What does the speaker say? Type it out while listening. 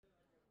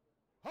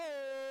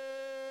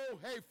Oh,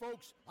 hey,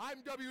 folks, I'm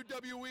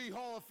WWE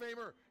Hall of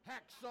Famer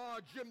Hacksaw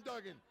Jim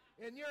Duggan,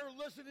 and you're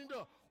listening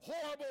to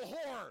Horrible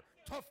Horror.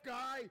 Tough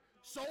guy,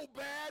 so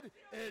bad,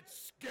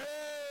 it's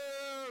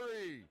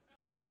scary.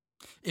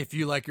 If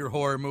you like your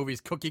horror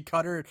movies cookie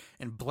cutter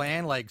and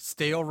bland like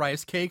stale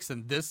rice cakes,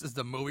 then this is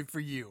the movie for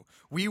you.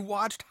 We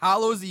watched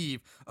Hallows'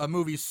 Eve, a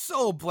movie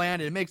so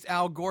bland it makes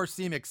Al Gore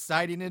seem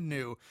exciting and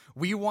new.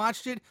 We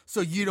watched it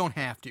so you don't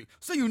have to,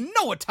 so you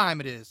know what time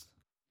it is.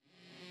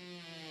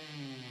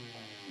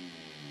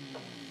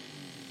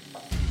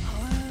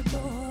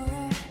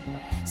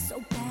 So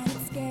bad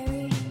it's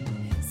scary.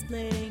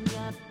 Splitting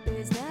up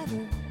is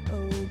never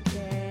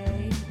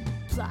okay.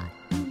 Plot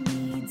who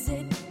needs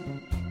it.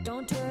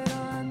 Don't turn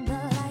on the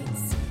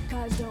lights.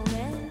 Cars don't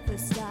ever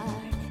start,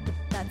 but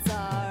that's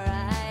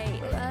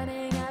alright.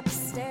 Running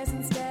upstairs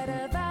instead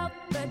of out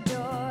the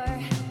door.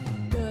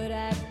 Good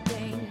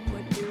acting,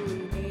 what do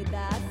we need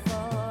that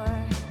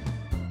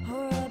for?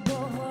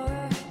 Horrible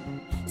horror,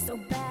 so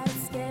bad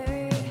it's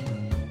scary.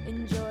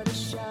 Enjoy the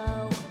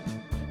show,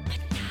 but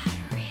not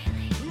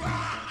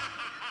really.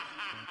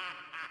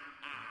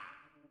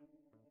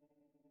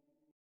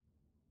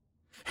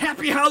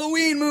 Happy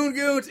Halloween, Moon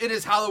Goons! It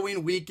is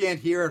Halloween weekend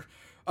here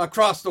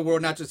across the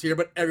world, not just here,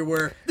 but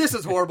everywhere. This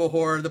is Horrible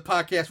Horror, the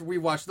podcast where we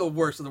watch the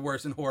worst of the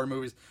worst in horror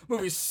movies.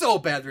 Movies so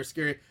bad they're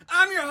scary.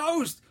 I'm your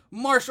host,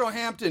 Marshall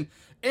Hampton.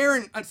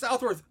 Aaron on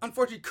Southworth,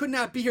 unfortunately, could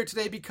not be here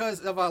today because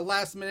of a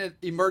last-minute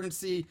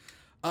emergency,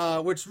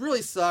 which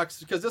really sucks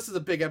because this is a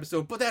big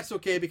episode, but that's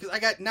okay because I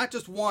got not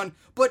just one,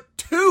 but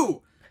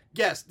two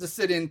guests to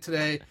sit in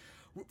today.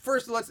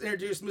 First, let's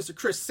introduce Mr.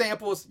 Chris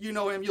Samples. You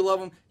know him, you love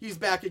him. He's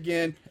back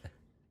again.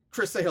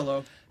 Chris, say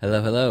hello.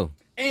 Hello, hello.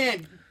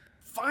 And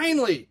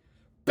finally,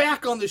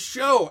 back on the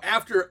show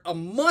after a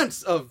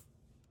months of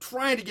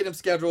trying to get him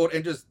scheduled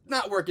and just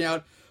not working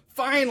out.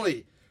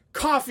 Finally,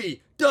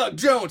 Coffee Doug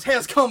Jones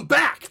has come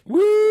back. Woo!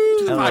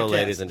 To the Hello, podcast.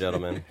 ladies and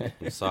gentlemen.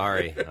 I'm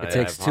sorry. It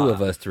takes two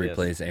of us to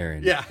replace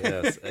Aaron. Yeah.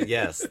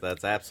 Yes,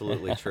 that's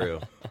absolutely true.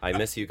 I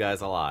miss you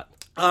guys a lot.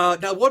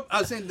 Now, what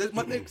I was saying,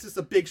 what makes this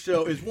a big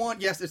show is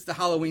one, yes, it's the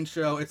Halloween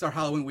show. It's our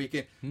Halloween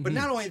weekend. But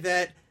not only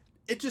that,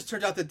 it just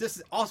turns out that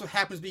this also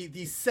happens to be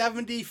the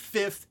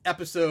 75th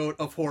episode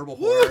of Horrible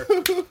Horror.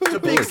 It's a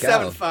big Holy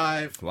cow.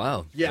 7-5.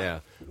 Wow.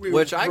 Yeah. We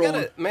Which were I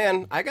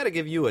rolling. gotta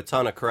give you a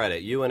ton of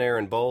credit. You and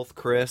Aaron both,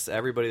 Chris,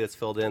 everybody that's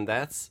filled in,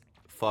 that's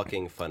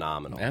fucking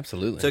phenomenal.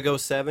 Absolutely. To go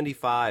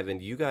 75,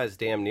 and you guys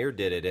damn near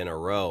did it in a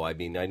row. I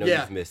mean, I know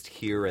Yeah. you've missed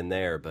here and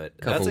there, but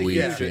Couple that's a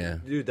weeks, huge, yeah.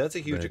 dude. That's a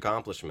huge But-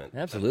 accomplishment.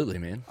 Absolutely,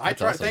 man. I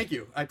That's try. awesome. Thank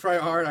you. I try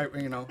hard. I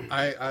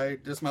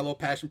this is my little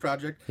passion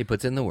project. He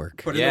puts in the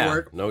work. Put in Yeah, the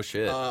work. no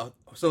shit.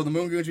 So the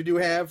Moon Goons we do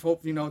have,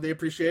 hope they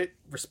appreciate it.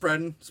 We're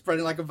spreading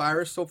like a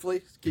virus.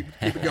 Hopefully, keep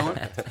it going.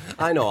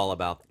 I know all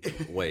about.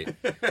 Wait,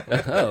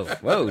 Oh,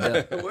 whoa.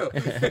 No. Whoa.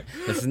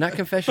 This is not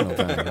confessional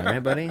time, all right,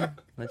 buddy?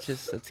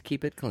 Let's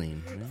keep it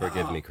clean.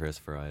 forgive me, Chris,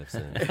 for I have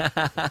sinned.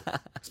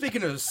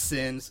 Speaking of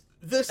sins,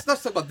 let's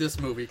talk about this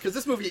movie because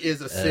this movie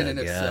is a sin in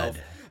God.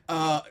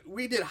 itself.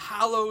 We did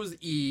Hallows'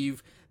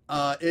 Eve.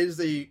 It is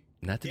a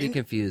Not to be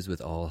confused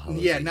with All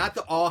Hallows yeah, Eve. not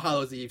the All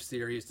Hallows Eve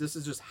series. This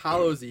is just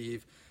Hallows'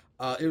 Eve.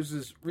 It was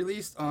just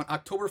released on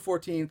October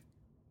 14th,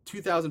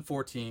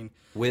 2014.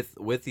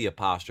 With the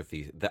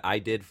apostrophe, I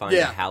did find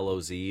Yeah. a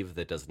Hallows' Eve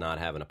that does not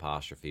have an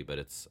apostrophe, but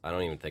I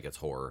don't even think it's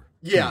horror.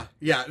 Yeah.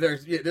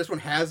 This one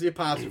has the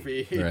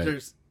apostrophe.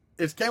 Right.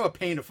 It's kind of a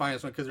pain to find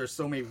this one because there's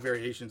so many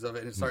variations of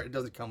it, and it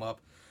doesn't come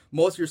up.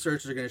 Most of your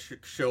searches are going to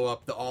show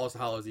up the All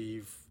Hallows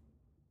Eve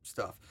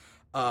stuff.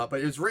 But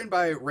it was written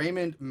by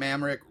Raymond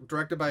Mamrick,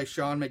 directed by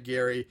Sean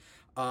McGarry.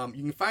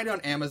 You can find it on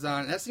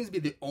Amazon. And that seems to be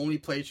the only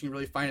place you can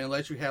really find it,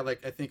 unless you have, I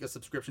think, a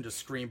subscription to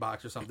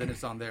Screenbox or something.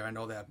 It's on there. I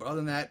know that. But other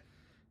than that,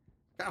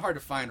 kind of hard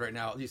to find right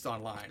now, at least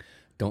online.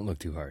 Don't look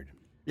too hard.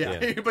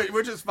 Yeah. But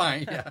which is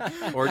fine.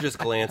 Yeah. Or just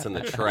glance in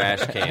the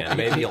trash can.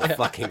 Maybe you'll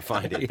fucking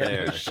find it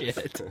there.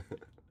 Shit.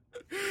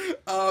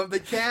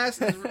 The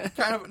cast is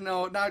kind of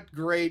not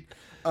great.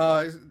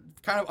 It's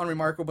kind of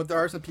unremarkable, but there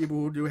are some people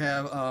who do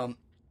have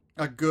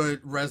a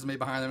good resume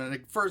behind them.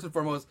 And first and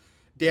foremost,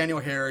 Daniel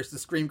Harris, the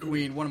Scream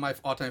Queen, one of my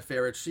all-time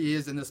favorites. She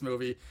is in this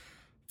movie.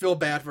 Feel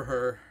bad for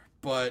her,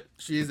 but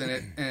she is in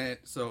it, and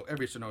so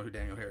everybody should know who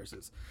Daniel Harris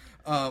is.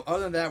 Other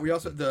than that,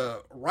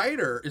 the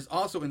writer is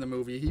also in the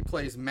movie. He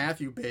plays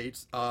Matthew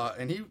Bates,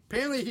 and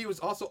he was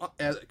also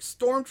a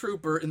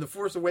stormtrooper in The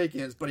Force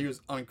Awakens, but he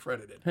was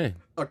uncredited, Hey,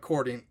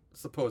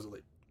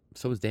 supposedly.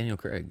 so was Daniel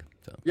Craig.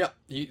 So Yeah,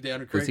 Daniel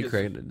Craig was he is-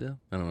 credited though?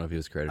 I don't know if he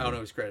was credited. I don't know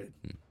if he's credited,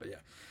 but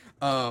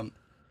yeah.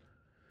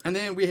 And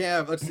then we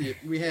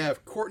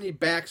have Courtney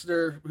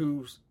Baxter,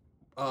 who's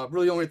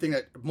really the only thing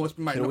that most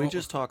people might Can know. we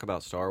just talk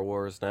about Star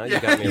Wars now? You Yeah.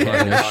 got me Yeah,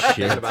 fucking no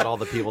talking shit. about all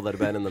the people that have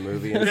been in the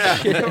movie. And Yeah,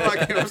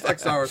 it was like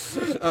Star Wars.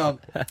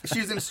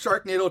 She's in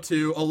Sharknado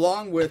 2,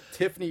 along with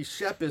Tiffany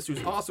Shepis,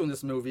 who's also in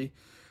this movie.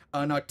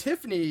 Now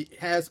Tiffany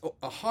has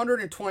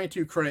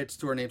 122 credits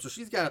to her name, so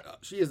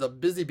she is a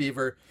busy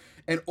beaver,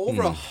 and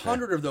over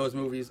 100 of those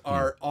movies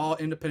are all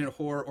independent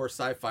horror or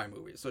sci-fi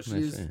movies. So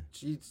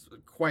she's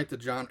quite the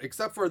genre,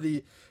 except for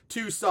the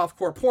 2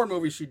 softcore porn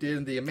movies she did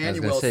in the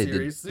Emmanuel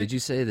series. Did you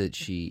say that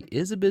she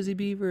is a busy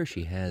beaver or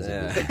she has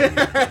a busy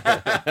beaver?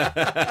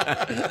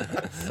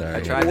 Sorry.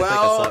 I tried to think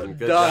of something.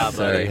 Good job,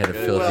 Sorry, buddy. had to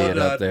Good. filthy it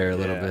up there a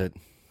little bit.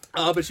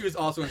 But she was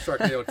also in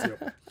Sharknado too.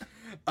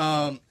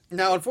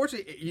 Now,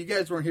 unfortunately, you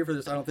guys weren't here for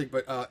this, I don't think,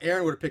 but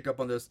Aaron would have picked up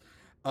on this.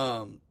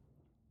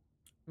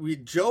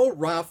 Joe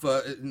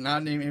Rafa,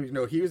 not naming him,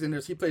 no, he was in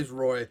this. He plays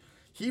Roy.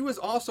 He was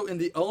also in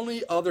the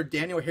only other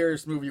Daniel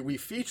Harris movie we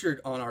featured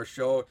on our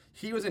show.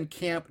 He was in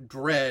Camp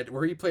Dread,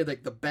 where he played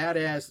like the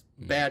badass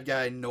bad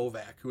guy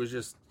Novak, who was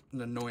just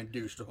an annoying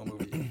douche the whole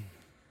movie.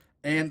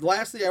 And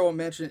lastly, I will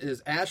mention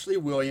is Ashley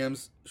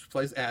Williams. She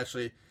plays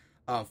Ashley.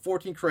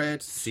 14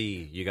 credits.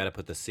 C. You got to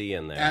put the C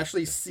in there.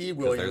 Ashley C.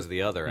 Williams. There's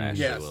the other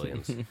Ashley Yes.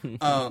 Williams.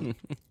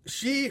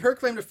 Her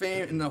claim to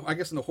fame in the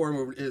horror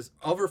movie is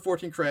of her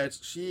 14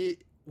 credits, she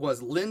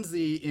was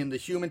Lindsay in the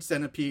Human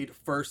Centipede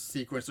first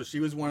sequence, so she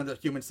was one of the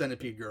Human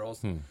Centipede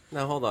girls.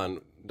 Now hold on.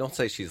 Don't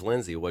say she's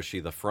Lindsay. Was she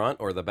the front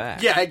or the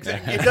back? Yeah,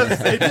 exactly. It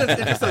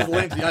just says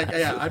Lindsay. Like,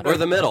 yeah, Or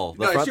the middle.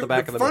 The front, the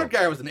back, the and the front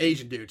middle. guy was an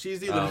Asian dude.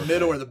 She's either the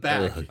middle or the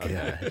back.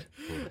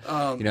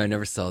 Oh, God. I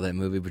never saw that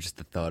movie, but just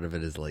the thought of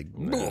it is like...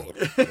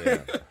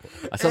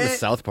 I saw the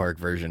South Park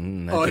version,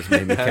 and that just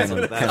made me kind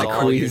of That's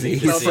all you queasy.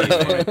 need to see,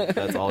 man.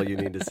 That's all you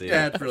need to see.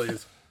 Yeah, it really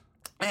is.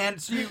 And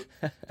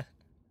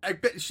I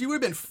bet she would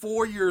have been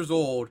 4 years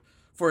old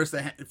for us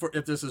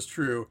if this is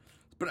true.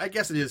 But I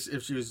guess it is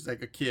if she was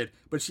like a kid.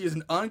 But she is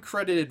an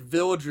uncredited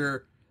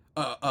villager,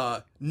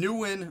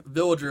 Newen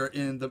villager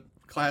in the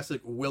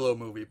classic Willow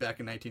movie back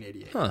in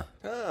 1988. Huh.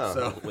 Oh,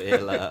 So-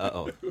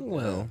 Willow.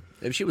 Well,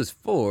 if she was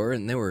 4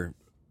 and they were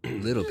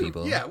little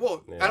people... Yeah,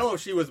 well, I don't know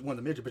if she was one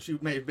of the midgets, but she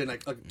may have been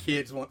like a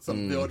kid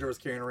some villager was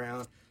carrying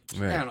around.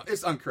 Right. I don't know.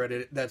 It's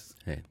uncredited. That's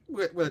Hey.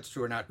 whether it's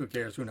true or not. Who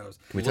cares? Who knows?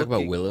 Can we talk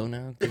about Willow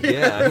now?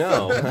 Yeah, I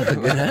know.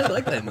 I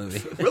like that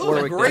movie.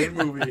 Willow's a great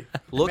movie.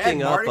 Looking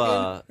Matt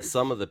up Mardigan?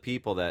 some of the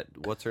people that,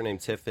 what's her name,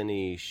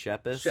 Tiffany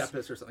Shepis?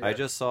 Shepis or something. I yeah.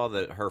 just saw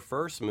that her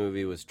first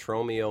movie was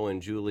Tromeo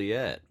and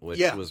Juliet, which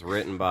Yeah. was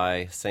written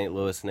by St.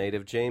 Louis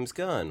native James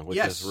Gunn, which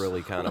Yes. is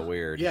really kind of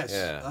weird. Yes.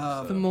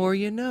 Yeah. The more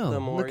you know. The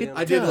more Look you at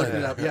know. I did look Doug.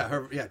 it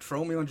up. Yeah,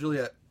 Tromeo and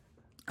Juliet.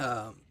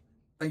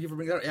 Thank you for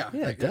bringing that up. Yeah,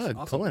 Yeah, that's Doug,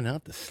 awesome. pulling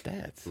out the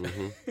stats.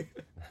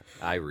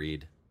 I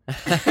read.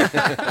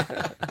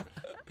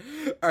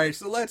 All right,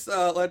 so let's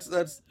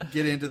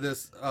get into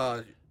this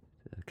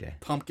Okay.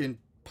 pumpkin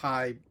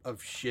pie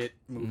of shit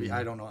movie.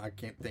 I don't know. I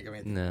can't think of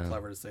anything No.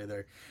 clever to say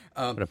there.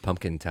 What a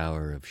pumpkin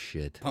tower of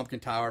shit. Pumpkin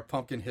Tower,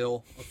 Pumpkin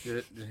Hill of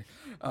shit.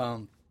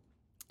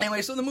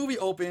 Anyway, so the movie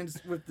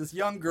opens with this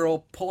young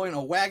girl pulling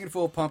a wagon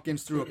full of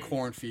pumpkins through a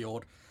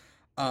cornfield.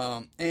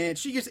 And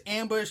she gets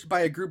ambushed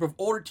by a group of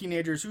older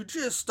teenagers who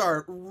just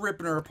start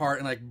ripping her apart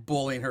and like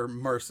bullying her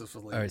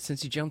mercilessly. All right,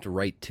 since you jumped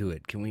right to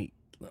it, can we...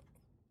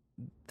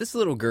 This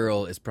little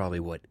girl is probably,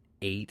 what,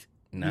 8,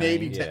 9?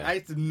 Maybe 10. Yeah.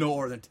 It's no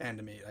more than 10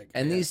 to me. Like,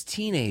 And yeah. these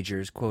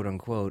teenagers, quote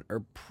unquote,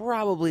 are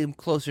probably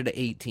closer to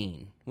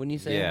 18. Wouldn't you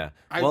say? Yeah.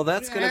 I- Well,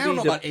 that's I going don't to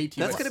know be about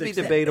 18, that's but going to be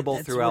 16. debatable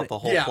That's throughout what- the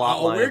whole yeah,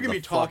 plot we're line. going to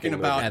be talking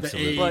about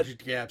Absolutely. the age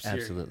gaps here.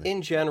 Absolutely.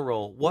 In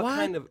general, what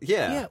kind of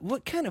Yeah,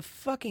 what kind of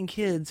fucking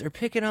kids are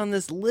picking on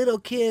this little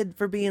kid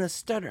for being a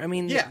stutter? I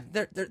mean, Yeah.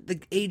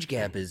 the age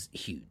gap is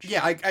huge.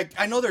 Yeah,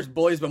 I know there's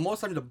bullies, but most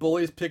times the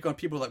bullies pick on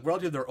people like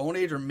relative to their own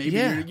age, or maybe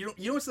Yeah. you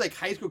don't see like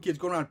high school kids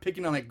going around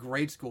picking on like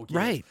grade school kids.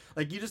 Right.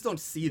 Like you just don't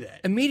see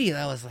that.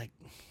 Immediately, I was like,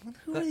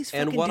 who are these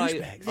fucking and what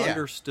douchebags? I Yeah.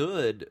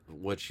 understood,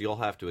 which you'll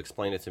have to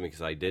explain it to me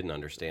because I didn't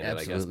understand it,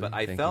 I guess. But Absolutely.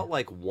 I Thank felt you.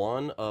 like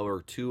one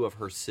or two of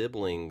her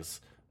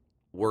siblings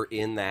were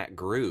in that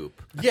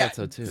group. Yeah, thought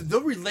so, too. The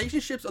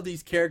relationships of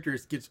these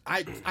characters gets.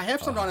 I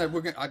have something on that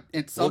we're gonna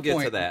at some We'll get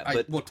point. to that,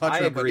 but we'll touch I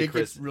on it, but agree, it gets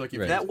Chris. really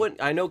confusing. That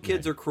wouldn't. I know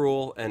kids are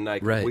cruel, and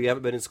like Right. we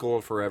haven't been in school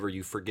in forever.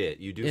 You forget.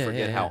 You do Yeah,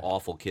 forget yeah, how yeah.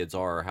 awful kids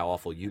are, or how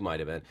awful you might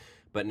have been.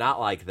 But not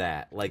like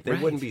that. Like they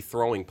Right. wouldn't be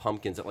throwing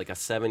pumpkins at like a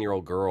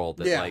 7-year-old girl.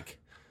 That Yeah. like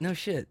No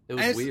shit. it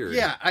was And it's- weird.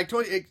 Yeah, I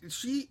told you.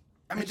 She.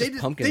 I mean, Not they just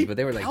just pumpkins, but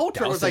they were like pelt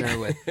her with, dousing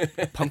like, her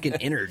with pumpkin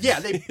innards. yeah,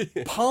 they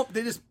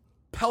They just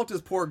pelt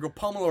this poor girl,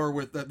 pummel her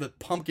with the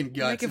pumpkin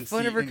guts. making and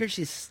fun of her and- because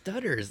she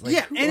stutters. Like,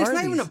 yeah, who and it's are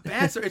not even a these?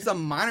 bad stutter. It's a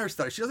minor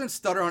stutter. She doesn't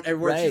stutter on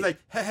every word. She's Right. like,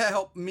 "Hey,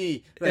 help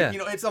me!" Like, Yeah. you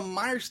know, it's a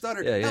minor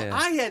stutter. Yeah, Now,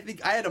 yeah. I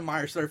think I had a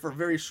minor stutter for a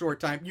very short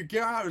time. You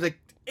get out, I was like,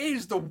 it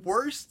is the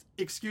worst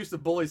excuse to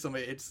bully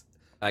somebody. It's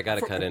I got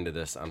to cut into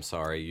this. I'm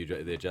sorry.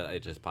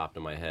 It just popped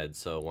in my head.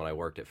 So when I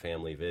worked at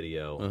Family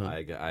Video,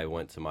 I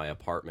went to my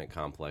apartment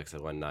complex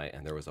one night,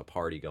 and there was a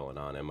party going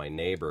on. And my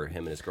neighbor,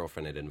 him and his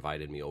girlfriend, had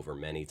invited me over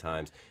many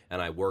times.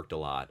 And I worked a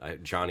lot.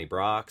 Johnny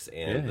Brock's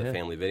and Yeah, the yeah.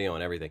 Family Video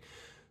and everything.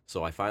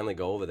 So I finally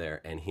go over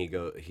there, and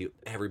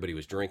everybody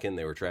was drinking.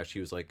 They were trash. He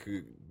was like,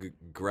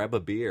 grab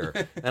a beer.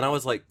 And I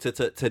was like,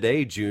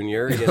 today,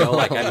 Junior, you know,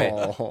 like,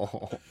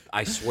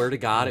 I swear to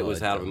God, it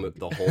was out of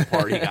the whole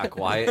party got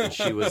quiet, and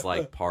she was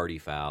like, party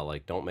foul,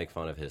 like, don't make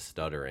fun of his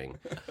stuttering.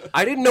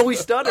 I didn't know he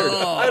stuttered.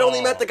 I'd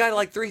only met the guy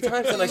like 3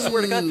 times, and I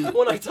swear to God,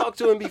 when I talked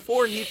to him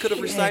before, he could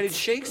have recited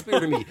Shakespeare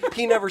to me.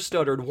 He never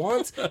stuttered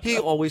once. He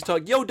always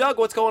talked, yo, Doug,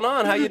 what's going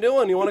on? How you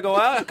doing? You want to go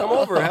out? Come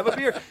over, have a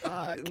beer.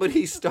 But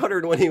he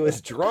stuttered when he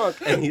was drunk.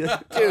 And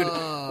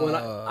when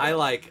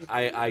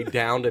I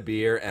downed a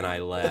beer and I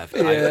left,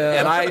 and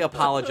I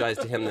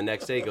apologized to him the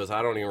next day. He goes,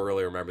 I don't even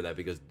really remember that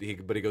he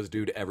goes,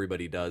 dude,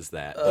 everybody does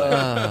that.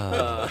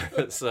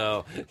 But,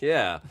 so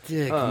yeah,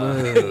 Dick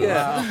move.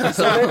 Yeah.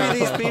 So maybe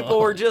these people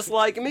were just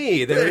like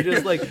me. They were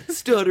just like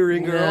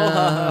stuttering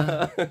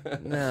girl.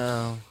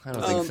 No, I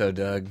don't think so,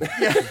 Doug.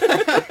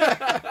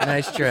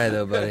 Nice try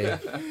though, buddy.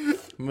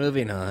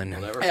 Moving on.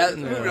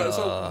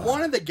 So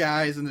one of the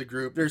guys in the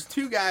group, there's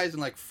 2 guys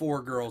and like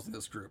 4 girls in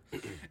this group,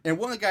 and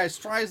one of the guys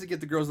tries to get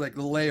the girls like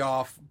to lay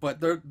off, but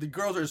the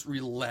girls are just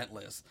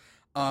relentless.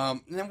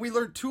 And then we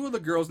learned 2 of the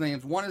girls'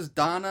 names. One is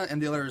Donna,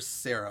 and the other is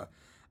Sarah.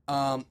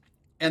 And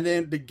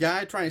then the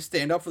guy trying to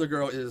stand up for the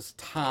girl is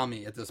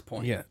Tommy at this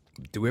point. Yeah.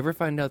 Do we ever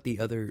find out the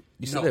other?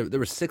 You said there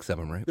were 6 of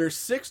them, right? There's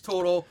 6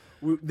 total.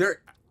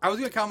 I was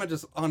going to comment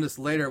on this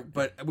later,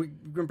 but we're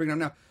going to bring it up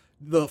now.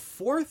 The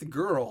 4th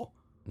girl.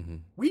 Mm-hmm.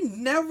 We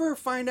never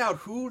find out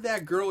who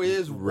that girl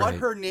is, what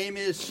her name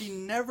is. She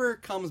never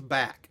comes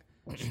back.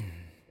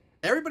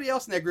 Everybody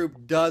else in that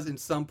group does in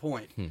some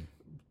point.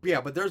 Yeah,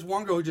 but there's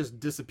one girl who just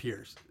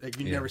disappears. Like,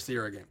 you never see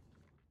her again.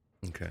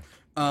 Okay.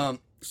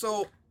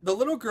 So the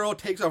little girl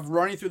takes off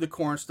running through the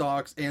corn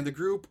stalks, and the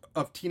group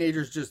of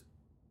teenagers just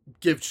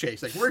give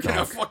chase. Like, we're going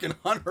to fucking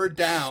hunt her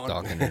down.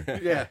 Stalking her.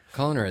 Yeah.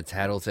 Calling her a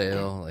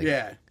tattletale. Like,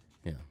 yeah.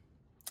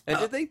 And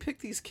did they pick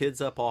these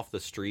kids up off the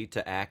street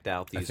to act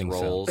out these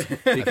roles? So.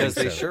 Because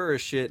they sure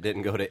as shit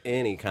didn't go to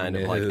any kind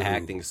of like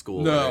acting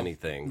school or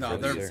anything. No,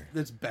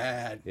 it's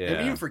bad. Yeah.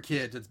 And even for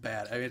kids, it's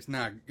bad. I mean, it's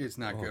not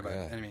good.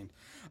 God. I mean,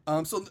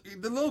 so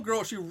the little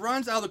girl, she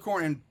runs out of the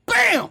corn and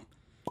BAM!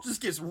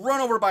 Just gets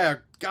run over by a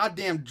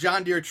goddamn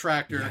John Deere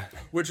tractor,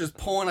 which is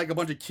pulling like a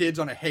bunch of kids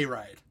on a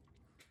hayride.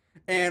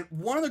 And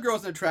one of the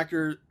girls in the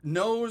tractor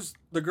knows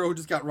the girl who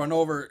just got run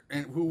over,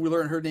 and who we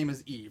learn her name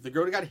is Eve. The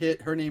girl who got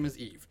hit, her name is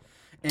Eve.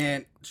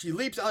 And she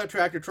leaps out of the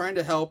tractor trying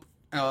to help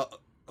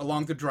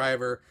along the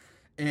driver.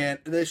 And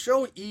they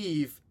show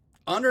Eve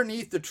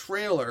underneath the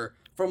trailer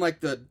from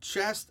like the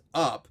chest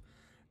up.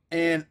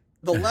 And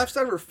the left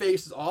side of her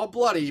face is all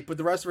bloody, but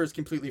the rest of her is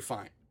completely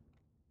fine.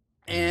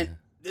 And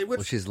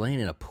well, she's laying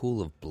in a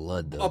pool of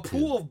blood, though.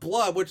 Pool of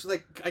blood, which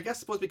like I guess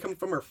is supposed to be coming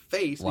from her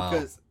face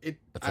because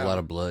that's a lot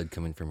of blood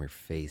coming from her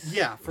face.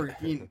 Yeah,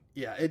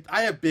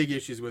 I have big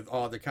issues with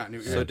all the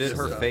continuity. So did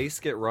her face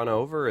get run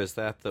over? Is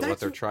that what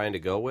they're trying to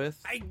go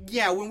with?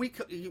 When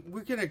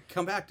we're gonna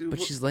come back to.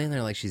 But she's laying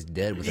there like she's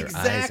dead with her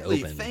eyes open.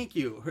 Exactly. Thank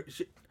you.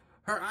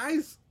 Her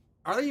eyes,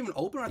 are they even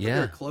open? I thought they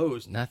were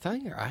closed. No, I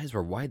thought your eyes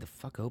were wide the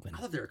fuck open. I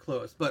thought they were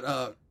closed,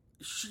 but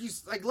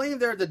she's like laying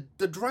there.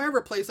 The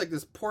driver placed like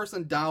this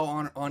porcelain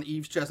doll on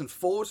Eve's chest and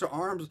folds her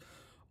arms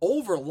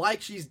over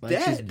like she's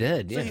dead. She's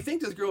dead. So you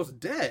think this girl's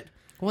dead?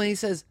 Well, he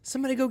says,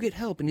 "Somebody go get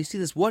help," and you see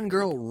this one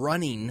girl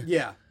running.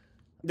 Yeah,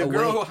 the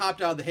girl who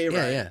hopped out of the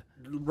hayride.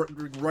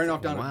 Running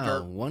off down a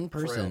dirt. One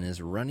person trail.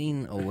 is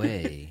running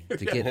away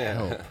to get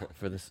help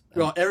for this.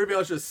 Well, everybody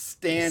else just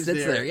stands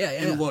there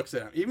and looks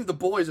at him. Even the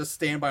boys just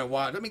stand by and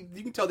watch. I mean,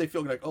 you can tell they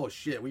feel like, oh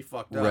shit, we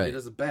fucked up. It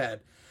isn't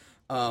bad.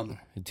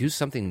 Do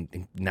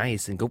something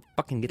nice and go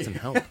fucking get some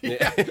help.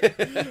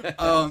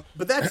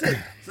 But that's it.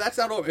 So that's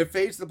not over. It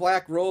fades to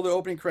black. Roll the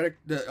opening credit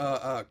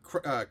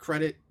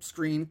credit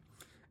screen,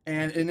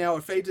 and now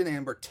it fades in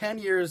amber. 10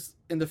 years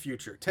in the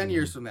future. 10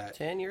 years from that.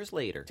 10 years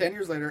later. 10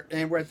 years later,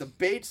 and we're at the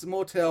Bates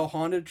Motel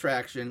haunted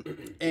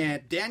attraction,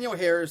 and Danielle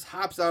Harris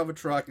hops out of a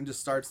truck and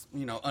just starts,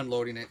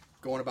 unloading it,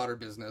 going about her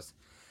business.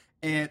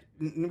 And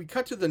we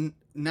cut to the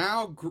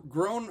now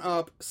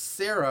grown-up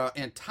Sarah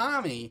and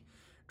Tommy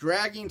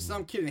dragging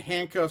some kid in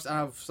handcuffs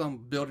out of some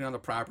building on the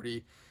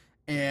property.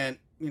 And,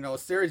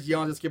 Sarah's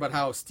yelling at this kid about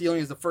how stealing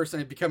is the first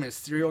thing of becoming a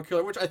serial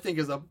killer, which I think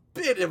is a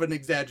bit of an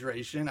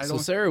exaggeration. So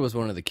Sarah was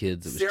one of the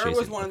kids that was Sarah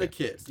was one of the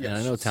kids, yes. And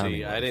I know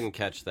Tommy I didn't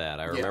catch that.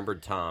 I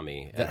remembered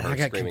Tommy. And her I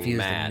got screaming confused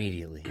mad.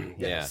 immediately.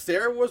 Yeah.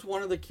 Sarah was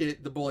one of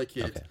the bully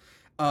kids.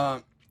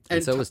 Okay.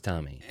 And so was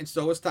Tommy. And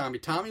so was Tommy.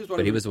 Tommy was one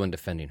But he was the one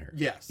defending her.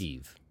 Yes.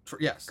 Eve.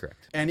 Yes,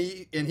 correct. And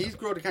he's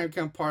grown to kind of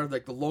become part of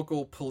like the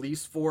local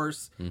police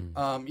force.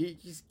 Mm-hmm.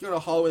 He's going to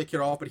haul the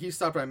kid off, but he's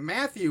stopped by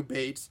Matthew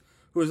Bates,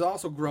 who has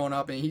also grown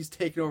up, and he's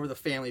taken over the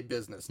family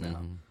business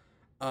now.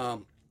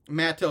 Mm-hmm.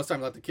 Matt tells Tommy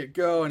to let the kid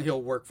go, and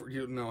he'll work for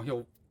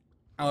he'll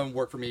I'll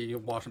work for me. He'll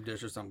wash some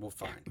dishes or something. We'll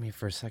fine. I mean,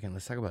 for a second,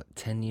 let's talk about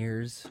 10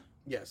 years.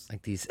 Yes,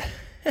 like these.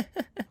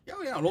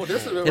 No,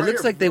 this is. It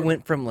looks like they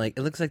went from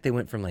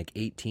like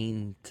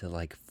 18 to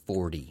like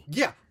 40.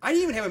 Yeah, I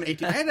didn't even have him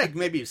 18. I had like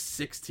maybe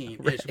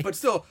 16-ish, but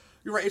still,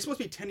 You're right. It's supposed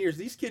to be 10 years.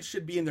 These kids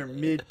should be in their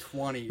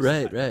mid-20s.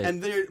 Right.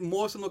 And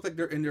most of them look like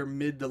they're in their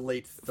mid to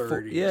late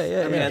 30s. Yeah.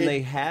 And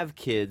they have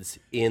kids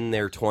in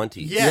their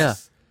 20s.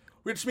 Yes.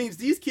 Which means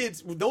those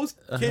kids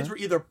were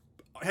either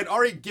had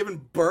already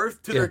given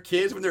birth to their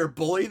kids when they were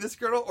bullying this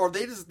girl, or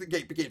they just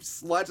became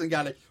sluts and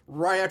got it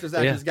right after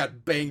that just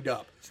got banged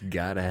up.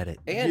 Got at it.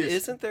 And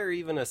isn't there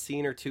even a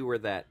scene or two where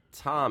that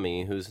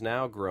Tommy, who's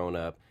now grown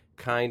up,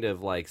 kind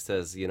of like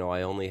says,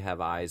 I only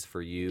have eyes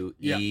for you,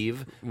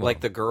 Eve, like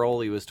the girl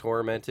he was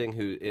tormenting,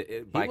 who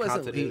by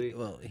continuity.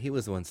 He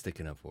was the one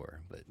sticking up for her,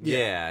 but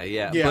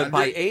yeah. But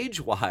by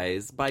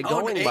age-wise, by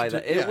going by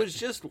that, it was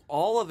just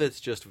all of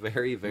it's just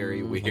very,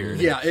 very weird.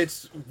 Yeah,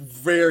 it's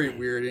very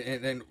weird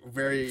and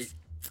very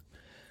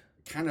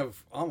kind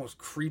of almost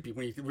creepy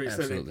when you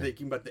start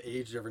thinking about the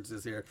age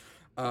differences here.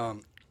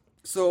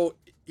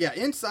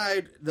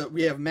 Inside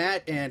we have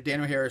Matt and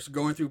Daniel Harris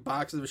going through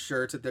boxes of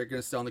shirts that they're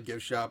going to sell in the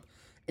gift shop,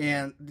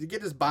 and to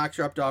get this box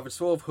dropped off, it's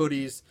full of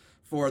hoodies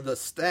for the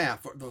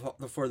staff,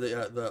 for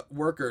the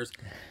workers.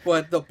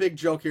 But the big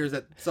joke here is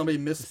that somebody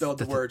misspelled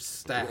the word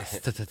staff.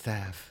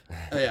 Staff.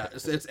 Yeah,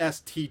 it's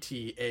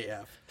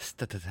STTAF.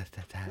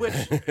 Which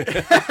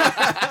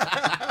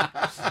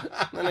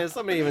And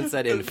somebody even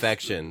said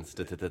infection.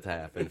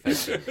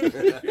 Infection.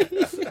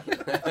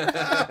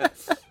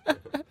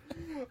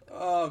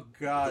 Oh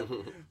God!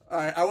 All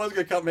right, I was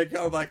gonna make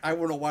up like I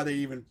don't know why they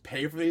even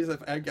pay for these.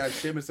 If I got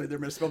Tim and say they're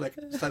misspelled, like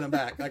send them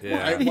back. Like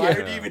why do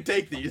you even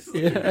take these?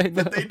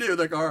 But they do.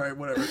 Like all right,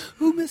 whatever.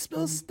 Who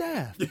misspells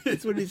staff?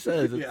 That's what he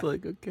says. It's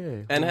like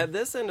okay. And had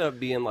this end up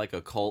being like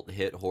a cult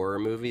hit horror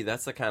movie,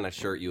 that's the kind of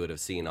shirt you would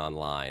have seen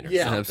online. Or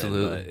something,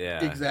 absolutely.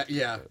 But, Exactly.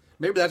 Yeah.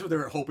 Maybe that's what they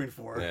were hoping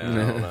for. Yeah, I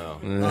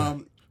don't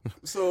know.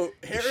 So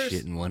Harris,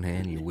 shit in one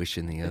hand, you wish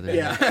in the other.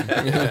 Yeah.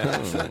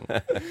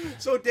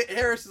 So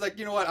Harris is like,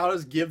 you know what? I'll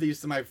just give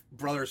these to my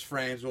brother's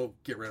friends. We'll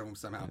get rid of them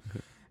somehow.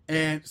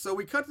 And so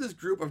we cut to this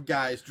group of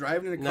guys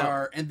driving in a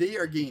car, and they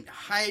are getting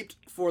hyped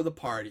for the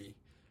party.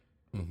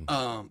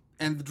 And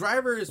the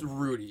driver is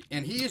Rudy,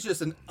 and he is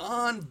just an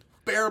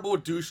unbearable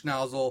douche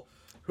nozzle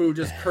who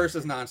just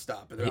curses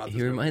nonstop.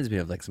 He reminds me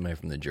of like somebody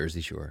from the Jersey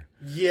Shore.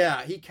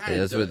 Yeah, he kind of.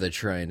 That's what they're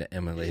trying to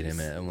emulate him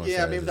at. Almost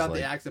maybe without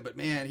the accent, but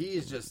man,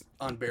 he's just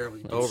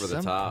unbearably over the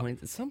top.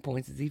 At some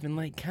points, it's even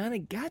like kind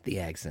of got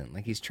the accent.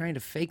 Like he's trying to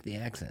fake the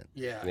accent.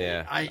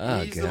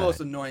 Yeah. He's the most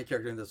annoying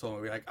character in this whole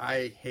movie. Like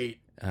I hate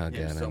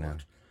him so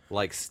much.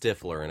 Like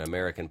Stifler in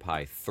American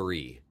Pie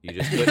 3. You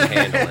just couldn't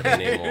handle it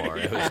anymore.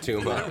 It was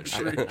too much.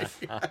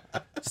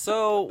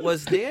 So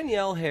was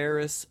Danielle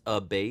Harris a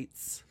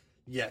Bates?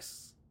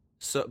 Yes.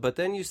 So, but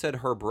then you said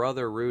her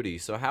brother Rudy.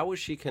 So how was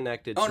she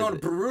connected?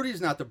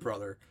 Rudy's not the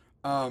brother.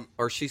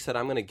 Or she said,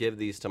 "I'm going to give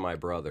these to my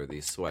brother.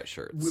 These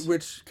sweatshirts."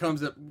 Which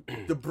comes up.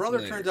 The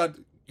brother turns out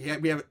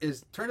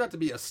turns out to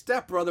be a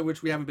stepbrother,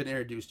 which we haven't been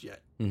introduced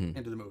yet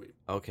into the movie.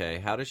 Okay,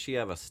 how does she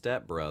have a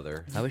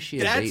stepbrother? How is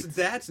she a Bates?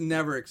 That's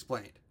never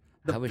explained.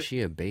 How is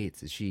she a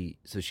Bates? Is she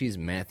so she's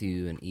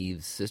Matthew and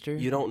Eve's sister?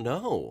 You don't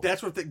know.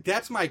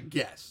 That's my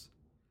guess.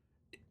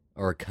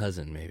 Or a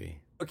cousin, maybe.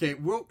 Okay,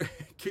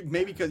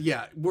 maybe because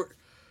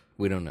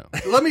we don't know.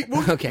 We're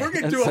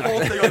gonna do a whole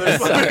thing on this.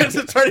 We're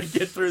just trying to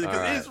get through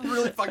because it is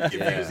really fucking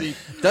confusing.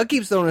 Doug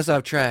keeps throwing us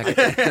off track.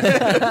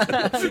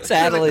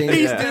 Sadly,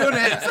 he's doing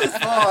it. It's his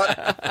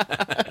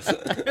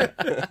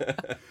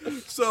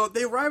fault. So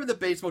they arrive at the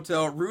Bates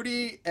Motel.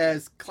 Rudy,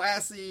 has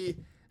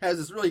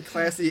this really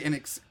classy and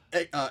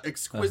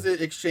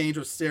exquisite exchange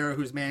with Sarah,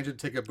 who's managing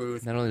to take a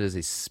booth. Not only does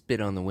he spit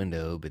on the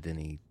window, but then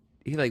he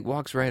like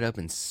walks right up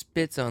and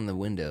spits on the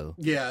window.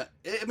 Yeah,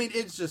 I mean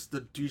it's just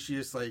the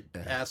douchiest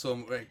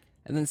asshole.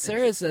 And then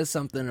Sarah says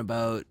something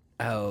about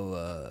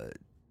how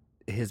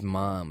his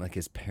mom, like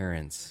his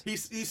parents.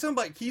 He's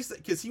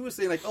because he was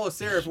saying like, oh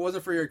Sarah, if it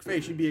wasn't for your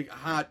face, you'd be a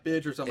hot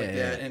bitch or something like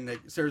that. And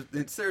Sarah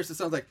says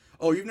something like,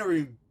 oh, you've never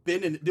even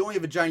been in. The only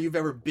vagina you've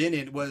ever been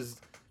in was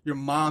your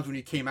mom's when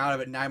you came out of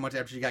it 9 months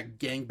after she got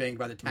gangbanged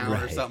by the town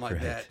or something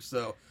like that.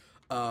 So.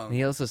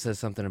 He also says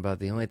something about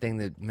the only thing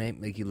that may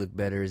make you look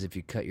better is if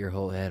you cut your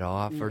whole head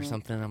off or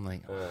something. I'm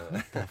like,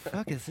 what the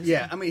fuck is this?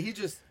 Yeah, I mean,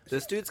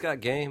 this dude's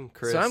got game,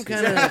 Chris. So I'm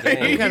kind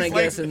of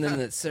guessing then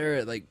that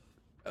Sarah, like,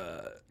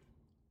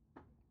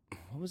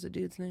 what was the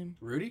dude's name?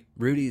 Rudy?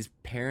 Rudy's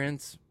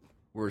parents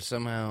were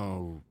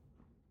somehow.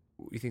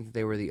 You think that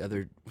they were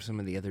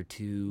some of the other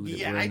two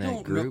that were in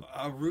that group?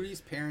 Know.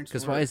 Rudy's parents.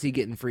 Because why is he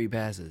getting free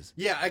passes?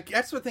 Yeah,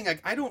 that's the thing.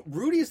 Like,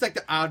 Rudy is like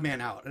the odd man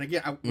out. And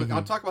again,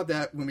 I'll talk about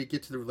that when we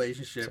get to the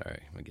relationship.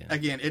 Sorry,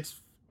 again, it's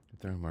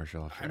throwing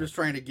Marshall off. I'm just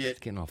trying to get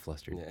getting all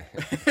flustered.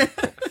 Yeah.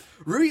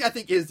 Rudy, I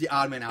think, is the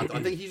odd man out. Though.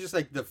 I think he's just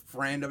like the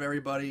friend of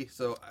everybody.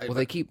 So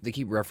they keep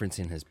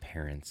referencing his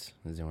parents.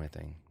 Is the only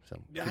thing. So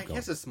I guess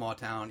it's a small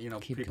town.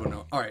 People going.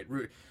 know. All right,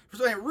 Rudy.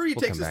 So Rudy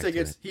takes his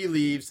tickets. He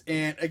leaves,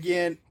 and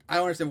again, I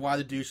don't understand why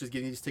the douche is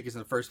getting these tickets in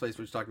the first place,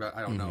 which we talked about.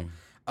 I don't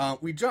know.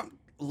 We jump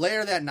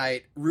later that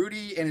night.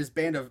 Rudy and his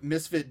band of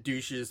misfit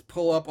douches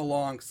pull up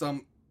along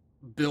some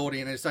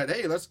building and decide,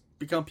 hey, let's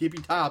become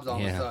PP Tops all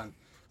of a sudden.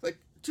 Like,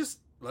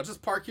 let's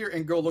just park here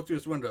and go look through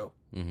this window.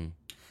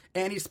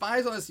 And he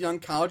spies on this young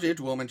college-age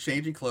woman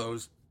changing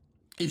clothes.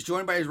 He's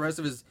joined by the rest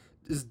of his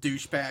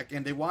douchebag,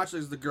 and they watch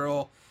as the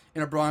girl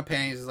in her bra and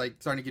panties is like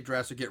starting to get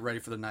dressed or get ready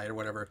for the night or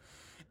whatever.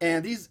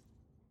 And these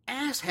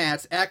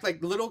asshats act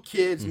like little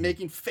kids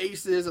making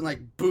faces and like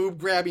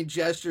boob-grabbing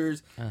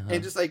gestures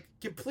and just like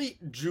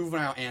complete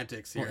juvenile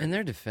antics here. Well, in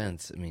their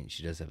defense, I mean,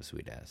 she does have a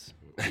sweet ass.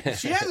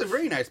 She has a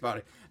very nice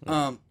body.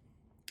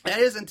 That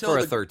is until for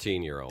a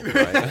 13-year-old,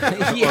 right? Or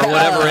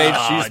whatever age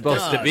she's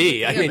supposed to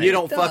be. I mean, you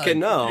don't fucking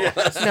know.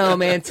 No,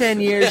 man,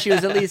 10 years, she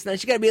was at least,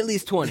 she got to be at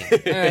least 20. All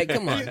right,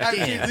 come on. She'd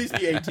at least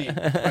be 18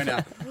 right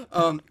now.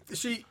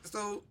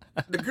 So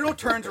the girl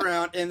turns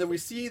around, and then we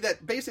see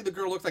that basically the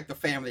girl looks like the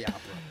Phantom of the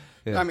Opera.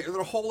 Yeah. I mean,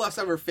 the whole left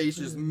side of her face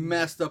is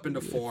messed up into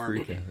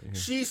form.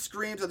 She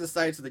screams at the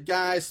sights of the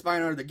guys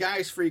spying on her. The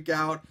guys freak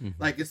out.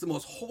 Like, it's the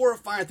most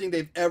horrifying thing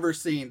they've ever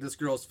seen, this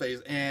girl's face.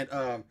 And,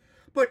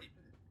 but,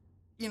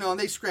 you know, and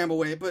they scramble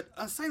away. But,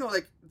 side note,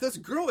 like, this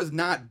girl is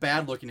not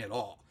bad looking at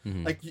all.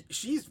 Like,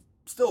 she's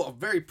still a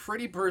very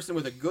pretty person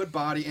with a good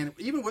body. And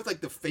even with, like,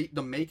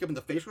 the makeup and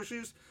the facial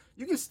issues,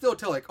 you can still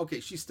tell, like,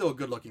 okay, she's still a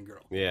good looking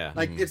girl. Yeah.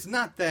 Like, it's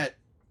not that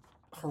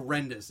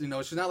horrendous. You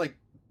know, she's not like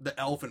the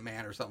Elephant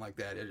Man or something like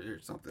that or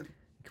something.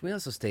 Can we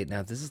also state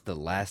now, this is the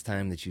last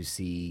time that you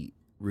see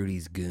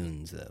Rudy's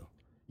goons, though?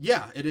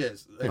 Yeah, it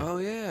is. Oh,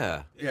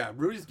 yeah. Yeah,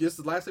 Rudy's, this is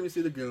the last time you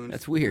see the goons.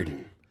 That's weird.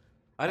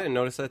 I didn't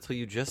notice that till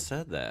you just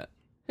said that.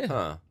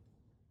 Huh.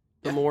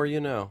 The more you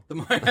know. The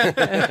more...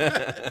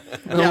 yeah,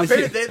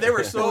 they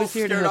were so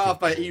scared off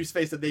by Eve's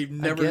face that they've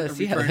never returned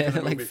to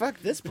the movie. Like, fuck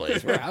this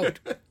place, we're out.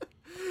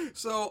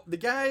 So the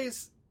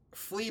guys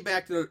flee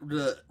back to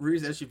the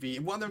Rudy's SUV,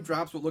 and one of them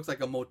drops what looks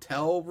like a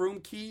motel room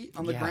key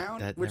on the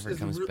ground, which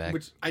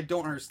I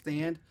don't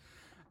understand.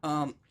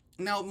 Now,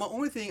 my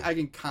only thing I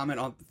can comment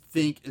on,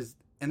 is,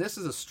 and this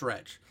is a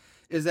stretch,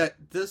 is that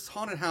this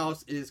haunted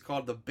house is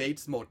called the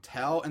Bates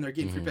Motel, and they're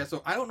getting free pass.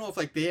 So I don't know if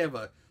like they have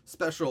a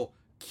special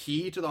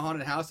key to the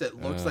haunted house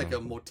that looks like a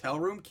motel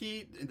room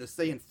key to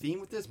stay in theme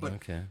with this, but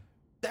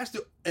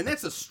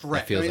that's a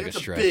stretch. Feels like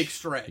it's a big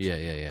stretch.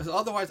 Yeah. So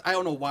otherwise, I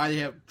don't know why they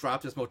have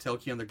dropped this motel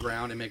key on the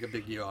ground and make a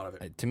big deal out of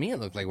it. To me, it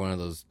looked like one of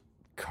those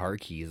car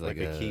keys, like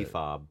a key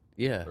fob.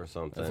 Yeah, or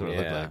something. That's what it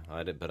looked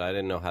like. But I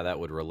didn't know how that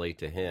would relate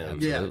to him.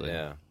 Absolutely.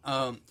 Yeah.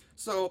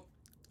 So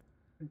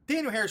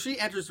Danielle Harris, she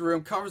enters the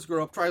room, covers the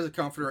girl up, tries to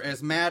comfort her,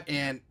 as Matt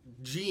and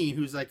Gene,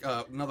 who's like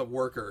another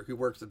worker who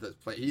works at this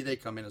place, they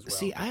come in as well.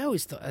 See,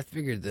 I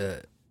figured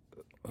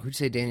who'd you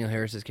say Danielle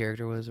Harris's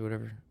character was or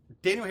whatever?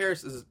 Danielle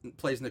Harris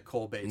plays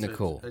Nicole Bates.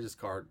 Nicole. I just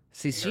card.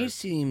 See, she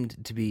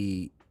seemed to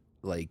be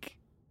like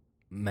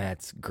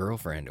Matt's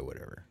girlfriend or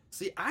whatever.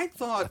 See, I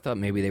thought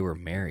maybe they were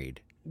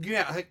married.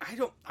 Yeah, like, I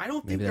don't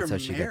think maybe they're that's how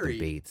she got the married.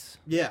 Bates.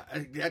 Yeah,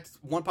 that's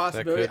one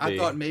possibility. That could be. I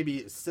thought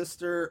maybe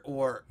sister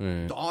or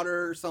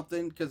daughter or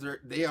something, because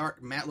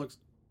Matt looks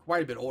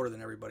quite a bit older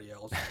than everybody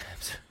else.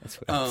 That's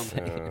what I'm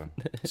saying.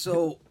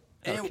 So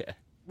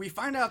we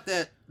find out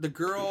that the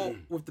girl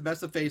with the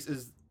best of face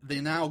is the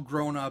now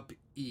grown up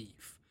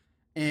Eve,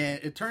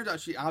 and it turns out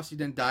she obviously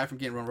didn't die from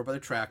getting run over by the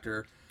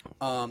tractor.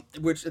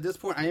 Which at this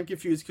point I am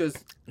confused,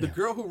 because the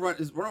girl who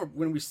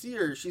when we see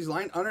her, she's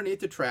lying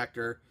underneath the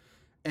tractor,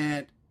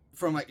 and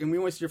we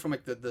only see her from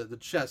like the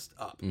chest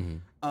up.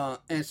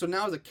 And so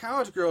now as a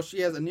college girl, she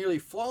has a nearly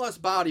flawless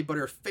body, but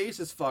her face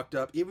is fucked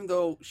up, even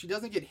though she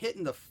doesn't get hit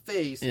in the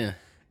face. Yeah.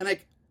 And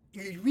like,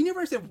 we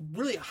never understand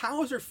really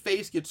how does her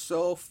face get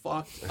so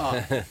fucked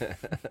up.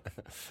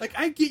 Like,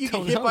 I get you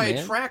get hit by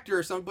a tractor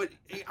or something, but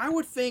I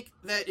would think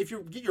that if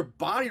you get your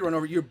body run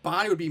over, your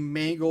body would be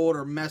mangled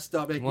or messed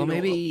up. Like,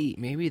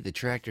 maybe the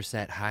tractor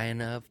sat high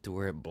enough to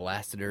where it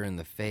blasted her in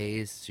the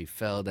face. She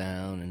fell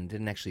down and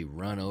didn't actually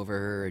run over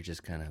her. It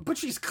just kind of. But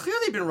she's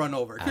clearly been run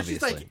over because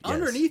she's like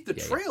underneath the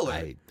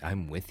trailer.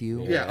 I'm with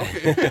you. Yeah,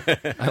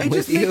 okay. I'm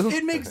with you.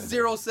 It makes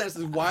zero sense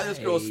as why this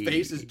girl's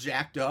face is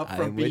jacked up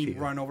from being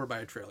run over by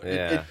a trailer.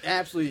 Yeah. It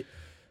absolutely,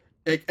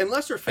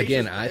 unless her face.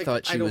 Again, is, I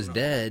thought she was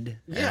dead,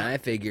 Yeah. and I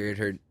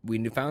figured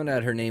we found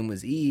out her name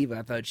was Eve.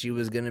 I thought she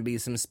was going to be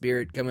some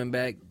spirit coming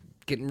back,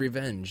 getting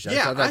revenge. I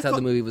thought that's how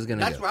the movie was going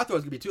to go. That's what I thought it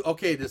was going to be too.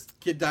 Okay, this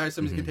kid dies,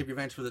 somebody's going to take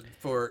revenge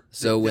for.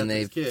 So when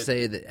they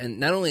say that, and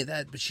not only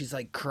that, but she's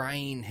like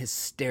crying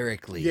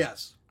hysterically.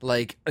 Yes.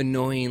 Like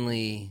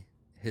annoyingly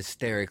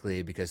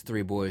hysterically because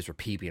 3 boys were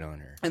peeping on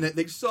her. And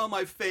they saw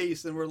my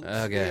face and were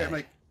scared. I'm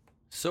like.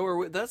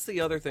 So that's the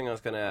other thing I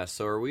was going to ask.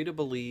 So are we to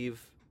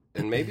believe,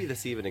 and maybe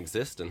this even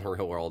exists in the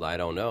real world, I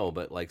don't know,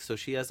 but like, so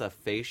she has a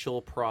facial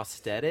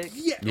prosthetic?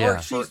 Yeah. Or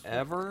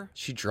forever?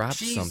 She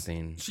drops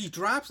something. She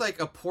drops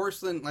like a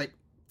porcelain, like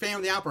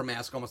Phantom of the Opera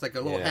mask, almost like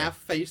a little half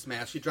face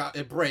mask.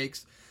 It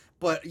breaks.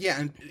 But yeah,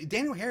 and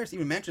Danielle Harris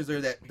even mentions there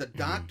that the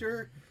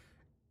doctor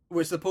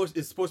is supposed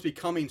to be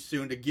coming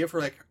soon to give her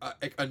like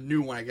a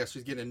new one. I guess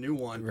she's getting a new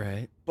one.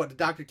 Right. But the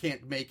doctor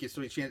can't make it,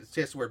 so she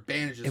has to wear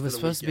bandages. It was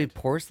supposed to be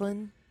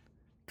porcelain?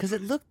 Because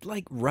it looked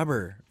like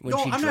rubber when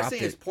she dropped it. No, I'm not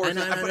saying it's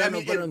porcelain. But I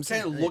mean, it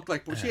kind of looked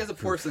like... She has a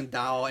porcelain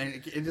doll, and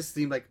it just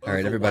seemed like... All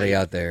right, everybody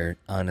out there,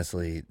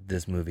 honestly,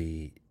 this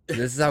movie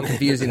This is how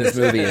confusing this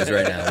movie is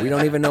right now. We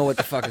don't even know what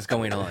the fuck is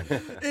going on.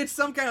 It's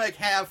some kind of like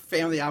half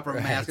family opera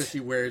mask that she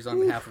wears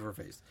on half of her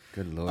face.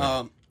 Good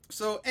Lord.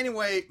 So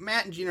anyway,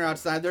 Matt and Gene are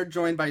outside. They're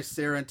joined by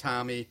Sarah and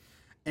Tommy.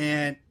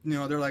 And,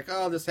 they're like,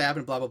 oh, this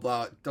happened, blah, blah,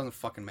 blah. It doesn't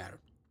fucking matter.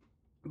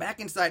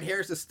 Back inside,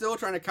 Harris is still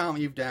trying to calm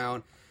Eve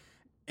down.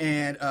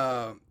 And,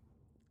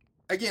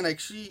 again, like,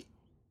 she...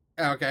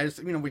 Okay,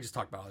 we just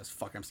talked about all this.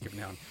 Fuck, I'm skipping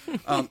down.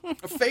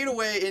 Fade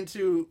away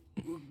into...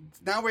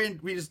 Now we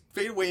just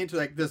fade away into,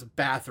 like, this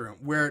bathroom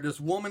where this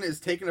woman is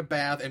taking a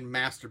bath and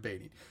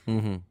masturbating.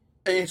 Mm-hmm.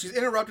 And she's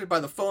interrupted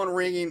by the phone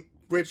ringing,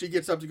 which she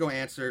gets up to go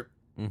answer.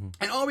 Mm-hmm.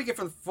 And all we get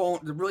from the phone...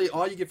 Really,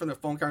 all you get from the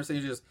phone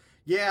conversation is just,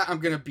 yeah, I'm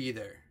going to be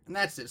there. And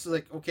that's it. So,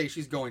 like, okay,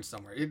 she's going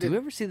somewhere. Do you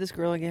ever see this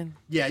girl again?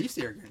 Yeah, you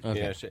see her again.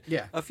 Okay.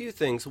 Yeah, a few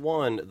things.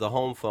 One, the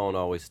home phone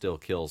always still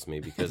kills me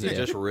because it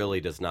just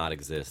really does not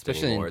exist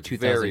anymore. It's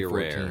very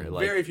rare.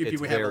 Like, very few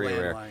people have a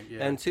rare. landline.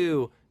 Yeah. And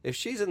two, if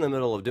she's in the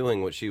middle of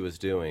doing what she was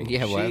doing, she's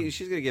going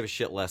to give a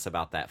shit less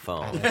about that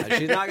phone.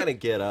 She's not going to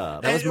get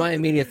up. That was my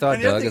immediate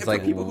thought, Doug. It's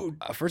like,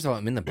 first of all,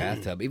 I'm in the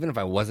bathtub. Even if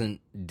I wasn't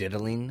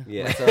diddling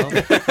myself,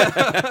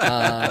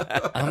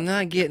 I'm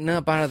not getting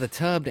up out of the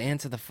tub to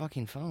answer the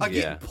fucking phone.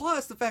 Again,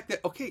 plus the fact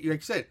that, okay, like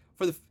you said,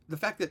 for the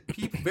fact that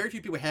very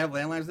few people have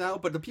landlines now,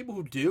 but the people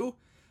who do,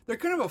 they're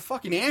kind of a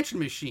fucking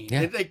answering machine.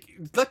 Yeah. Like,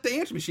 let the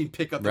answering machine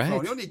pick up the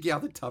phone. You don't need to get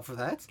out of the tub for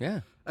that.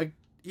 Yeah.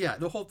 Yeah,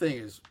 the whole thing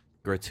is...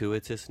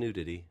 gratuitous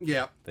nudity.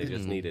 Yeah. They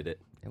just needed it.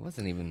 It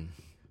wasn't even...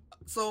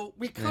 So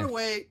we cut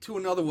away to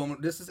another woman.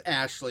 This is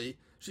Ashley.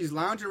 She's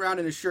lounging around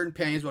in a shirt and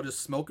panties while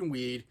just smoking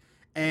weed.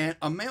 And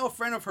a male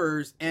friend of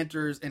hers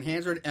enters and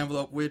hands her an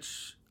envelope,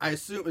 which I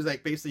assume is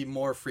like basically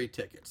more free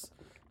tickets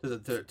to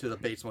the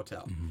Bates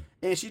Motel. Mm-hmm.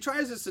 And she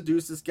tries to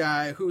seduce this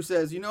guy who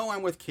says,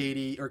 I'm with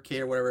Katie or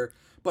Kate or whatever,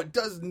 but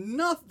does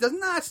not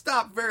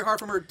stop very hard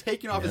from her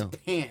taking off his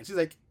pants. He's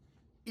like,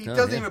 he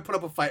doesn't even put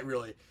up a fight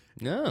really.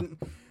 No.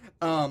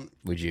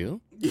 Would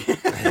you?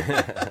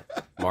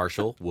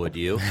 Marshall, would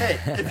you? Hey,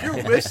 if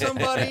you're with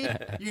somebody,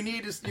 you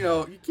need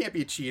to, you can't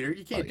be a cheater.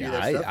 You can't do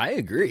that stuff. I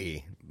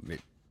agree.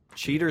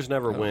 Cheaters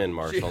never win,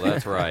 Marshall.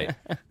 That's right.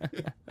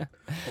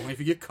 Only if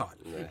you get caught.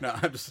 No,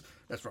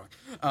 that's wrong.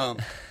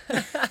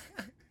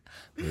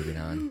 Moving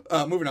on.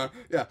 Moving on.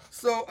 Yeah.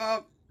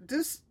 So,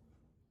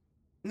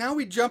 now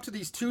we jump to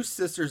these two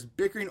sisters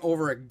bickering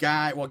over a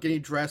guy while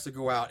getting dressed to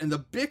go out. And the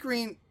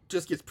bickering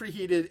just gets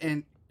preheated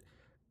and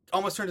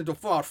almost turns into a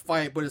full-out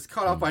fight, but it's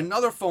cut off by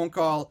another phone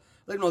call.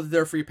 Let them know that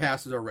their free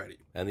passes are ready.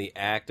 And the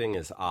acting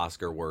is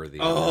Oscar worthy.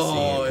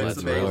 Oh, it's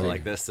amazing.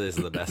 Like, this is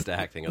the best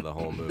acting of the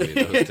whole movie.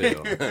 Those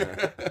two.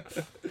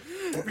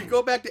 We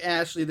go back to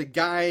Ashley. The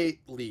guy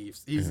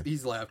leaves.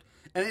 He's left,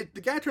 and the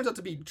guy turns out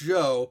to be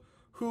Joe,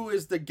 who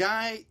is the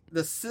guy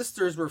the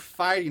sisters were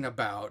fighting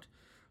about.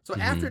 So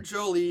after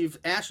Joe leaves,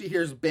 Ashley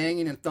hears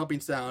banging and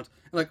thumping sounds.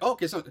 And like,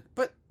 okay,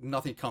 but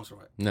nothing comes from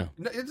it. No.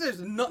 There's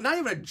not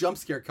even a jump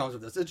scare comes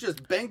with this. It's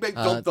just bang, bang,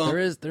 thump, thump.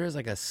 There is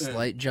like a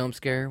slight jump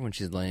scare when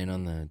she's laying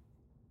on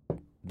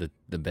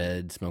the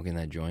bed smoking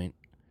that joint.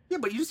 Yeah,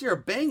 but you just hear a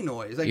bang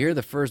noise. Like, you hear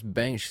the first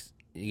bang,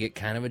 you get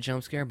kind of a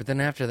jump scare, but then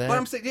after that... But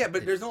I'm saying,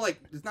 but there's no,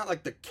 it's not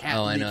like the cat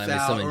leaps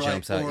out. Someone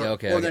jumps out. Yeah,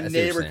 okay. Or the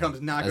neighbor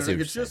comes knocking.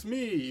 It's just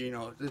me,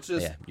 It's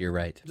just... Yeah, you're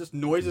right. Just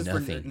noises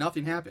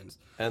nothing happens.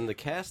 And the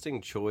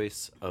casting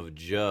choice of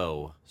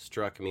Joe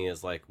struck me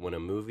as like when a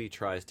movie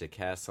tries to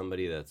cast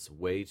somebody that's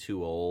way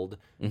too old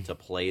to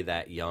play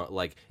that young.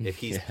 Like, if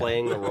he's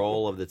playing the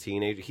role of the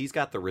teenager, he's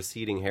got the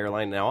receding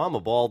hairline. Now, I'm a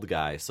bald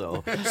guy,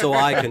 so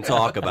I can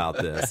talk about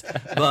this.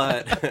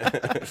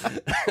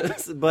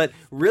 But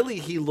really,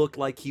 he looked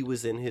like he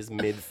was in his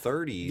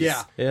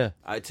mid-30s. Yeah.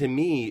 To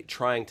me,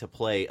 trying to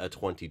play a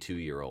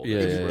 22-year-old.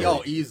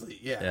 Oh, easily.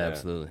 Yeah,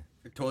 absolutely.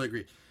 I totally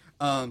agree.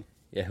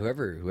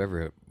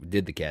 Whoever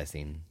did the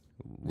casting,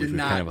 which we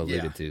kind of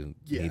alluded to,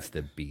 needs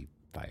to be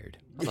fired.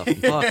 How the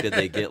fuck did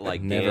they get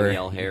like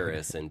Danielle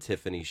Harris and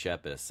Tiffany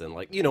Shepis and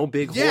like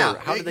big horror?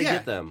 How did they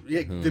get them?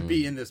 Yeah, to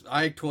be in this,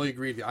 I totally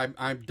agree with you.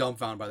 I'm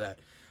dumbfounded by that.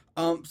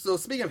 So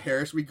speaking of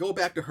Harris, we go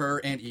back to her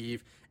and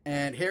Eve.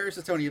 And Harris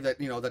is telling Eve that,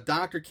 the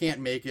doctor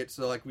can't make it,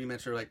 so like we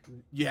mentioned, like,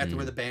 you have to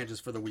wear the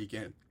bandages for the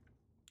weekend.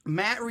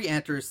 Matt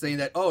re-enters saying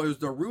that, it was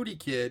the Rudy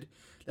kid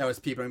that was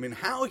peeping. I mean,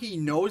 how he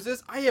knows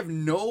this, I have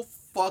no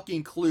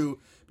fucking clue,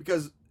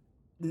 because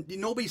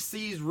nobody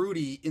sees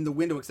Rudy in the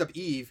window except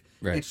Eve,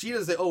 and she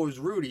doesn't say, it was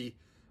Rudy.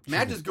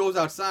 Matt just goes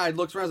outside,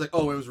 looks around, is like,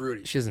 it was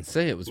Rudy. She doesn't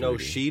say it was Rudy. No,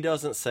 she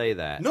doesn't say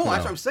that. No,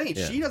 that's what I'm saying.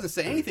 Yeah. She doesn't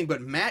say anything,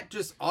 but Matt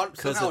just somehow knows.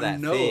 Because of that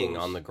thing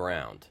on the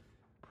ground.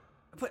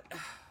 But...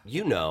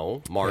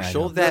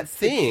 Marshall, that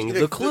thing,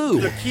 the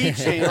clue. The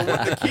keychain,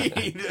 the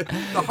key,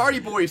 the Hardy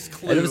Boys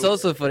clue. And it was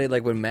also funny,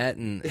 like, when Matt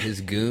and his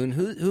goon,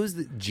 who's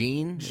the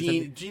Gene?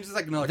 Gene's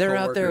like another They're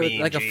coworker. out there with,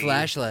 like, a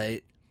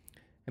flashlight,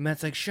 And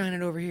Matt's like, shine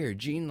it over here.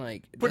 Gene,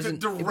 like, Puts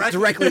it doesn't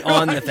directly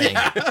on the thing.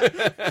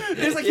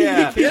 It's like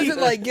He doesn't,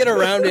 like, get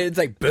around it. It's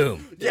like,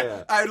 boom.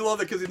 Yeah, I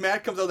love it because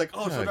Matt comes out like,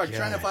 oh, so I'm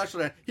trying to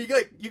flashlight. He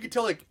like, you can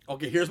tell like,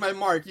 okay, here's my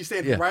mark. He's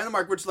standing right on the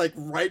mark, which is like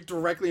right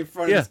directly in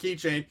front of his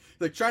keychain.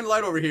 Like, shine the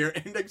light over here,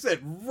 and like I said,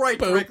 right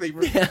directly,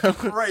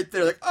 right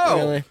there. Like, oh,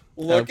 really?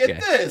 Look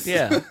at this.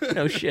 Yeah,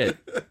 no shit.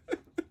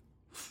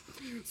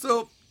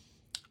 So,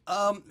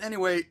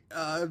 anyway,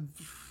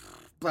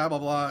 blah blah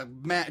blah.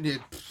 Matt,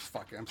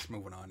 fuck it, I'm just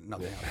moving on.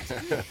 Nothing else.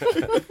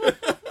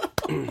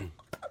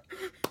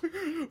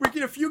 We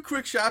get a few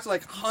quick shots,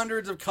 like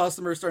hundreds of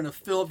customers starting to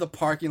fill up the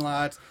parking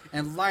lots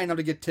and line up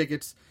to get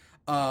tickets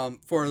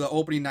for the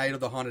opening night of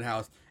the haunted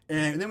house.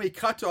 And then we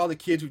cut to all the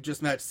kids we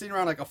just met sitting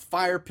around like a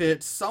fire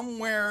pit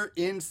somewhere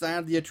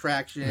inside the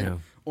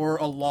attraction or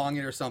along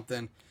it or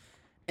something.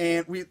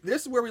 And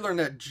this is where we learned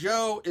that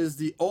Joe is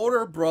the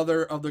older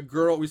brother of the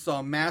girl we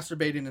saw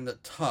masturbating in the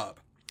tub.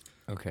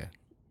 Okay.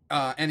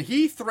 And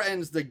he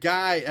threatens the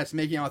guy that's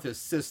making out with his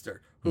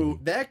sister, who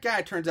that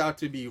guy turns out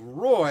to be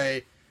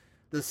Roy,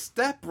 the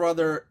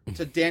stepbrother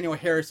to Daniel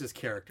Harris's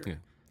character. Yeah.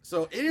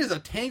 So it is a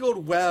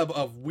tangled web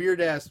of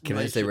weird-ass Can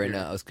I say right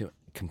now, I was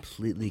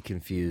completely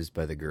confused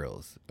by the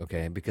girls,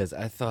 okay? Because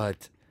I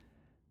thought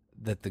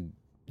that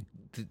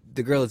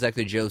the girl is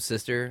actually Joe's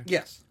sister.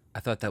 Yes. I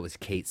thought that was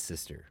Kate's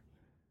sister.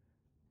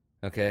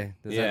 Okay,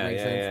 does that make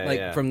sense?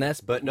 Like from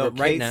that, but no,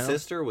 right Kate's now,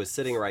 sister was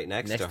sitting right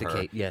next to her.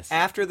 Kate, yes.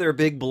 After their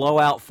big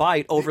blowout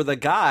fight over the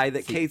guy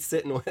that Kate's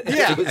sitting with.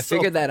 Yeah, I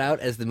figured that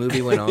out as the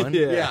movie went on.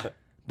 Yeah.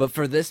 But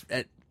for this,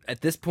 at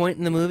this point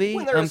in the movie,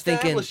 when they're I'm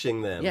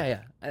establishing thinking,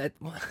 them. I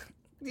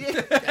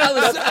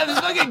was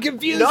fucking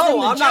confused.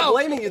 No, I'm not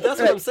blaming you.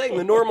 That's what I'm saying.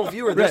 The normal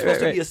viewer, they're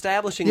supposed to be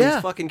establishing these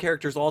fucking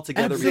characters all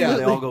together before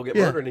they all go get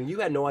murdered, and you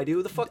had no idea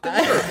who the fuck they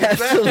were.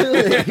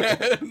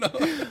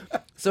 Absolutely.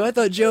 So I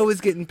thought Joe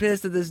was getting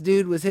pissed that this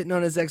dude was hitting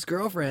on his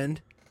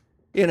ex-girlfriend,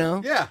 you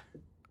know? Yeah.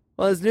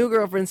 Well, his new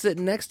girlfriend's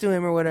sitting next to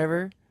him or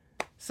whatever.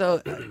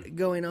 So,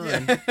 going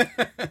on.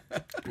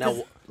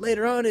 Now,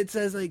 later on, it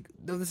says, like,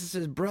 no, this is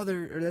his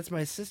brother, or that's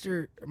my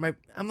sister.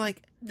 I'm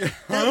like, that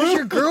was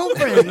your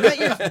girlfriend, not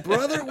your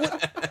brother?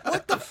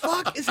 What the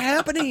fuck is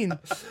happening?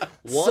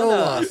 So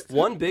lost.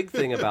 One big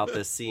thing about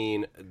this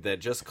scene that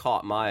just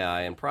caught my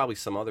eye, and probably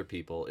some other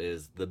people,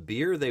 is the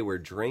beer they were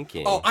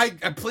drinking. Oh,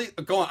 please,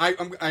 go on.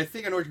 I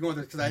think I know what you're going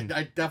with this, because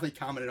I definitely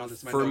commented on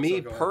this in my For notes,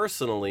 me, so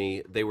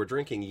personally, they were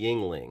drinking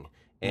Yingling.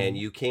 And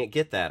you can't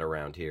get that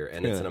around here.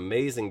 And it's an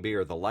amazing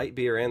beer. The light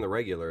beer and the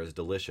regular is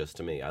delicious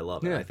to me. I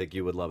love it. I think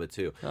you would love it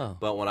too. Oh.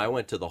 But when I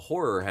went to the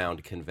Horror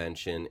Hound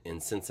convention in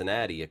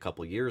Cincinnati a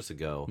couple years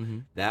ago,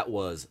 that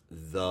was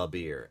the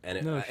beer. And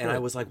and I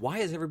was like, why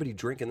is everybody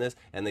drinking this?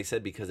 And they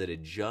said because it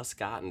had just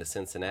gotten to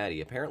Cincinnati.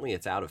 Apparently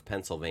it's out of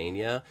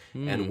Pennsylvania.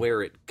 And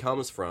where it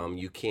comes from,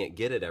 you can't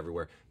get it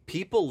everywhere.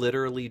 People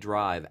literally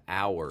drive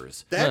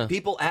hours.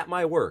 People at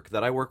my work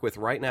that I work with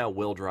right now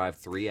will drive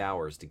 3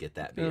 hours to get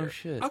that beer. Oh,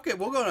 shit. Okay,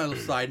 we'll go on a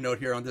side note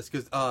here on this,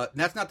 because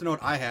that's not the note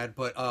I had,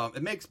 but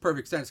it makes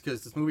perfect sense,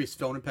 because this movie is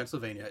filmed in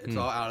Pennsylvania. It's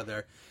all out of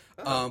there.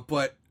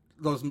 But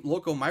those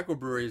local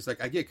microbreweries,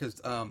 like, I get,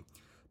 because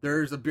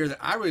there's a beer that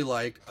I really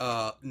like,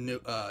 a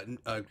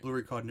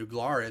brewery called New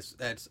Glarus,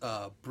 that's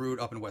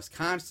brewed up in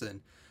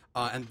Wisconsin.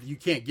 And you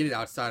can't get it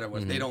outside of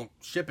Wisconsin. They don't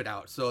ship it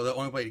out. So the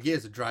only way to get it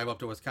is to drive up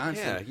to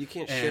Wisconsin. Yeah, you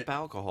can't ship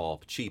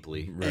alcohol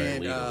cheaply.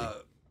 And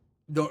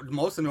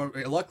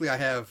legally. luckily I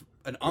have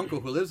an uncle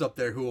who lives up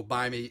there who will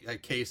buy me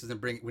cases and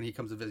bring, when he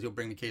comes to visit, he'll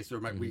bring me cases or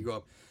we go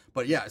up.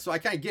 But yeah, so I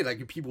kind of get it.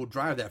 Like, people will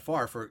drive that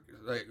far for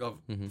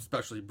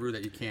especially brew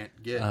that you can't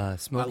get.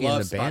 Smokey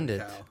and the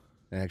Bandit,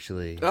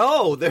 actually.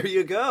 Oh, there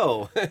you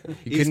go.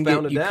 You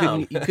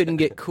couldn't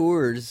get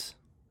Coors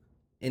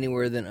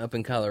anywhere than up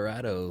in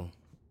Colorado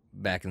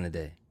back in the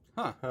day.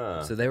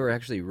 Huh. So they were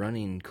actually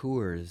running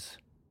Coors.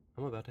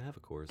 I'm about to have a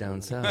Coors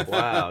down south.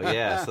 Wow,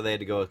 yeah. So they had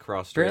to go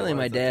across. Apparently,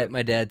 my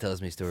dad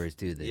tells me stories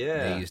too. That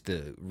they used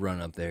to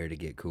run up there to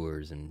get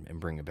Coors and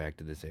bring it back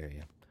to this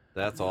area.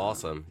 That's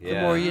awesome. Yeah.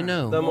 The more you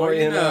know. The more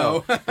you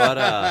know.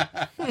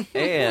 But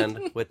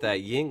and with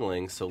that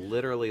Yingling, so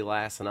literally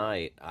last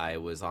night I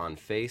was on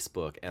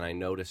Facebook and I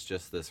noticed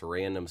just this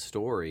random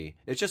story.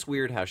 It's just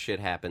weird how shit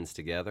happens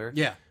together.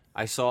 Yeah.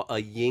 I saw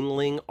a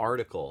Yingling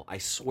article. I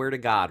swear to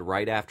God,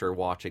 right after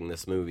watching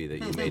this movie that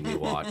you made me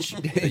watch,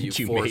 that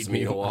you forced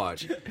me to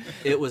watch,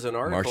 it was an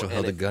article. Marshall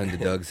held a gun to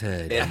Doug's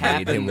head and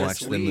made him this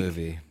watch the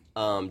movie.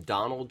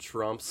 Donald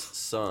Trump's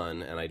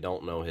son, and I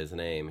don't know his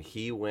name,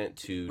 he went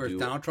to do...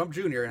 Donald Trump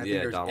Jr., and I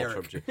think there's Donald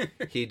Eric. Trump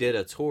Jr. He did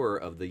a tour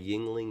of the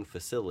Yingling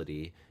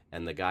facility,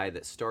 and the guy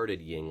that started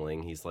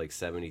Yingling, he's like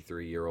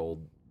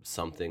 73-year-old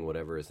something,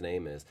 whatever his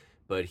name is,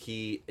 but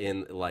he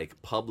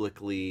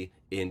publicly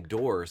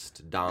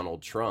endorsed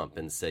Donald Trump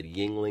and said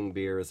Yingling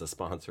beer is a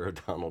sponsor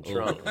of Donald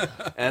Trump.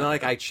 And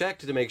I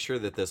checked to make sure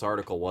that this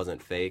article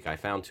wasn't fake. I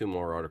found 2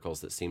 more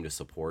articles that seemed to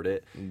support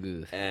it.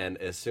 Ugh. And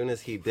as soon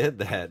as he did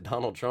that,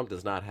 Donald Trump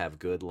does not have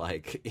good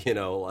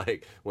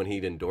when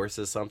he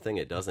endorses something,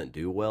 it doesn't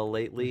do well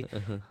lately.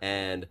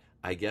 And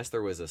I guess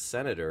there was a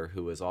senator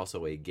who was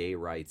also a gay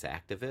rights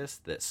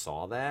activist that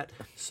saw that.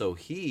 So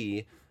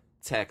he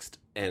texted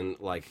and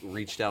like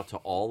reached out to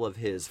all of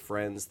his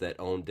friends that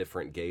own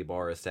different gay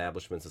bar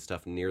establishments and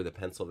stuff near the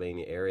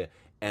Pennsylvania area.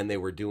 And they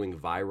were doing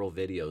viral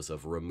videos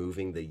of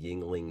removing the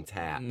Yingling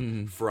tap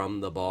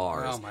from the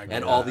bars. Oh, my and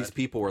God. all these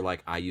people were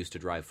like, I used to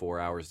drive 4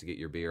 hours to get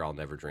your beer. I'll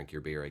never drink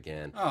your beer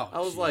again. Oh, I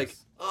was jeez. like,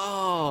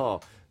 oh.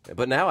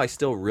 But now I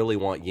still really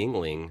want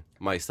Yingling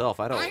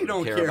myself. I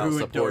don't care about who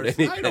supporting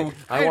endorses. anything.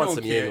 I want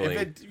some care.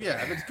 Yingling.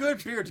 If it's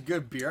good beer, it's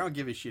good beer. I don't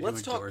give a shit.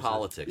 Let's who talk endorses.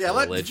 politics Yeah, and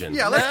let's, religion.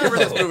 Yeah, let's get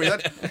rid of this movie.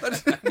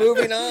 Let's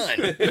Moving on.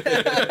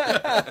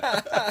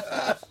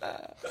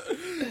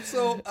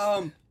 so,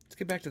 Let's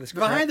get back to this.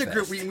 behind the crap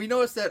group, fest. we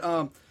noticed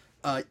that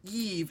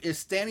Eve is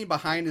standing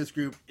behind this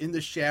group in the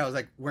shadows,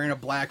 like wearing a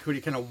black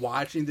hoodie, kind of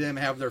watching them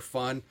have their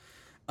fun.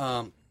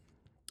 And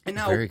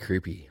now Very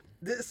creepy.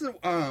 this is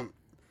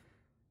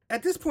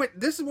at this point,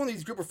 this is one of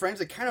these group of friends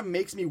that kind of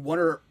makes me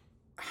wonder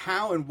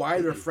how and why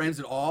they're friends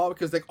at all,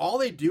 because like all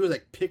they do is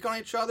like pick on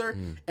each other,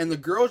 and the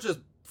girls just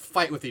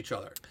fight with each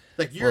other.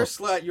 Like you're a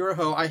slut, you're a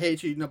hoe, I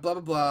hate you, you know, blah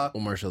blah blah.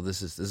 Well, Marshall,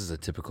 this is a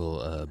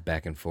typical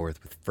back and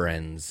forth with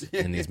friends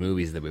in these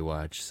movies that we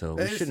watch, so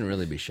we That is- shouldn't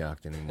really be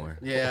shocked anymore.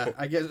 Yeah,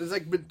 I guess it's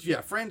like, but yeah,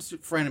 friends,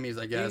 frenemies,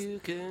 I guess. You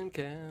can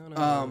count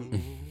on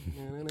me.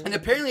 And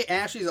apparently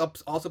Ashley's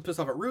also pissed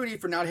off at Rudy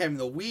for not having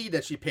the weed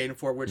that she paid him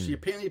for, which she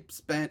apparently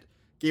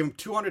gave him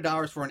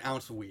 $200 for an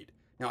ounce of weed.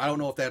 Now I don't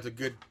know if that's a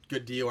good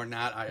deal or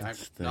not. I'll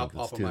Let's pop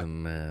do on the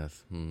my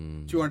math.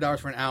 $200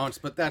 for an ounce,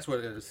 but that's what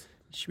it is.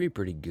 Should be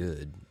pretty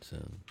good,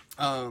 so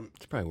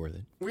it's probably worth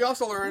it. We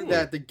also learned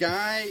that the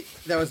guy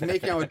that was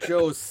making out with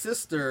Joe's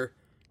sister.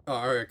 Oh,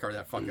 all right, cover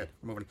that. Fuck it.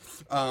 We're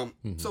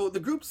moving. So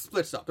the group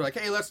splits up. They're like,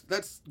 "Hey,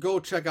 let's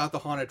go check out the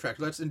haunted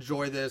attraction. Let's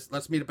enjoy this.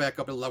 Let's meet it back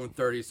up at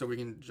 11:30 so we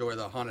can enjoy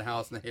the haunted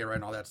house and the hayride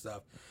and all that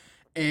stuff."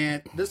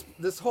 And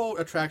this whole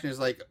attraction is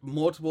like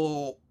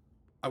multiple,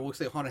 I will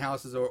say, haunted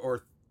houses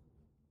or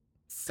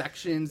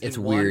sections. It's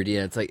in one. weird,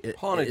 yeah. It's like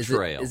Haunted is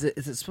trail. Is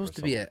it supposed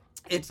to be a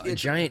It's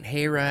giant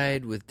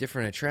hayride with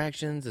different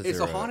attractions? Is it's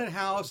there a haunted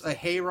house, a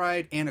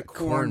hayride, and a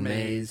corn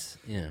maze.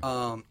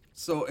 Yeah.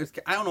 So it's,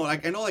 I don't know,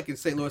 like I know like in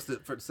St. Louis,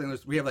 for St.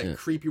 Louis we have like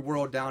Creepy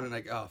World down in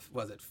like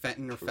was it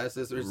Fenton or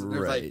Festus? There's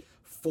like Right.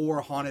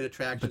 4 haunted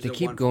attractions. But they in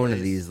keep one going to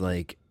place. these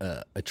like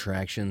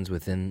attractions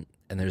within,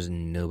 and there's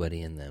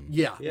nobody in them.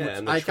 Yeah, Yeah, which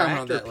and the I comment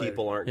on tractor that later.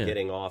 people aren't Yeah.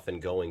 getting off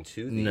and going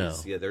to these. No.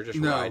 Yeah, they're just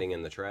No. riding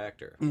in the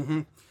tractor.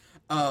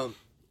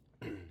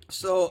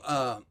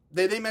 So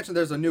they mentioned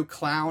there's a new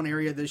clown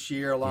area this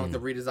year, along with the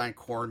redesigned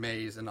corn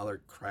maze and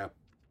other crap.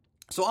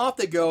 So off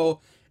they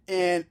go,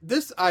 and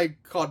this I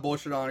called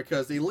bullshit on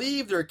because they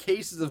leave their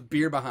cases of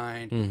beer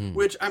behind,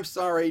 which I'm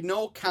sorry,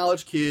 no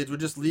college kids would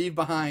just leave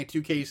behind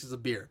 2 cases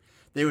of beer.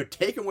 They would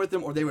take them with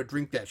them, or they would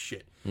drink that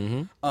shit.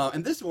 And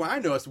this is what I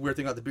noticed. The weird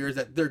thing about the beer is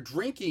that they're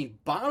drinking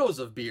bottles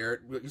of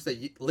beer. You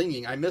say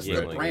Linging, I missed the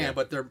Yuengling, brand, yeah.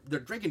 but they're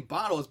drinking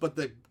bottles. But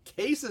the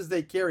cases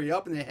they carry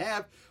up and they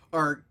have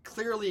are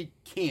clearly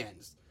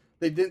cans.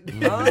 They didn't. They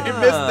didn't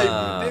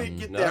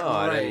get No, that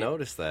right. I didn't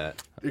notice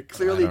that. They're I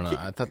clearly. don't know.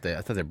 I thought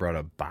they brought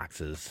up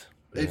boxes.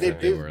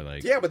 They were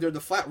like, yeah, but they're the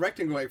flat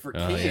rectangle like for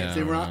cans. yeah,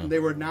 they were I not. don't know. They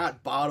were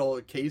not bottle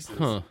cases.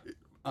 Huh.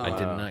 I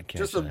did not catch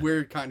Just a that.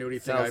 weird continuity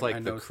thing. Sounds I like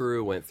the noticed.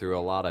 crew went through a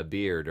lot of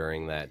beer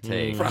during that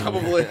take.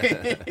 Probably.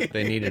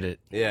 They needed it.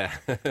 Yeah.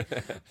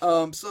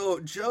 So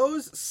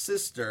Joe's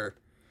sister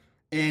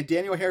and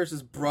Daniel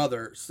Harris's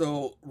brother.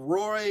 So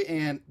Roy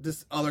and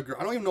this other girl.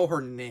 I don't even know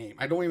her name.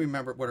 I don't even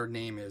remember what her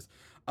name is.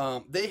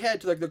 They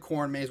head to like the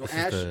corn maze. Well,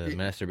 This is the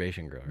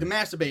masturbation girl. the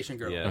masturbation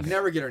girl. Yeah. I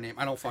never get her name.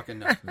 I don't fucking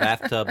know.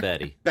 Bathtub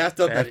Betty.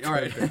 Bathtub Betty. All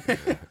right.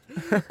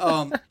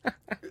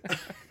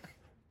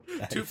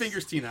 2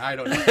 Fingers Tina. I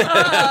don't know.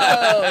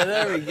 Oh,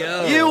 there we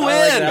go. You I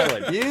like win.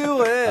 that one. You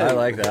win. I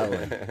like that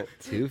one.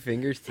 2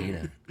 Fingers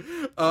Tina.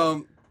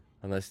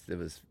 Unless it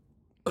was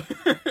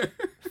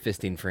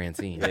fisting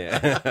Francine.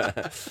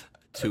 Yeah.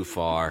 Too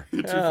far. All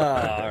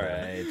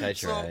right, I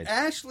So tried.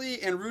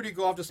 Ashley and Rudy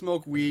go off to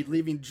smoke weed,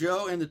 leaving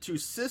Joe and the 2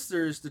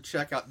 sisters to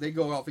check out. They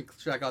go off and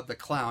check out the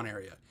clown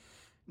area.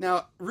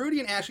 Now, Rudy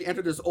and Ashley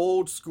enter this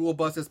old school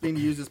bus that's being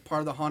used as part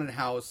of the haunted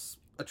house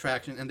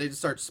attraction, and they just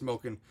start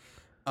smoking.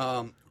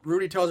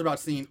 Rudy tells her about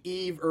seeing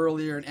Eve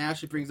earlier, and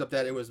Ashley brings up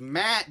that it was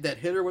Matt that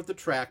hit her with the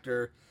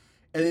tractor.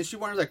 And then she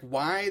wonders like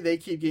why they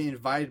keep getting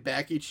invited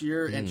back each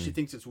year, and she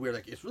thinks it's weird.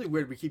 Like it's really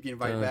weird we keep getting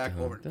invited back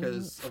over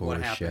because of what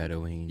happened.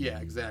 Foreshadowing. Yeah,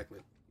 exactly.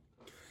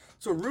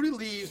 So Rudy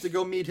leaves to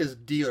go meet his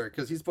dealer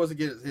because he's supposed to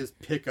get his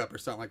pickup or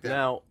something like that.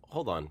 Now,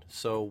 hold on.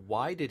 So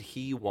why did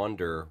he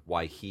wonder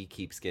why he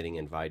keeps getting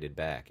invited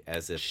back?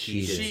 As if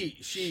he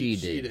did. She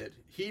did.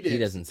 He did. He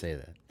doesn't say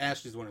that.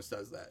 Ashley's the one who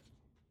says that.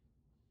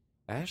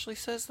 Ashley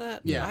says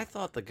that? Yeah. I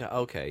thought the guy...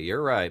 Okay,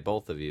 you're right,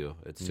 both of you.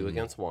 It's 2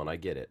 against 1. I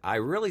get it. I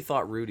really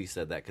thought Rudy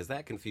said that because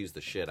that confused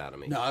the shit out of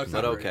me. No, it's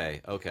but not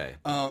Rudy. okay.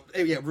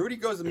 Yeah, Rudy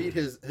goes to meet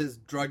his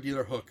drug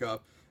dealer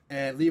hookup,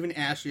 and leaving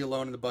Ashley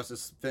alone in the bus to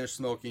finish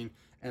smoking.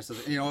 And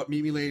says, you know what,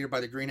 meet me later by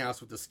the greenhouse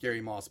with the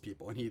scary moss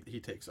people. And he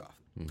takes off.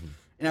 And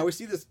now we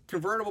see this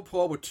convertible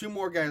pull up with 2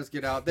 more guys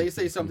get out. They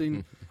say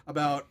something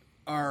about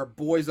our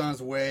boys on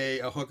his way,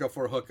 a hookup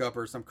for a hookup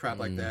or some crap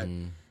like that.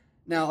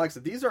 Now, like I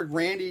said, these are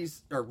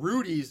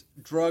Rudy's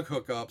drug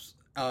hookups.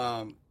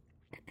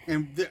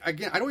 And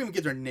again, I don't even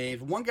get their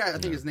names. One guy, I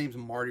think his name's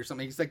Marty or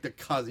something. He's like the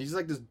cousin. He's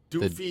like this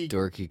doofy,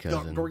 dorky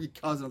cousin. Dorky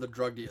cousin of the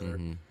drug dealer.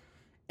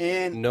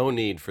 And no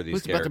need for these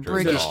Who's about characters to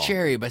break at his all.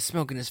 cherry by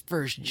smoking his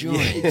first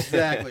joint?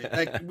 exactly.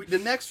 Like the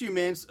next few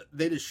minutes,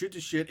 they just shoot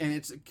the shit, and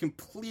it's a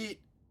complete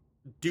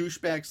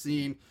douchebag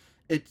scene.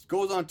 It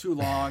goes on too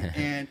long,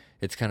 and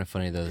It's kind of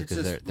funny though it's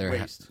because just they're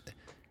waste.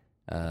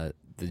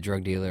 the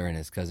drug dealer and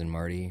his cousin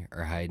Marty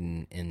are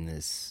hiding in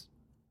this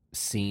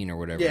scene or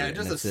whatever. Yeah, and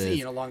just it a says-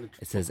 scene along the.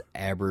 It says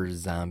Aber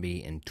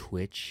Zombie and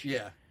Twitch.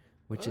 Yeah,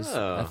 which is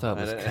Oh, I thought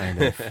was I don't-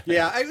 kind of.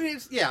 yeah. I mean,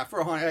 it's for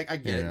a haunted. I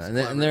get You it. know, It's and,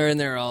 then, clever. and they're in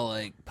there all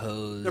like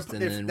posed,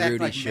 They're and then acting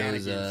Rudy like shows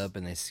mannequins. up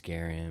and they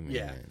scare him.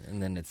 Yeah.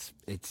 and then it's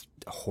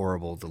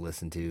horrible to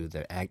listen to.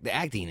 The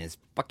acting is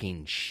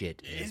fucking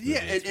shit. In this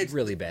Yeah, movie. It's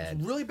really bad.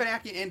 It's really bad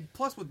acting, and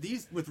plus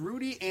with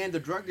Rudy and the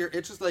drug dealer,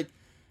 it's just like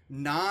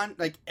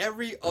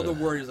every other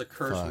word is a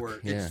curse fuck,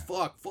 word. yeah. It's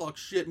fuck,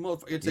 shit,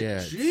 motherfucker. It's Yeah,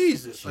 like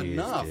Jesus, Jeez,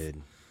 enough.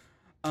 dude.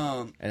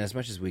 Um, And as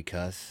much as we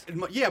cuss,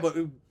 yeah, but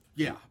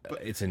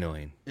it's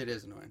annoying. it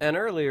is annoying. And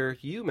earlier,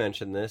 you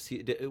mentioned this.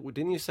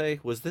 Didn't you say,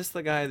 was this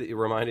the guy that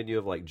reminded you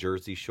of like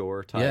Jersey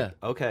Shore type? Yeah.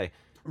 Okay.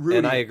 Rudy.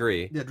 And I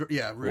agree.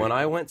 Yeah, Rudy. When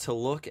I went to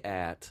look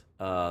at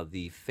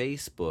the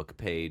Facebook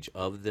page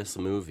of this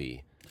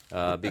movie,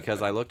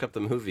 because I looked up the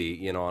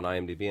movie, on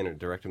IMDb and it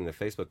directed me to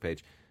the Facebook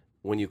page.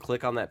 When you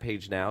click on that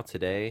page now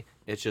today,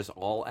 it's just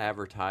all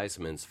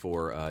advertisements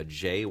for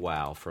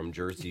JWoww from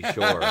Jersey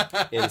Shore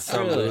in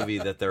some movie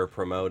that they're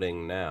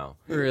promoting now.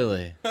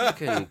 Really?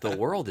 Fucking, the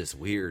world is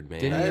weird,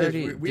 man. Didn't That is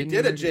already- weird. We didn't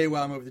did a already-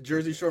 JWoww movie, the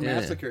Jersey Shore Yeah,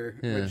 Massacre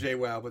yeah. with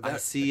JWoww, but I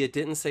that see. It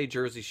didn't say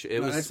Jersey Shore. It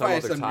No, was that's some probably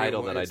other some new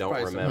title one. that I It's don't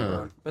probably some new remember.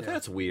 one. But Yeah.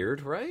 that's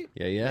weird, right?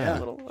 Yeah. Yeah. A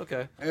little,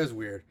 okay. it was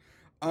weird.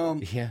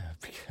 Yeah.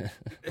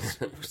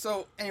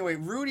 So anyway,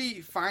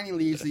 Rudy finally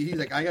leaves. He's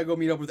like, I gotta go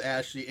meet up with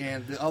Ashley,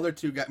 and the other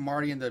two got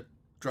Marty and the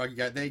drug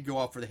guy. They go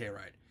out for the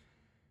hayride.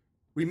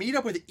 We meet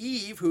up with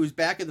Eve, who's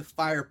back at the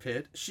fire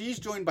pit. She's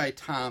joined by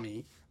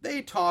Tommy.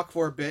 They talk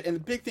for a bit, and the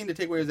big thing to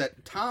take away is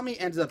that Tommy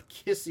ends up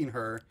kissing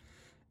her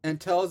and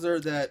tells her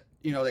that,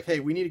 hey,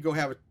 we need to go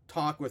have a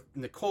talk with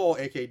Nicole,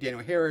 aka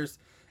Daniel Harris,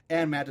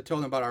 and Matt to tell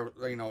them about our,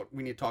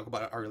 we need to talk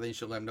about our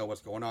relationship, let them know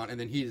what's going on, and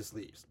then he just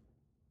leaves.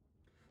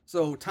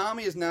 So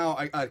Tommy is now,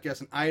 I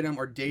guess, an item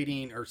or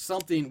dating or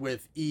something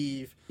with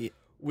Eve,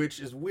 which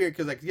is weird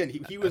because, again,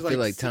 he was I feel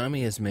like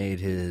Tommy has made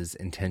his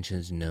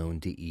intentions known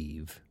to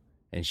Eve,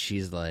 and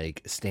she's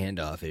like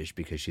standoffish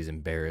because she's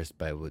embarrassed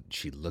by what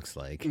she looks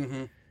like,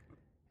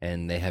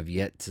 and they have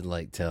yet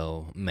to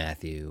tell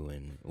Matthew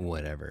and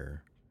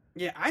whatever.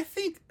 Yeah, I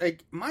think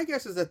my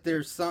guess is that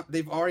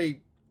they've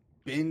already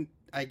been,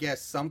 I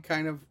guess, some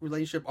kind of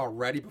relationship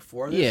already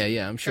before this.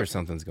 Yeah, I'm sure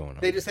something's going on.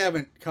 They just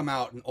haven't come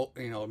out and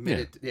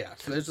admitted. Yeah,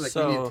 so there's we need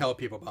to tell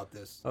people about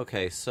this.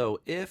 Okay,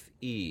 so if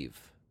Eve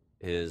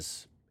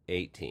is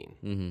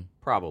 18,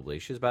 probably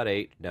she's about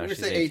 8 now. We're gonna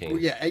She's say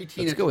 18.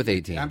 18. Let's go with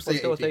 18. I'm saying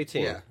Let's go with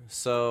 18. Yeah.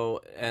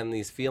 So, and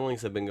these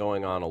feelings have been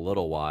going on a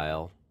little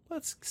while.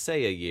 Let's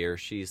say a year.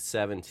 She's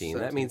 17. That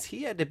 17. means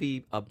he had to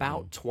be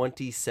about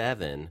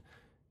 27,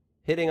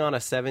 hitting on a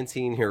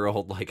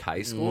 17-year-old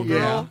high school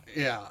girl.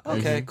 Yeah.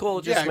 Okay,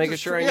 cool. Just Yeah, making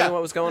just- sure I yeah. knew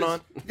what was going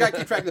on. You gotta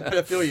keep track of the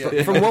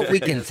pedophilia. From what we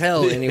can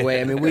tell, anyway.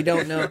 I mean, we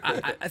don't know.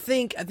 I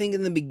think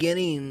in the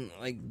beginning,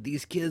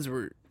 these kids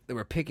were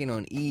picking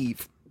on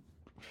Eve.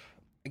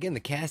 Again,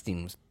 the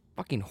casting was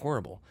fucking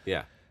horrible.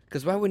 Yeah.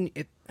 Because why wouldn't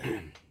it?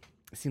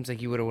 It seems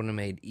like you would have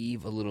made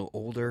Eve a little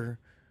older,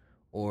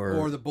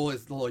 or the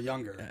bully's a little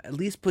younger. at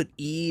least put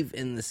Eve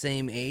in the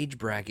same age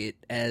bracket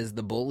as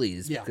the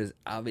bullies. Yeah. Because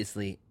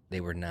obviously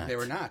they were not. They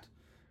were not.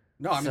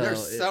 No, I mean, they're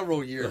So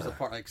several years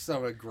apart.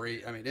 Several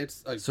great. I mean,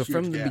 it's a So huge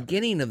from the gap.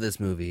 beginning of this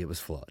movie, it was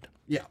flawed.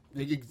 Yeah,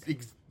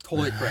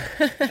 totally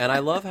correct. And I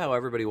love how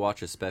everybody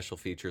watches special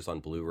features on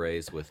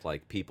Blu-rays with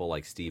people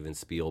like Steven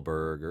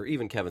Spielberg or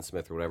even Kevin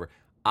Smith or whatever.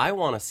 I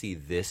want to see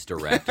this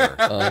director,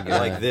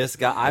 like this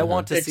guy. I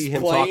want to see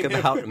him talk Explain.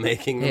 about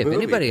making the Hey, if movie.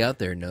 anybody out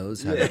there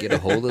knows how to get a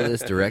hold of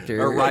this director,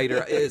 A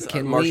writer is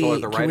can Marshall. we Are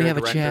the can writer we have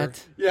director? a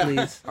chat, Yeah.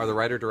 please? Are the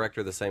writer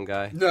director the same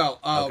guy? No,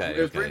 Okay,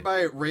 it was okay. written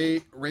by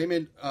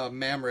Raymond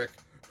Mamrick,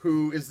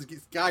 who is the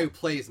guy who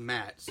plays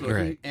Matt. So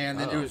Right. and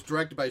then it was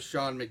directed by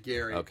Sean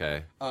McGarry.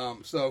 Okay.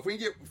 So if we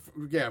can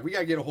we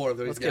gotta get a hold of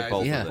those Let's guys. get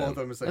both of Yeah, them. Both of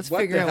them. It's like, let's what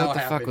figure the out hell what the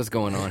fuck happened? was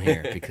going on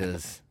here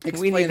because we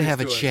Explain need to this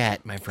have a to us.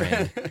 chat, my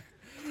friend.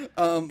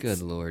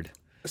 Good lord.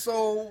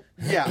 So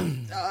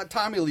yeah,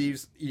 Tommy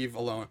leaves Eve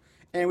alone,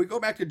 and we go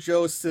back to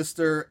Joe's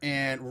sister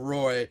and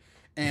Roy,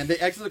 and they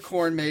exit the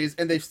corn maze,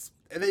 and they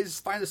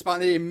just find the spot,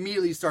 and they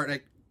immediately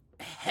start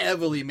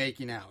heavily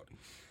making out.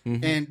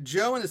 And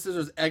Joe and the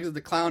sisters exit the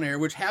clown area,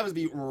 which happens to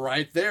be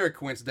right there,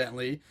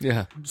 coincidentally.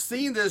 Yeah.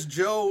 Seeing this,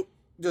 Joe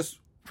just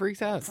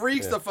freaks out.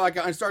 freaks the fuck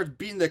out and starts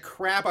beating the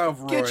crap out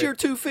of Roy. Get your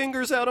 2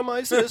 fingers out of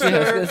my sister. Yeah,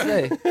 I was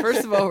gonna say.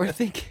 First of all, we're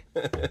thinking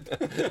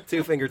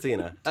 2-finger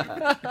Tina.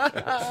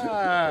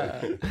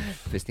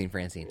 Fistine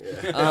Francine.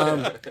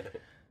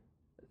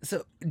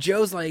 So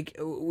Joe's like,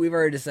 we've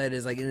already decided,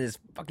 is like in his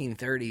fucking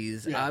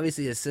 30s. Yeah.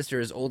 Obviously, his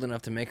sister is old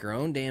enough to make her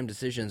own damn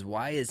decisions.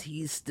 Why is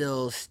he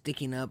still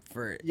sticking up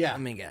for? Yeah, I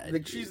mean, God.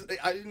 like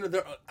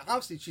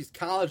obviously she's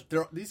college.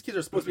 These kids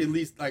are supposed to be at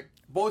least like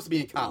supposed to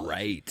be in college,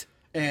 Right.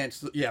 And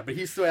so, yeah, but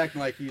he's still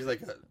acting like he's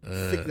like an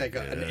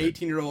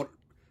 18-year-old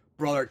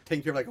brother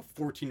taking care of like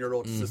a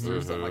 14-year-old sister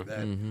or something like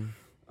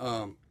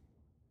that.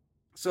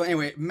 So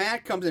anyway,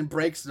 Matt comes in,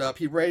 breaks it up.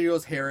 He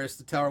radios Harris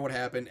to tell her what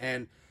happened,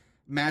 and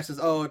Matt says,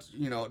 "Oh, it's,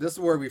 this is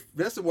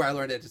where I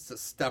learned that it's a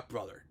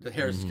stepbrother." The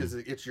Harris, because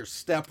it's your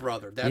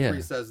stepbrother. That's where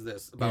he says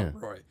this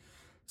about Roy.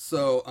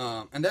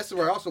 So, and this is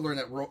where I also learned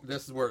that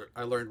this is where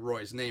I learned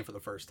Roy's name for the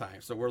first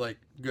time. So we're like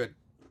good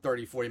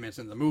 30, 40 minutes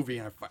into the movie,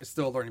 and I'm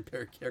still learning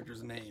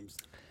characters' names.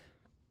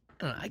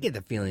 I get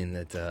the feeling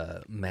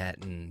that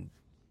Matt and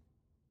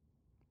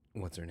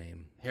what's her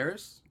name?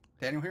 Harris?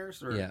 Daniel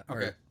Harris? Or, Yeah,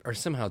 okay. are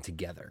somehow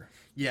together.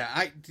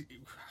 Yeah,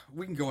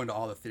 we can go into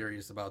all the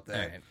theories about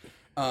that.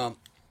 All right.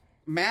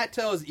 Matt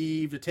tells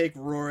Eve to take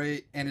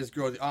Roy and his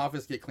girl to the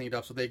office, get cleaned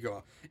up, so they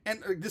go.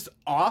 And this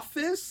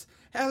office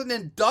has an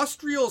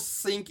industrial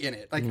sink in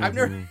it. Like I've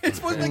never. It's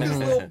supposed to be like this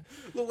little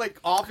like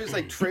office,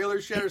 like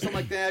trailer shed or something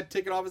like that.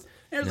 Ticket office.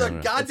 And there's a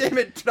goddamn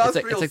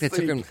industrial It's like they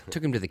sink.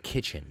 took him to the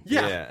kitchen.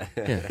 Yeah.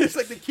 It's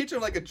like the kitchen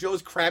of like a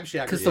Joe's Crab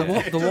Shack. Because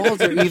the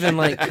walls are even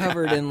like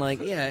covered in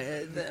like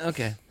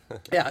okay.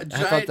 Yeah,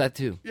 I felt that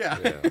too. Yeah.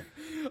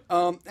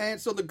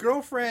 And so the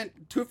girlfriend,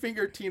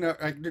 Two-Finger Tina,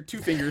 Two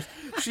Fingers,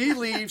 she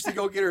leaves to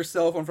go get her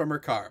cell phone from her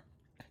car.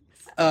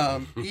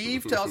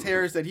 Eve tells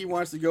Harris that he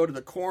wants to go to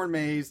the corn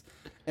maze,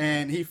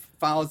 and he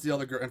follows the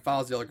other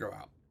girl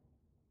out.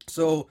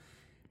 So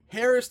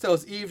Harris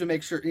tells Eve to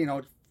make sure,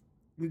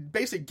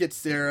 basically get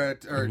Sarah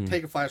or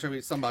take a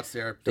flashlight, something about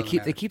Sarah.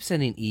 They keep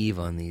sending Eve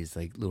on these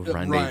like little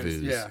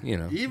rendezvous.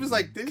 Yeah. Eve is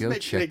like, go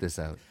check this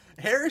out.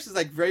 Harris is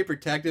like very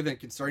protective and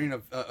concerning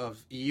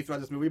of Eve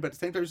throughout this movie, but at the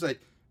same time, she's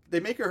like, they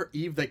make her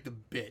Eve like the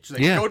bitch.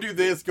 Like, go do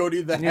this, go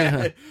do that.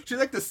 Yeah. She's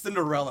like the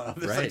Cinderella.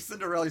 This like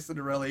Cinderella,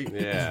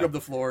 scrub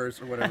the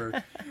floors or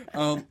whatever.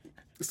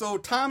 So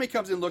Tommy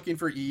comes in looking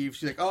for Eve.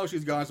 She's like, oh,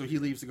 she's gone, so he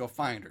leaves to go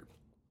find her.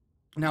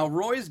 Now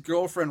Roy's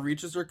girlfriend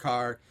reaches her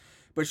car,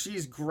 but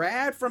she's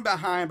grabbed from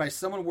behind by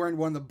someone wearing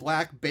one of the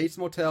black Bates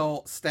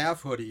Motel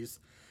staff hoodies.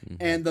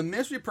 And the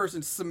mystery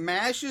person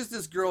smashes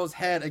this girl's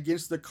head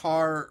against the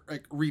car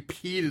like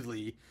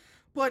repeatedly.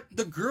 But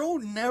the girl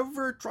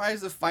never tries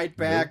to fight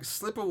back,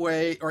 slip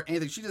away, or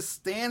anything. She just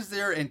stands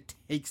there and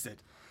takes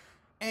it.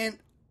 And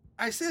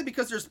I say that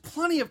because there's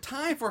plenty of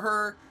time for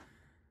her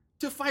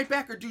to fight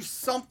back or do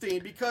something,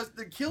 because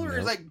the killer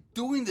is like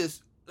doing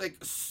this like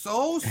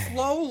so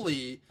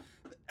slowly.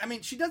 I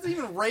mean, she doesn't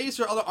even raise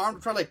her other arm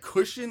to try to like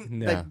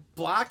cushion, like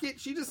block it.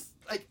 She just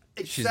like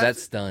accepts she's that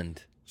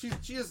stunned. She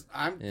just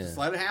just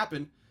let it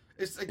happen.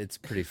 It's like, it's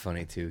pretty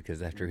funny too,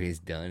 because after he's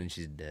done and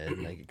she's dead,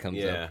 like it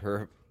comes up,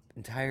 her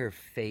entire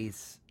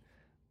face,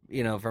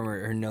 from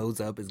her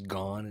nose up is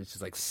gone. It's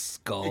just like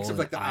skull, except and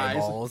like the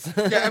eyeballs.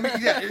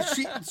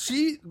 eyes.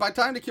 She by the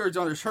time the killer's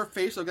done, her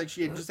face looked like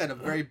she had just had a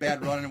very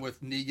bad run-in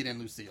with Negan and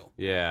Lucille.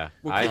 Yeah,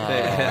 I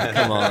think.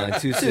 Come on,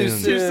 too soon.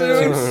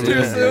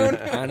 Too soon.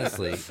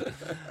 Honestly,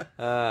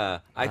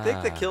 I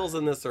think the kills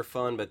in this are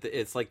fun, but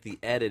it's like the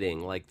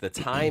editing, like the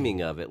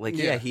timing of it. Like,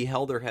 he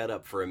held her head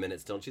up for a minute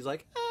still, and she's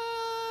like,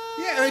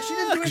 yeah, like she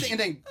didn't do anything, and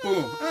then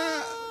boom.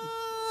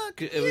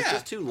 It was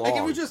just too long. Like,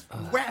 it was just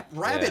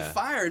rapid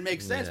fire. It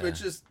makes sense, but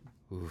it's just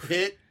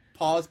hit,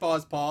 pause,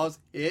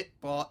 hit,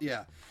 pause.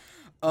 Yeah.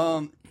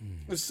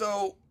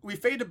 So we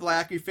fade to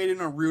black. We fade in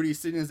on Rudy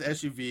sitting in his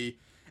SUV.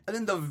 And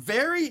then the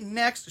very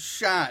next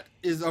shot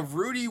is of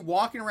Rudy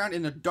walking around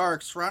in the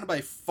dark, surrounded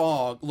by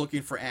fog,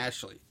 looking for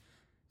Ashley.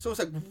 So it's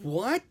like,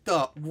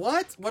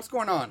 what's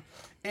going on?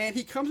 And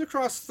he comes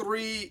across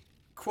 3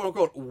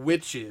 quote-unquote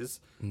witches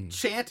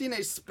chanting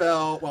a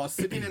spell while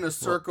sitting in a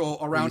circle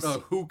around a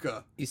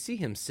hookah. you see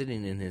him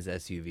sitting in his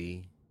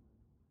SUV,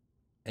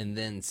 and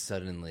then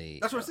suddenly...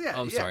 That's what I'm saying.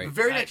 I'm sorry.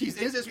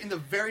 He's in the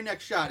very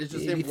next shot. It's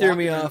just him You threw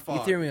me walking in the off. You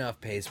fog. threw me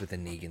off pace with the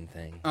Negan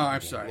thing. Oh,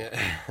 I'm sorry.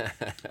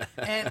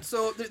 And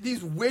so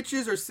these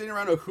witches are sitting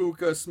around a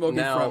hookah, smoking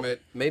now, from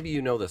it. Maybe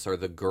you know this. Are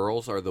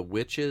the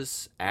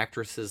witches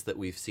actresses that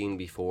we've seen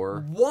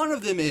before? One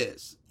of them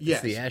is.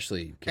 Yes. It's the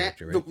Ashley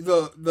character, And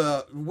right?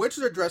 the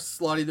witches are dressed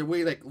slutty. They're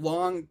wearing like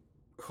long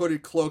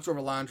hooded cloaks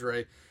over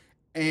lingerie.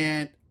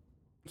 And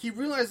he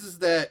realizes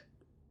that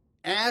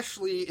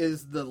Ashley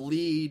is the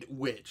lead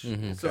witch.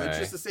 So it's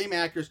just the same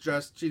actress,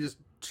 she just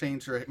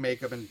changed her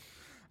makeup and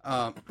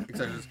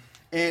etc.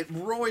 And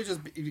Roy just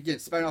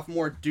gets spouting off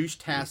more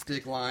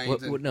douche-tastic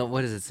lines. What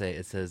does it say?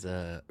 It says,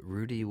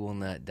 Rudy will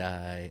not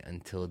die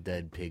until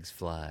dead pigs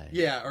fly.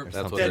 Yeah, or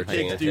That's what dead they're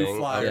pigs do chanting.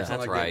 fly. Oh, Or yeah, something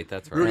that's like right.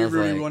 that. That's right. Rudy I was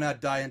like- will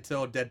not die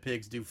until dead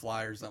pigs do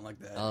fly, or something like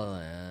that.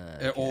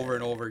 Oh, Over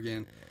and over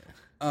again.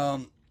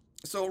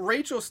 So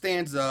Rachel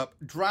stands up,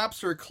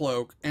 drops her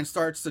cloak, and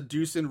starts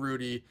seducing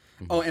Rudy.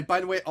 Oh, and by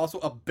the way, also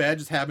a bed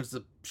just happens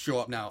to show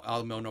up now out of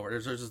the middle of nowhere.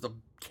 There's just a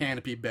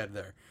canopy bed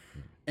there.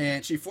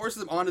 And she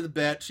forces him onto the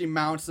bed. She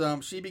mounts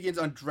him. She begins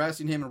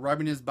undressing him and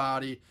rubbing his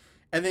body.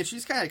 And then she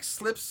just kind of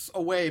slips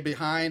away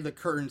behind the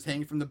curtains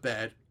hanging from the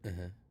bed.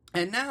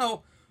 And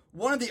now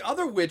one of the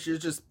other witches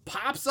just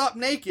pops up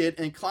naked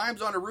and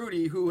climbs onto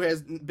Rudy, who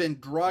has been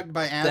drugged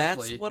by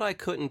Ashley. That's what I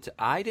couldn't.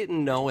 I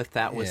didn't know if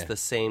that was the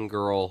same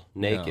girl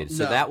naked.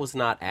 So No. that was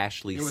not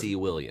Ashley C.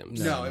 Williams.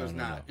 No, it was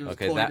not. It was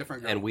Okay, totally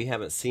different girl. and we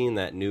haven't seen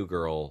that new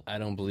girl. I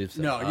don't believe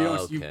so. No, you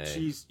don't.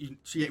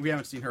 Okay. We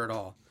haven't seen her at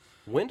all.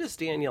 When does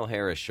Danielle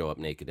Harris show up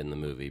naked in the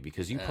movie?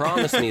 Because you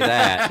promised me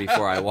that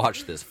before I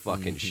watched this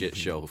fucking shit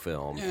show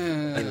film. He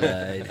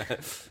lied.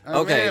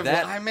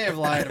 I may have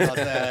lied about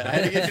that. I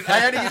had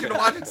to get you to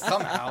watch it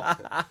somehow.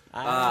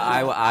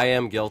 I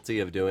am guilty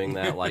of doing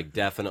that. Like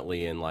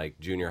definitely in like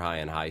junior high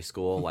and high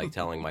school, like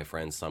telling my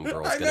friends some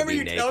girl's I going to remember be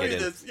you naked. telling me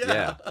this,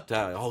 yeah.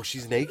 Oh,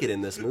 she's naked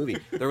in this movie.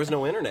 There was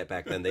no internet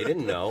back then. They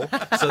didn't know,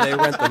 so they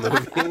rent the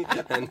movie,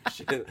 and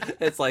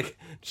it's like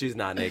she's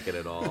not naked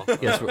at all.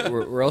 Yes,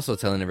 we're also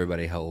telling everybody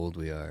how old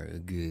we are.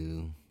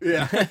 Goo.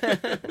 Yeah,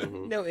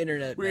 No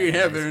internet. we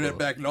didn't have internet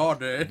back in our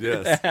day.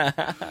 Yes.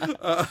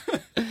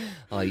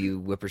 All you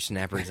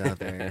whippersnappers out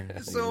there.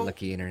 So- You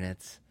lucky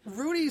internets.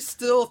 Rudy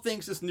still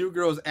thinks this new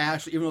girl is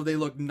Ashley, even though they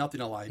look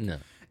nothing alike. No.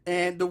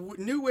 And the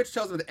new witch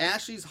tells him that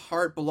Ashley's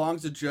heart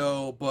belongs to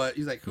Joe, but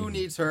he's like, who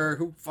needs her?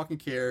 Who fucking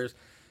cares?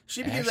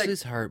 She begins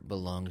Ashley's heart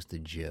belongs to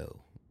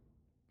Joe.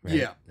 Right?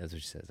 Yeah. That's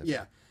what she says. Okay.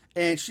 Yeah.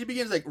 And she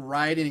begins like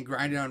riding and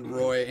grinding on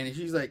Roy, and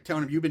she's like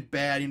telling him, "You've been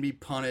bad, you'll be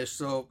punished."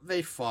 So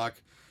they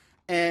fuck.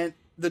 And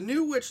the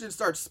new witch then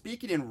starts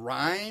speaking in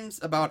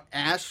rhymes about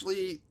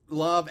Ashley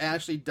love,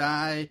 Ashley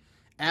die,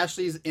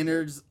 Ashley's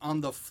innards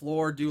on the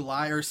floor do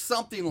lie, or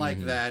something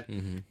like that.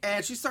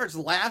 And she starts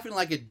laughing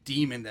like a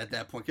demon at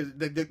that point, because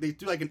they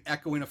do like an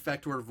echoing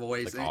effect to her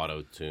voice. Like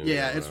auto-tune.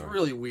 Yeah, or it's whatever.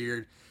 really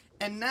weird.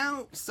 And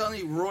now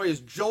suddenly Roy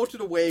is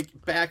jolted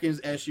awake back in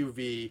his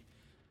SUV.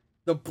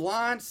 The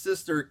blonde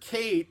sister,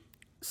 Kate,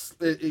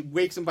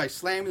 wakes him by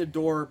slamming the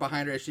door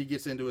behind her as she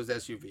gets into his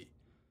SUV.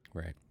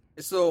 Right.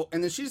 So,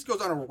 and then she just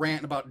goes on a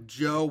rant about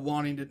Joe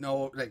wanting to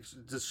know, like,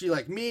 does she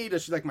like me?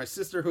 Does she like my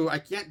sister, who I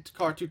can't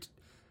call her too...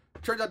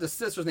 Turns out the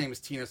sister's name is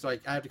Tina, so I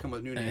have to come up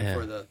with a new name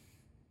for the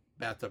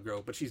bathtub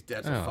girl, but she's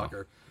dead, so Oh. fuck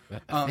her.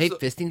 Hey, so-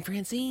 fisting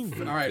Francine.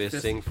 All right,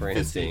 Fisting fisting.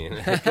 Francine.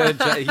 Good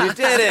job. You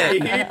did it. He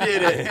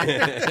did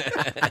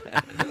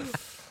it.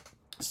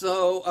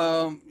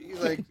 So, he's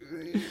like,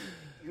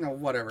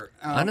 whatever.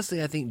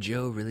 Honestly, I think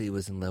Joe really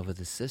was in love with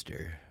his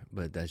sister,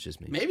 but that's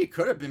just me. Maybe it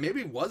could have been.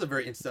 Maybe it was a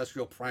very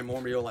ancestral,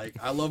 primordial, like,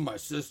 I love my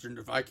sister, and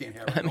if I can't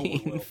have her, I no one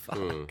mean, will.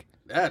 fuck.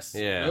 That's,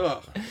 Yeah.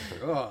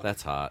 ugh.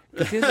 That's hot.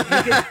 He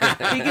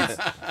gets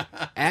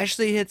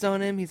Ashley hits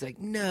on him. He's like,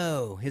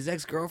 no. His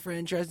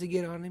ex-girlfriend tries to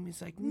get on him.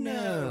 He's like,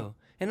 no.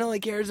 And all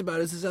he cares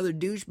about is this other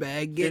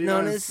douchebag getting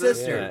on his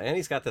sister. Yeah, and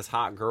he's got this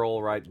hot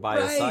girl right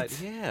by his Right.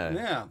 side. Yeah.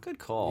 Yeah. Good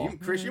call.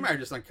 Chris, you might have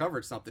just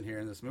uncovered something here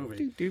in this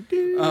movie.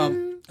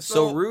 Doo-doo.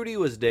 So Rudy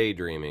was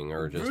daydreaming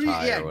or just Rudy,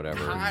 high yeah, or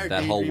whatever. high or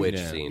That whole witch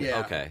daydreaming. scene. Yeah.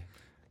 Okay.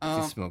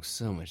 He smokes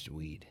so much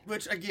weed.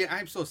 Which, again,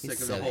 I'm so sick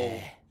He's of so the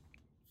whole...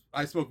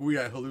 I smoke weed,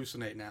 I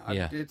hallucinate now.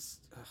 Yeah. It's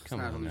Come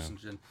not on now.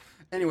 hallucinogen.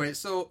 Anyway,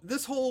 so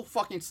this whole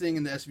fucking thing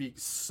in the SV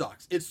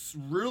sucks. It's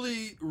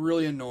really,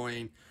 really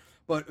annoying.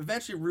 But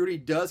eventually Rudy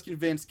does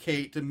convince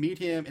Kate to meet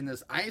him in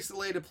this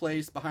isolated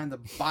place behind the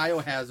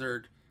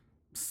biohazard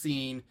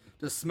scene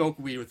to smoke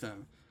weed with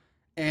him.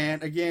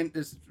 And again,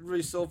 it's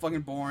really so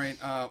fucking boring.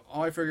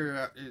 All I figure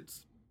out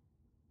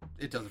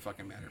it doesn't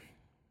fucking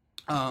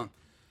matter.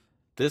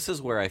 This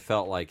is where I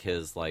felt like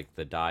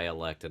the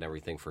dialect and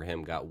everything for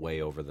him got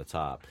way over the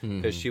top.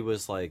 Because she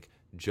was like,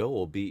 Joe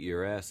will beat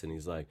your ass. And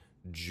he's like,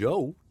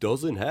 Joe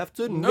doesn't have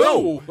to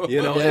know.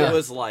 You know, Yeah. it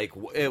was like,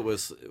 it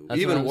was what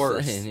even I'm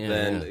worse saying, yeah,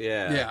 than,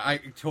 Yeah, I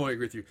totally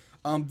agree with you.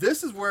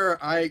 This is where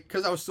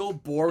because I was so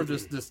bored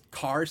with this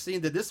car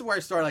scene, that this is where I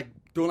started like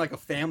doing like a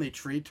family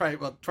tree, try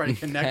to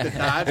connect the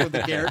dots with the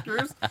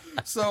characters.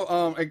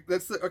 So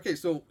this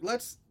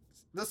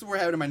is what we're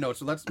having in my notes.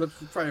 So let's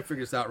try to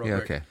figure this out real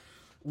quick. Okay.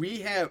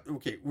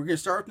 We're gonna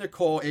start with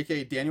Nicole,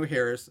 aka Daniel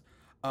Harris,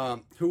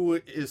 who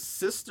is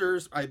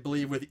sisters, I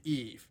believe, with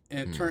Eve,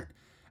 and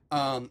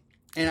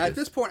and at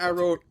this point I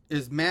wrote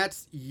is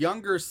Matt's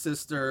younger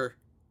sister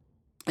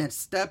and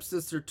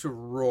stepsister to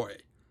Roy.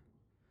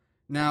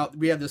 Now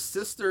we have the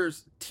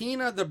sisters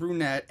Tina the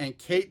brunette and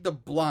Kate the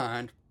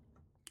blonde,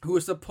 who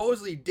is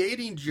supposedly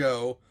dating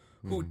Joe,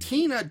 who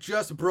Tina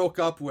just broke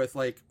up with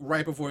like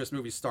right before this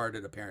movie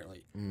started,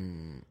 apparently.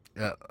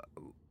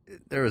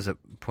 There was a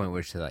point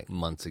where she like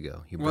months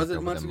ago. He Was broke it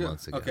up months with him ago?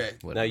 months ago. Okay.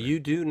 Now, Whatever. you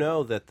do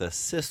know that the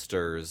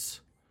sisters,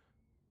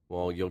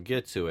 well, you'll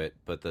get to it,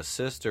 but the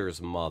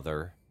sister's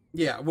mother.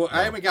 Yeah, well,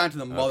 I haven't gotten to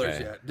the mothers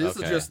Okay. yet. This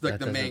is Okay. just like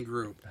That the main doesn't-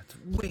 group. That's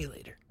way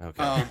later.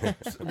 Okay.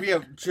 So we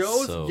have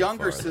Joe's So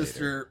younger far later.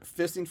 sister,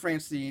 Fisting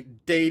Francine,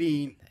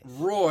 dating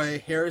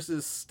Roy,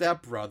 Harris's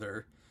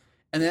stepbrother.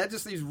 And that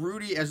just leaves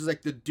Rudy as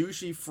like the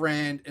douchey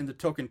friend and the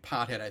token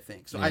pothead, I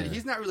think. So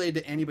he's not related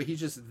to anybody. He's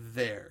just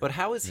there. But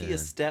how is he a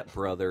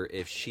stepbrother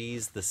if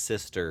she's the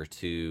sister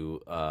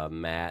to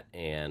Matt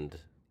and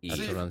Eve?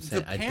 That's what I'm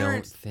saying. The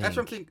parents, that's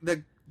what I'm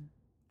thinking.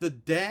 The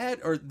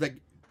dad or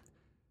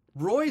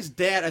Roy's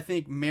dad, I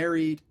think,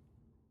 married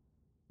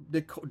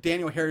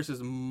Daniel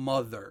Harris's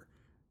mother,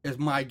 is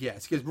my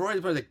guess. Because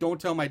Roy's like, don't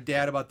tell my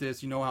dad about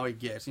this. You know how he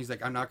gets. And he's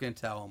like, I'm not going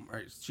to tell him.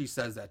 Or she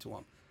says that to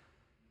him.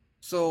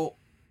 So...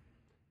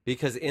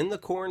 Because in the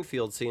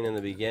cornfield scene in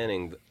the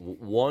beginning,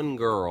 one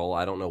girl,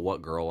 I don't know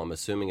what girl, I'm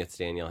assuming it's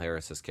Danielle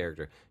Harris's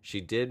character,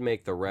 she did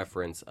make the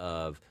reference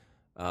of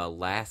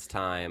last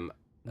time...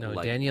 No,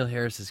 Danielle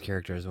Harris's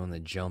character is the one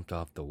that jumped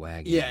off the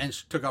wagon. Yeah, and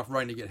she took off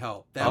running to get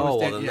help.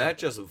 That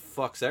just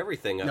fucks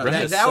everything up. No,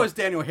 that was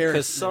Danielle Harris.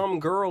 Because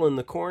some girl in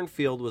the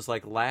cornfield was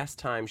like, last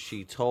time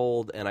she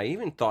told, and I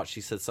even thought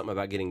she said something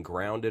about getting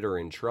grounded or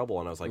in trouble,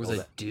 and I was like... It was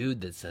a dude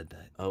that said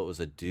that. Oh, it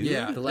was a dude?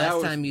 Yeah. The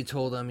last time you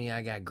told on me,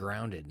 I got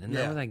grounded. Isn't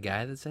that that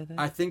guy that said that?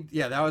 I think,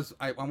 that was,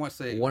 I want to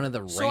say... One of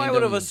the So I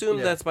would have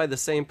assumed that's by the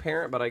same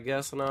parent, but I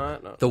guess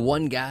not. No. The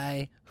one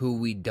guy who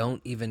we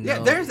don't even know. Yeah,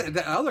 there's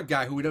the other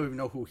guy who we don't even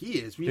know who he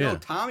is. We know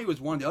Tommy was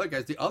one of the other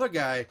guys. The other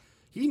guy,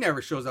 he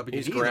never shows up again.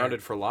 He's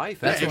grounded for life.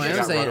 That's what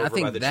I'm saying. I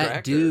think that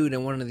tractor. dude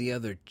and one of the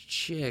other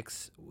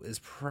chicks is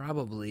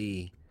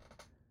probably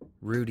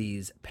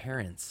Rudy's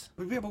parents.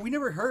 But we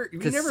never heard. We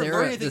Because never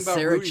learned anything about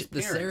Rudy's the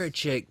parents. Sarah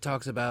chick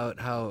talks about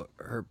how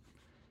her,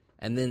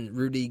 and then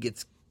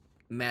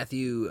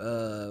Matthew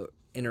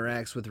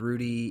interacts with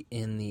Rudy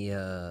in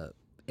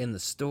the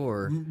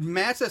store.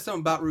 Matt says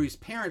something about Rudy's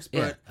parents,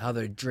 but how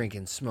they're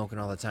drinking, smoking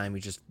all the time.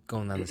 You're just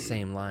going down the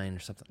same line or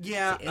something.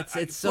 Yeah,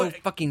 it's so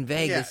fucking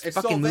vague. Yeah, this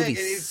fucking movie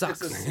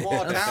sucks. It's a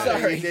small town.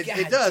 Sorry,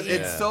 it does. Yeah.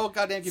 It's so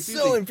goddamn confusing.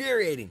 So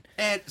infuriating.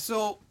 And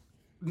so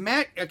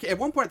Matt, at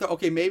one point I thought,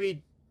 okay,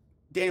 maybe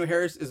Daniel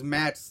Harris is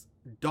Matt's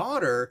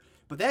daughter,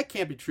 but that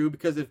can't be true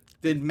because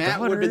then Matt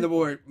would have been the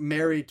one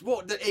married.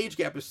 Well, the age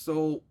gap is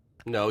so.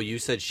 No, you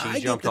said she I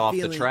get jumped the off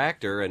the feeling-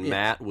 tractor and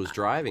Matt was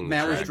driving the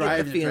Matt was tractor. I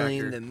get driving the the feeling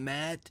tractor. that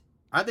Matt.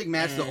 I think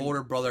Matt's the And-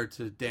 older brother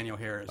to Daniel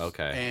Harris.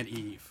 Okay. And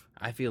Eve.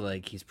 I feel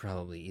like he's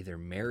probably either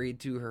married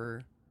to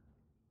her,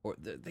 or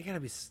they gotta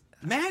be.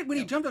 Matt, when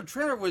he jumped off the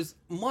trailer, was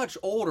much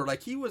older.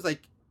 Like he was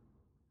like,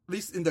 at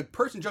least in the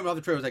person jumping off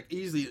the trailer was like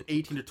easily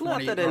 18 to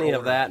 20. Not that any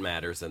of that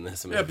matters in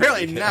this movie. Yeah,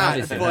 apparently not.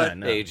 Obviously But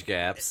not. Age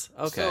gaps.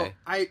 Okay.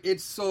 So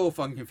it's so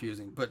fucking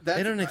confusing. But that's,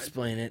 They don't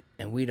explain it,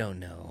 and we don't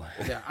know.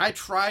 Yeah, I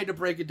tried to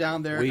break it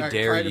down there. We I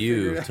dare tried to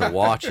you figure it to out.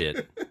 watch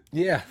it,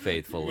 Yeah,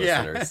 faithful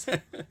Yeah. listeners.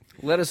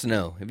 let us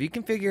know if you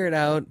can figure it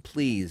out.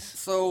 Please,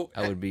 So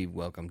I would be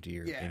welcome to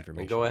your Yeah. information.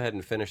 And go ahead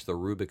and finish the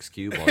Rubik's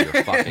Cube while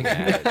you're fucking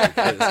at it.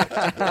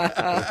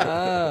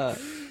 because-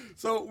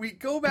 So we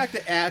go back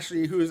to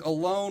Ashley, who is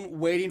alone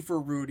waiting for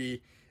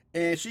Rudy,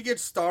 and she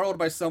gets startled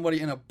by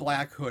somebody in a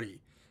black hoodie.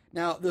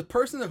 Now, the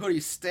person in the hoodie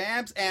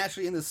stabs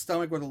Ashley in the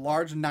stomach with a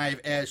large knife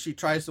as she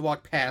tries to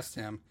walk past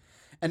him.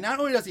 And not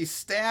only does he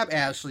stab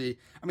Ashley,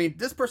 I mean,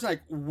 this person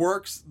like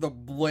works the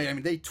blade. I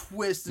mean, they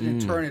twist it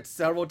and turn it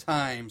several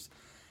times.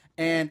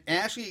 And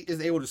Ashley is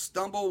able to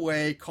stumble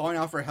away, calling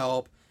out for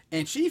help.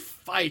 And she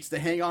fights to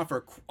hang on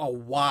for a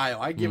while.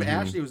 I give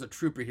Ashley was a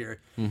trooper here.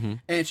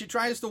 And she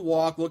tries to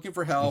walk, looking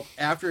for help.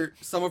 After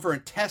some of her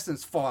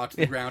intestines fall to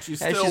the ground,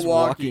 she's As still she's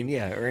walking.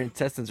 Yeah, her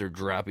intestines are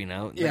dropping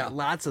out. Yeah. Like,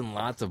 lots and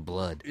lots of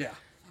blood. Yeah.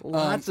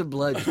 Lots of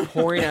blood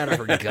pouring out of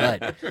her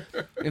gut.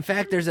 In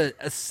fact, there's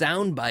a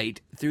sound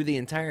bite through the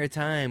entire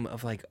time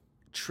of like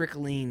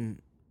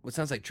trickling, what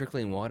sounds like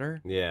trickling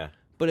water, yeah.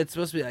 but it's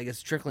supposed to be like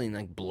it's trickling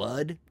like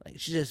blood. Like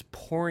she's just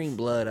pouring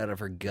blood out of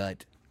her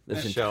gut.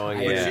 This Showing,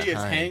 entire yeah. But she is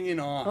time. hanging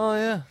on. Oh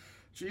yeah.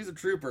 She's a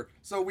trooper.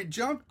 So we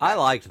jump. I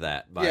liked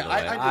that, by Yeah, the way.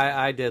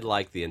 I did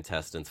like the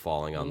intestines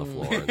falling on the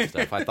floor and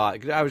stuff.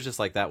 I was just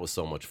like, that was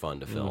so much fun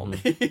to film.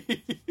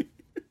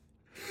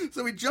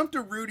 So we jump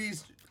to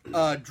Rudy's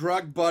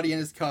drug buddy and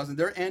his cousin.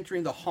 They're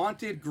entering the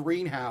haunted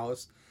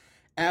greenhouse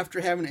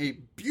after having a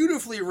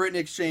beautifully written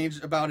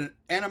exchange about an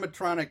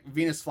animatronic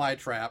Venus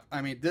flytrap.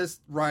 I mean, this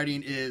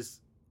writing is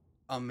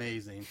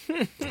amazing.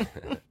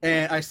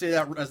 And I say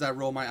that as I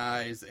roll my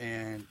eyes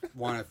and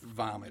want to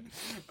vomit.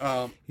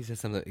 He said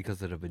something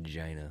because of a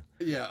vagina.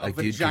 Yeah, a Like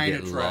dude could vagina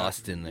get trap.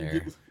 lost in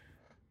there.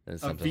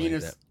 That's A something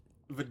Venus like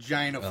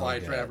vagina Oh,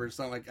 flytrap God. or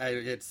something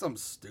it's something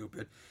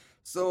stupid.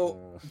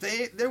 So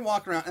they're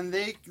walking around and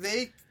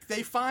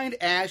they find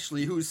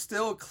Ashley, who's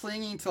still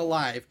clinging to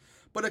life.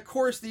 But of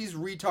course, these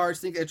retards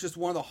think it's just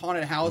one of the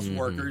haunted house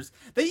workers.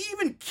 They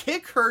even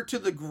kick her to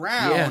the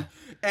ground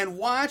and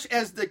watch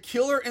as the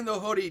killer in the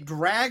hoodie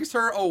drags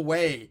her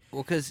away. that.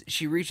 Well, because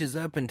she reaches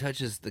up and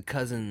touches the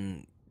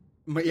cousin,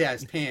 Yeah,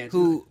 his pants.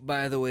 who,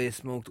 by the way,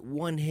 smoked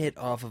one hit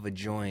off of a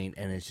joint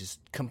and is just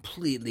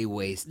completely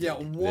wasted. Yeah,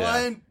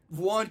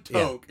 one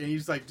toke, and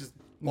he's like just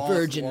balls to the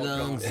Virgin wall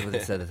lungs. gone. Is what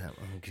it said at that.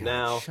 Oh, God.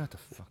 Now- Shut the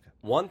fuck up.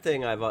 One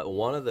thing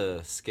one of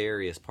the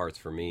scariest parts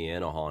for me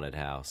in a haunted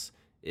house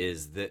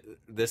is that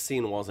this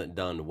scene wasn't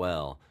done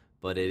well,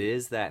 But it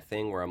is that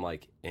thing where I'm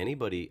like,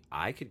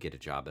 I could get a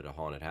job at a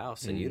haunted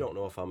house, and you don't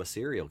know if I'm a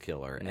serial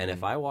killer. And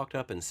if I walked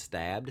up and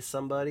stabbed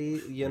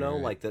somebody,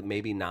 like that,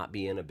 maybe not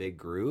be in a big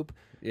group,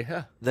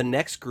 Yeah. the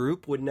next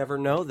group would never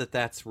know that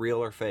that's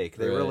real or fake.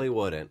 They Right. really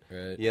wouldn't.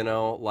 Right.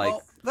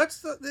 Well,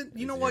 that's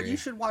you know what? You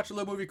should watch a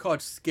little movie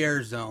called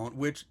Scare Zone,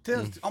 which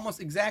does almost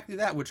exactly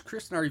that, which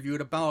Chris and I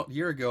reviewed about a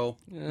year ago.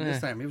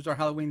 This time, it was our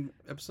Halloween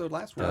episode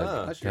last year.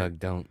 Doug,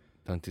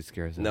 don't do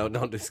Scare Zone. No,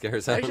 don't do Scare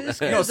Zone. Actually,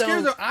 Scare No, Zone-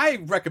 Scare Zone. I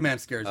recommend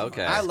Scare Zone.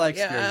 Okay. I like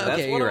Yeah, Scare Zone. That's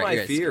Okay, one you're of right, my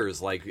you're right.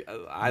 fears. Like,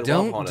 I love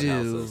Don't haunted do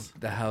houses.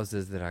 the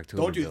houses that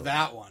October Don't do built.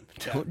 that one.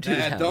 Don't do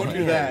that Don't one.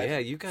 do that. Yeah,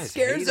 you guys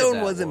Scare hated Zone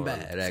that wasn't one.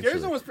 bad, actually. Scare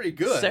Zone was pretty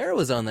good. Sarah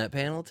was on that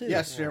panel, too.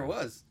 Yes, Sarah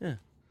was. Yeah.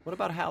 What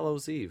about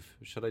Hallows Eve?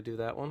 Should I do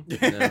that one?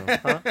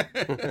 No.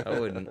 I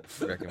wouldn't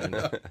recommend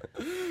it.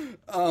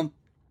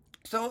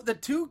 So the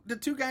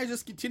two guys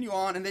just continue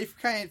on, and they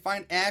kind of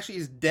find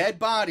Ashley's dead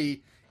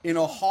body in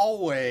a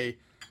hallway,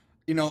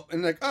 and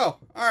like, oh,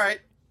 all right,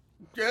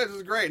 yeah, this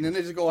is great, and then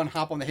they just go and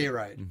hop on the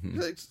hayride.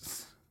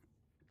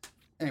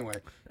 Anyway,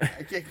 I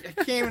can't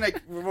even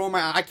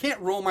I can't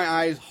roll my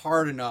eyes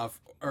hard enough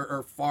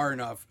or far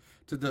enough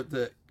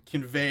to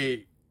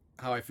convey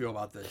how I feel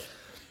about this.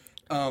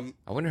 I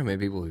wonder how many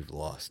people we've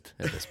lost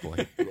at this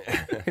point.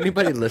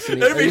 Anybody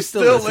listening? Are you Everybody's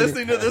still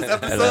listening to this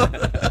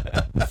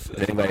episode.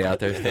 Anybody out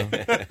there still?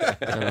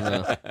 I don't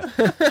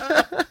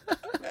know.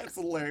 That's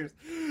hilarious.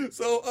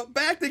 So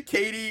back to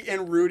Katie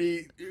and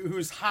Rudy,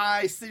 who's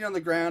high, sitting on the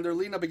ground. They're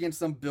leaning up against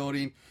some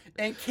building,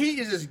 and Kate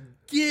is just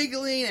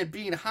giggling and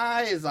being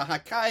high as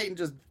a kite and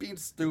just being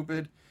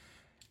stupid.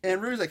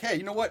 And Rudy's like, "Hey,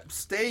 you know what?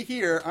 Stay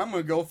here. I'm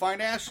gonna go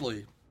find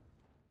Ashley."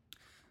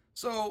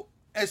 So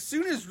as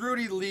soon as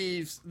Rudy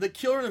leaves, the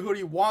killer in the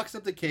hoodie walks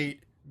up to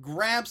Kate,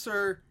 grabs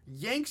her,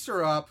 yanks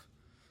her up,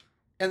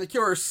 and the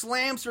killer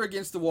slams her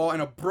against the wall,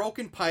 and a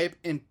broken pipe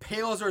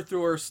impales her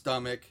through her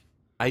stomach.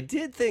 I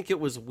did think it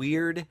was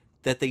weird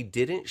that they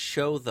didn't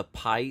show the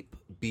pipe,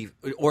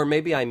 or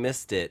maybe I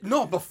missed it.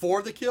 No,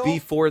 before the kill?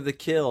 Before the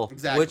kill.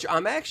 Exactly. Which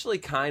I'm actually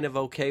kind of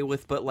okay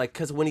with, but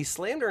because when he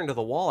slammed her into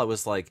the wall, I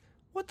was like,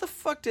 what the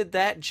fuck did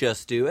that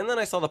just do? And then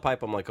I saw the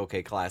pipe, I'm like,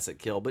 okay, classic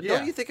kill. But Yeah.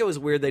 don't you think it was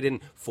weird they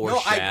didn't No,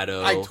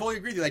 foreshadow? I totally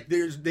agree with you. Like,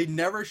 they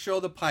never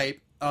show the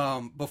pipe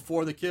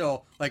before the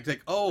kill. Like,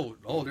 oh,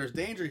 there's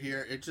danger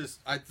here. It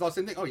just, I thought the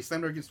same thing. Oh, he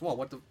slammed her against the wall.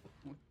 What the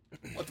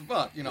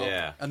fuck,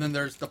 Yeah. And then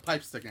there's the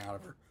pipe sticking out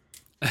of her.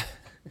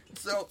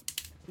 So,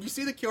 you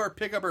see the killer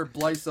pick up her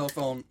bloody cell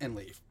phone and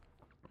leave.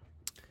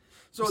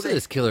 So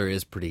This killer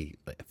is pretty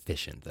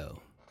efficient, though,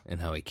 in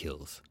how he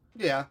kills.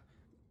 yeah.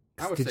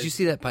 I would Did say- you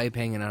see that pipe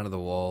hanging out of the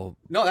wall?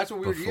 No, that's what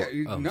we were, before-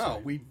 yeah, oh, no,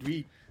 sorry. we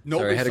Sorry,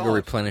 nobody I had to saw go it.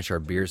 replenish our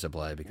beer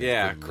supply. Because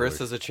Yeah, good Chris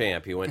Lord. is a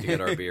champ. He went to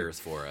get our beers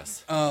for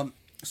us.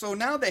 So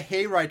now the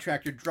hayride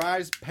tractor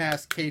drives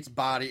past Kate's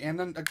body, and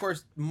then of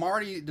course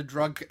Marty, the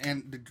drug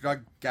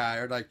guy,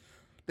 are like,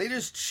 they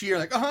just cheer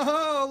like,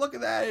 oh, look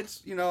at that!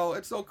 It's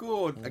it's so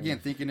cool. Again,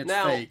 thinking it's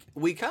Now, fake.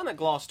 we kind of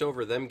glossed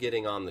over them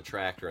getting on the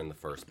tractor in the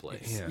first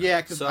place. Yeah.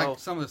 Yeah, because So-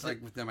 some of this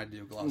like with them I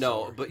do gloss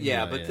No, over. but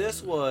Yeah, but yeah.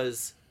 this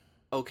was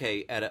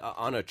okay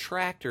on a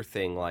tractor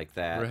thing like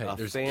that. Right, A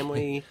there's-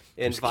 family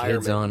there's environment.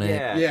 kids on it.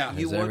 Yeah, Yeah.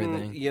 you There's wouldn't.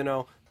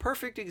 everything.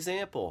 Perfect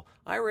example.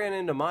 I ran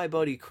into my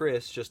buddy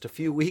Chris just a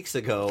few weeks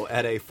ago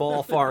at a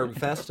fall farm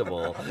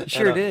festival.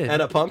 Sure did.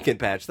 At a pumpkin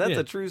patch. That's Yeah.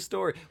 a true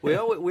story. We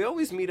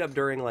always meet up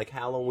during like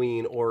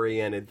Halloween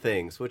oriented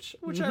things, which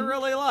I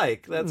really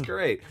like. That's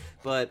great.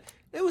 But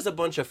it was a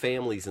bunch of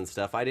families and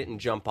stuff. I didn't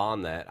jump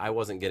on that. I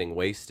wasn't getting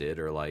wasted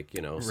or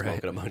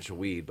smoking a bunch of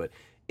weed. But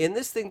in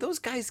this thing, those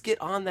guys get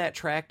on that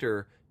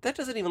tractor. That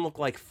doesn't even look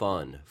like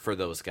fun for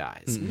those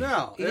guys.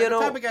 no, You they're the know-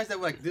 type of guys that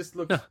were like this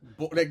looks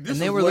like this.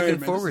 And they is were lame, looking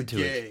man. forward This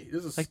to is it. gay.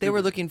 This is Like they were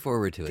stupid. looking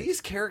forward to it. These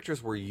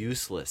characters were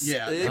useless.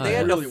 Yeah, they they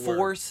had really to were.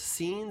 force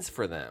scenes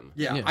for them.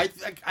 Yeah, Yeah.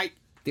 I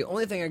The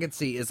only thing I could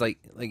see is like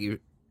you.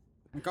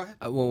 go ahead.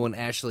 Well, when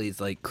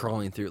Ashley's like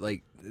crawling through,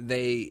 like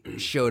they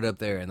showed up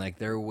there and like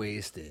they're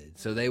wasted,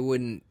 so they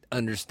wouldn't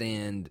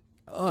understand.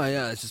 Oh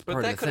yeah, it's just But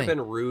part that of the could have thing.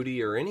 been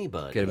Rudy or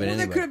anybody. Could have been Well,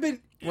 that anybody. could have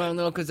been. Well,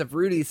 no, because if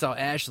Rudy saw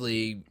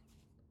Ashley,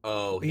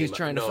 Oh, He was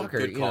trying to fuck her,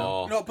 Good you know.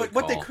 call. No, but good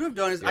what they call. could have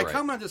done is, You're I right.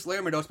 commented on this later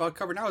in my notes, but I'll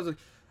cover now. Is like,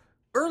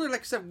 earlier, like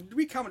I said,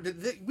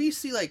 we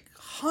see like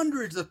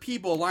hundreds of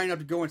people lining up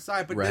to go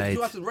inside, but then Right.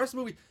 throughout the rest of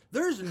the movie,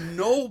 there's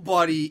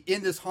nobody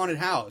in this haunted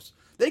house.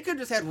 They could have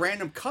just had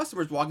random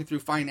customers walking through,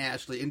 find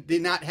Ashley, and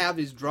did not have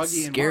these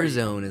druggy and Scare Marty.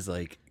 Zone is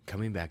like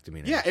coming back to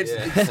me now. Yeah, it's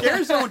Yeah.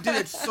 Scare Zone did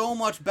it so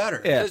much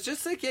better. Yeah. It's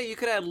just like, you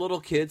could have little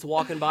kids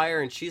walking by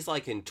her and she's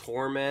like in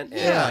torment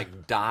and Yeah.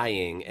 like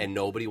dying and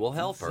nobody will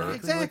help her.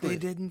 Exactly. What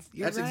they didn't.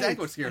 You're That's right.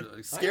 exactly what Scare Zone.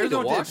 I Scare need to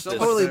Zone did watch so this.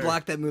 much Totally better.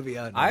 blocked that movie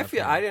out. I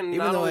feel I didn't Even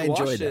not though I only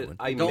enjoyed watched that it, one.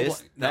 I Don't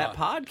missed no, that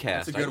podcast.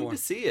 that's a good I need one.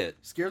 to see it.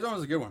 Scare Zone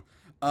is a good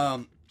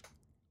one.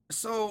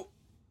 So,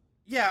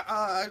 yeah,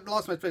 I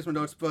lost my place in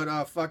my notes,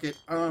 but fuck it.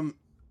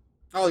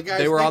 Oh, the guys.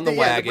 They were on the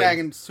wagon.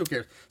 wagons. Who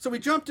cares? So we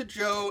jump to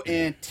Joe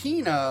and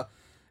Tina,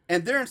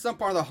 and they're in some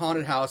part of the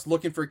haunted house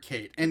looking for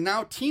Kate. And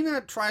now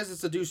Tina tries to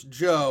seduce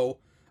Joe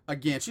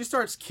again. She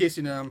starts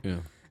kissing him. Yeah.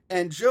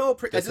 And Joe,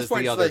 at This this is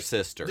point, the is other like,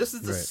 sister. This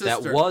is the Right. sister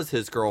That was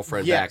his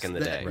girlfriend back in the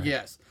day.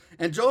 Yes.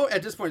 And Joe,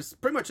 at this point,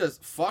 pretty much says,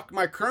 "Fuck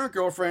my current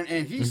girlfriend,"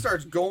 and he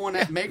starts going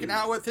at making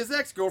out with his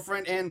ex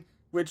girlfriend, and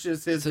which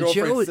is his So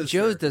girlfriend's sister.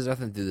 Joe does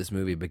nothing through this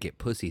movie but get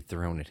pussy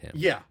thrown at him.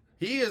 Yeah,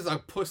 he is a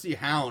pussy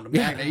hound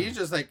Yeah. magnet. He's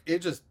just like it,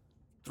 just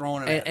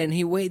throwing it. at him. And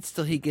he waits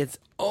till he gets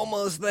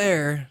almost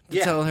there to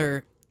Yeah. tell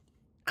her,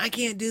 "I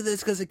can't do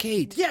this because of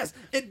Kate." Yes,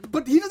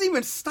 but he doesn't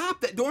even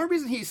stop that. The only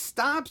reason he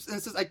stops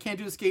and says, "I can't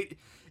do this, Kate,"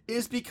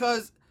 is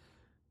because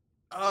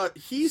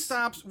he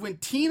stops when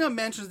Tina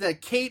mentions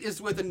that Kate is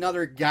with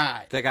another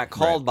guy. That got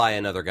called by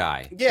another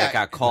guy. Yeah. That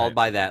got called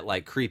by that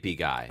like creepy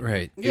guy.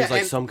 Right. He was Yeah,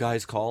 like, and- some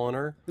guy's calling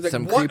her. He's like,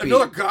 Some "What? creepy-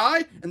 Another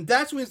guy?" And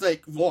that's when he's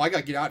like, "Whoa, I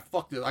gotta get out.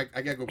 Fuck this. I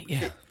gotta go."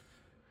 Yeah.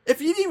 If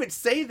he didn't even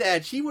say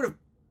that, he would have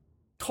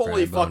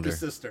totally Probably fucked boned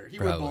his her. sister. He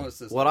would have Probably. blown his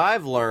sister. What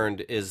I've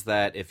learned is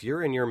that if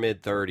you're in your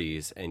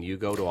mid-30s and you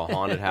go to a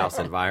haunted house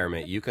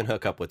environment, you can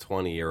hook up with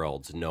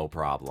 20-year-olds, no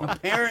problem.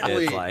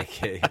 Apparently. It's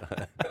like,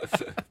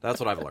 that's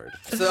what I've learned.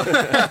 So,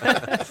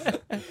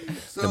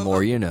 The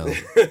more you know.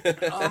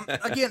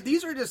 again,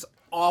 these are just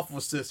awful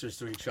sisters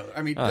to each other.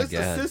 I mean, Oh, the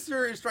God.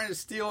 sister is trying to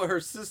steal her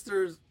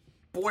sister's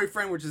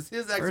boyfriend, which is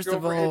his First of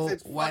ex-girlfriend. all,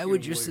 It's why fucking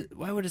would your weird.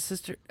 why would a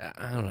sister?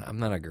 I don't know. I'm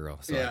not a girl,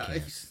 so I Yeah,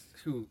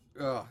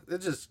 can't. they're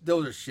just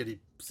those are shitty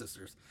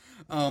sisters.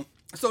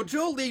 So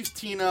Joe leaves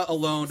Tina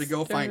alone to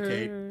go find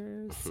Kate,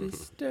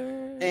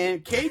 Sister.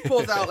 and Kate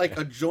pulls out like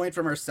a joint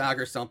from her sock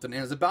or something,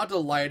 and is about to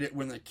light it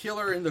when the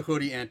killer in the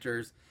hoodie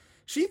enters.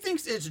 She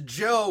thinks it's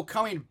Joe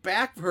coming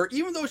back for her,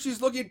 even though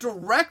she's looking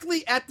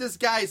directly at this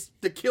guy's,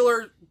 the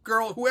killer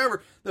girl,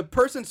 whoever, the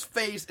person's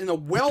face in a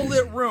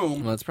well-lit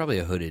room. Well, it's probably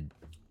a hooded.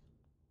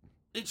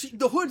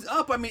 The hood's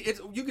up. I mean,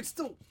 you could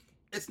still.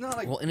 It's not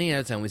like. Well, any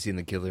other time we seen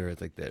the killer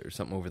it's like that or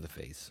something over the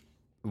face.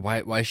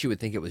 Why she would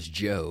think it was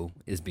Joe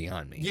is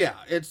beyond me. Yeah,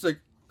 it's like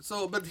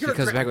so. But She here,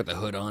 comes back with the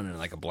hood on and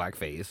like a black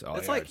face. Oh,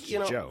 It's yeah, like, you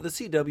know, Joe. the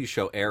CW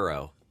show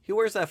Arrow. He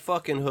wears that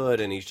fucking hood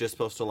and he's just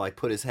supposed to like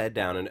put his head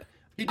down and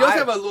he does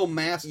have a little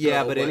mask.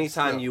 yeah, though, but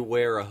anytime still. you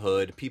wear a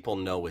hood, people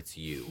know it's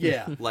you.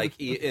 Yeah. Like,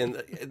 and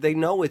they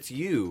know it's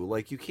you.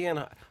 Like, you can't.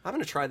 I'm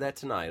going to try that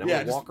tonight. I'm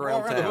yeah, going to just walk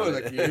around the town.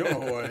 hood like you don't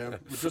know who I am.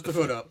 With just the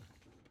hood up.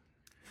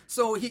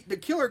 So the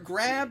killer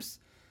grabs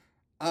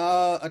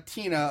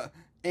Tina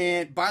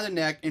and by the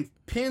neck and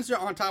pins her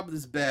on top of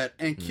this bed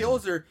and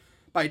kills her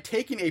by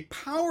taking a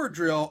power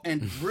drill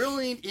and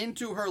drilling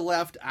into her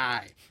left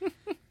eye.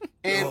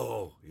 And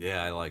Oh,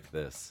 yeah, I like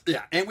this.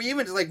 yeah, and we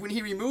even like when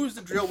he removes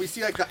the drill, we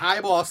see like the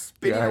eyeball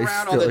spinning Yeah, I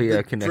around still- on the yeah,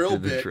 drill connected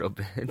the bit. drill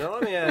bit. Now,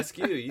 let me ask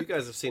you. You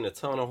guys have seen a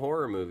ton of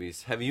horror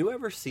movies. Have you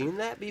ever seen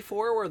that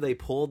before where they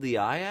pulled the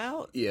eye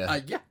out? Yeah.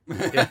 Yeah.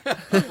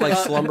 Like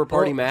Slumber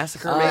Party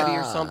Massacre, maybe,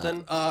 or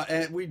something?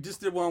 And we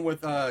just did one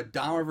with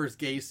Dahmer vs.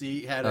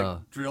 Gacy. Had a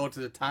Oh. drill to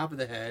the top of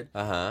the head.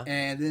 Uh-huh.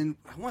 And then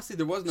I want to say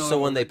there was no. So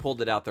when they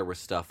pulled it out, there was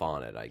stuff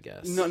on it, I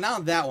guess. no,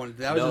 not that one.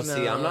 That was No, just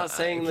see, I'm No, not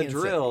saying I the can't say-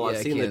 drill. yeah, I've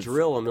I seen the can't-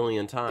 drill a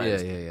million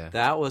times. Yeah.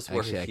 That was where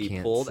Actually, I he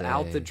can't pulled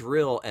out say. the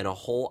drill and a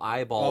whole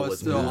eyeball Oh, it's was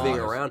still moving on.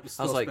 around. It's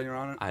I was still like, spinning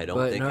around it? I don't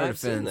But think in our I've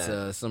seen defense,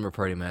 that. Slumber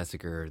Party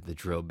Massacre, the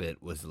drill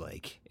bit was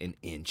like an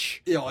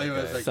inch. Yeah, it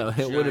was like So it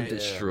would have giant.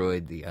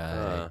 destroyed the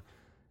eye.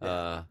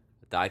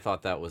 I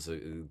thought that was a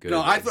good.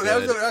 No, I thought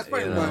good, that's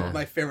probably you one know. of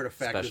my favorite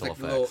effects. It's special like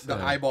the little effects. the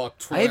Yeah. eyeball.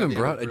 I even the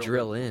brought a drill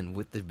drill in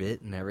with the bit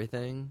and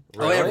everything.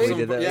 Oh, yeah, Really? we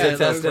did that. To Yeah,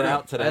 test it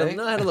out I today.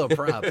 had a little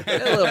prop.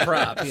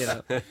 You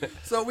know.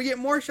 So we get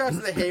more shots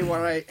of the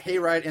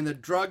hayride, and the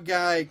drug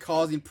guy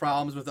causing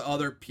problems with the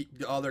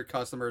other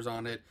customers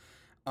on it.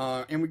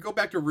 And we go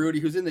back to Rudy,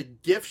 who's in the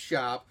gift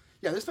shop.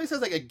 Yeah, this place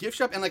has like a gift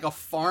shop and like a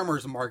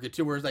farmer's market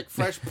too, where there's like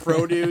fresh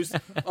produce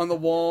on the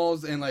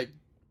walls and like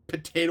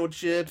potato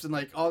chips and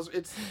like all.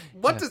 It's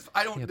what does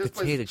I don't. Yeah, this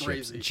place potato is chips.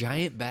 crazy.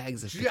 Giant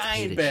bags of Giant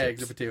potato bags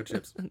chips. of potato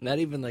chips. Not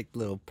even like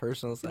little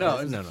personal size. No,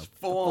 it's no.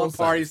 full on size.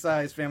 party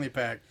size family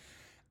pack.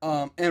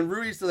 And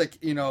Rudy's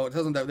like, tells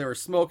them that they were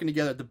smoking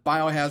together at the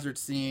biohazard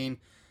scene.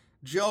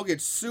 Joe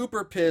gets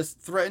super pissed,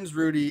 threatens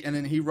Rudy, and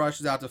then he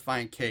rushes out to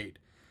find Kate.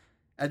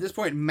 At this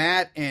point,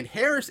 Matt and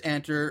Harris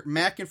enter.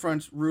 Matt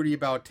confronts Rudy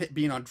about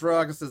being on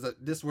drugs. Says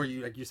that this is where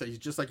you, like you said, he's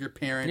just like your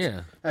parents.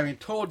 Yeah. Having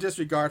total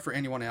disregard for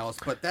anyone else.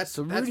 But that's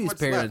So that's Rudy's what's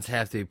parents left.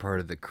 have to be part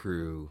of the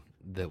crew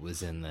that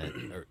was in that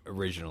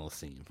original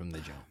scene from the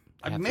jump.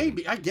 Have to be.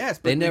 Maybe, I guess.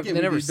 But They never again,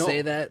 they never we don't-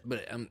 say that,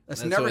 but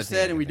That's what never I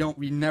said, and think.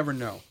 we never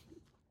know.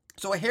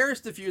 So Harris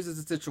diffuses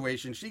the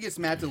situation. She gets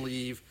Matt to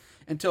leave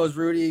and tells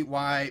Rudy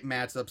why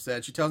Matt's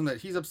upset. She tells him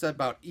that he's upset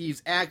about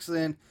Eve's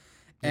accident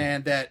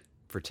and that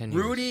For 10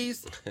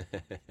 years.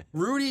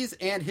 Rudy's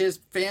and his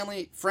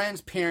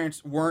friends'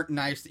 parents weren't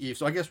nice to Eve.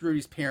 So I guess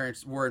Rudy's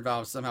parents were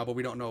involved somehow, but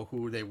we don't know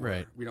who they were.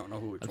 Right. We don't know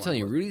who. I'm telling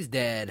you, Rudy's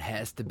dad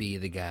has to be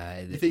the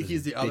guy. That think was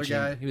he's the other bitching-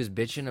 guy? He was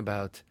bitching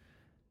about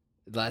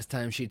last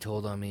time she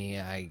told on me.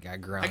 I got I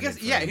grounded. guess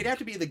for- he'd have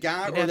to be the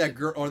guy He'd or have that to-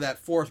 girl or that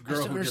fourth I girl.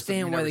 just don't who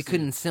understand we've why never they seen.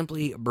 couldn't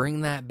simply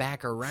bring that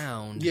back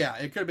around. Yeah,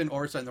 it could have been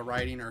oversight in the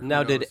writing or. who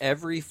Now, did knows.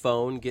 every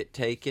phone get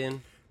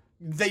taken?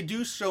 They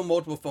do show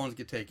multiple phones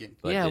get taken.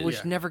 But yeah, did- which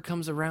yeah. never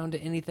comes around to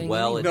anything.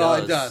 Well, anyway.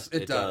 No, does.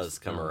 it does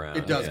come around.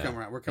 It does yeah. come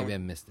around. We're Maybe I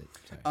coming. missed it.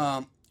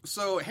 Sorry.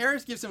 So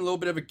Harris gives him a little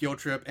bit of a guilt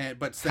trip,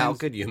 but sends, How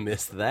could you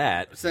miss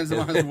that? Sends him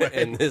on his way.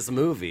 in this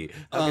movie.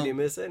 How can you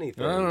miss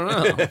anything? I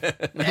don't know.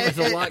 There's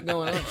a lot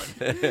going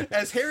on.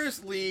 As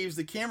Harris leaves,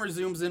 the camera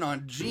zooms in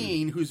on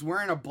Gene, who's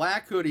wearing a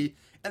black hoodie,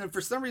 and then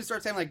for some reason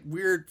starts having like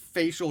weird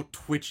facial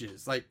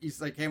twitches, like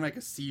he's like having like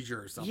a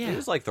seizure or something. It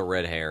was like the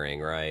red herring,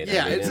 right?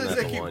 Yeah, I mean, it's isn't just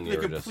that like the one the you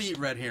were just complete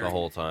red herring the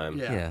whole time.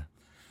 Yeah. Yeah.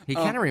 He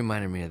kind of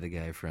reminded me of the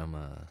guy from.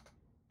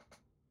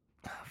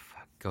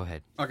 Fuck. Go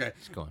ahead. Okay.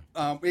 Just go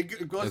on.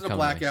 It goes It'll to come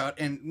blackout,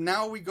 and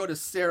now we go to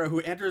Sarah, who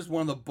enters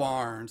one of the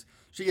barns.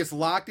 She gets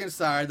locked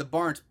inside. The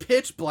barn's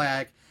pitch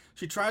black.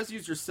 She tries to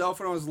use her cell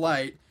phone as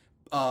light,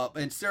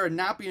 and Sarah,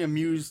 not being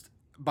amused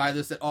by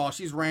this at all,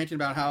 she's ranting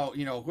about how,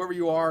 whoever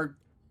you are,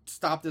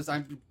 stop this.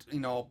 I'm,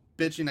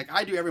 bitching. Like,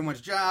 I do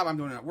everyone's job. I'm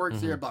doing it at work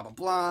here, blah, blah,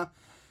 blah.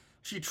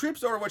 She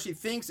trips over what she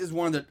thinks is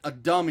one of the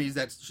dummies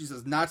that she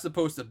says not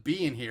supposed to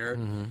be in here.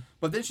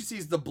 But then she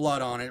sees the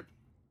blood on it.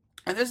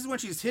 And this is when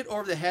she's hit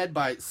over the head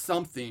by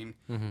something.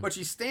 But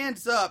she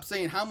stands up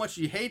saying how much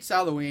she hates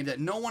Halloween, that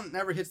no one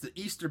ever hits the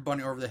Easter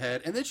bunny over the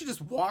head. And then she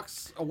just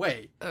walks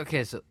away.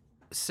 Okay, so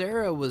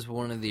Sarah was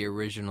one of the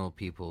original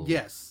people.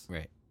 Yes.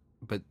 Right.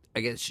 But I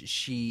guess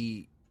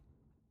she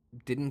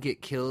didn't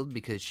get killed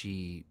because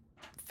she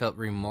felt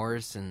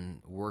remorse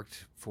and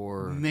worked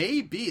for.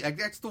 Maybe. Like,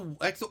 that's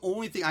the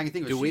only thing I can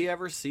think of. Do we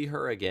ever see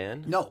her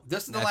again? No,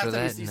 this is the After last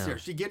time we that, see no. Sarah.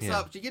 She gets Yeah.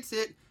 up, she gets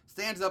hit,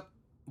 stands up,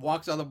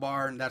 walks out of the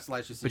bar, and that's the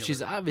last she sees. But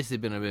she's obviously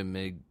been a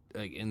bit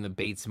like in the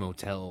Bates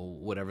Motel,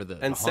 whatever the.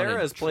 And Sarah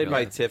haunted is played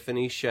by trailer.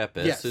 Tiffany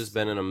Shepis, Yes. who's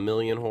been in a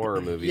million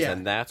horror movies, Yeah.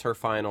 and that's her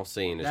final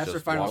scene. It's That's her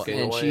just final walking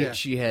scene. And away.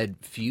 she had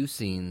few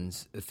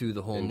scenes through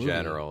the whole in movie.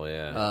 general,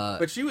 yeah.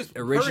 But she was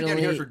originally her and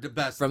Harris were the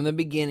best. from the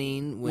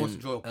beginning when Most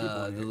enjoyable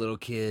people in the here. little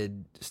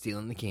kid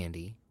stealing the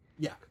candy,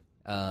 Yeah.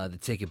 the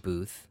ticket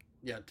booth,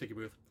 Yeah, ticket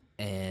booth.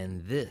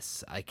 and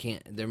this. I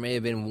can't. There may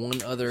have been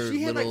one other.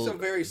 She had like little some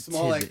very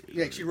small, tidbit.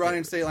 like she'd run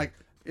and say like,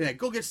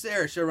 go get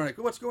Sarah. She'll run like,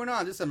 what's going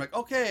on? This I'm like,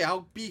 okay,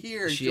 I'll be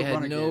here. And She she'll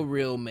had run no again.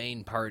 real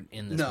main part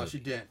in this. No, movie. she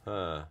didn't.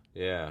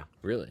 Yeah.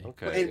 Really.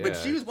 Okay. But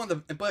she was one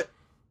of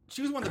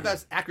the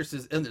best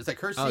actresses in this. Like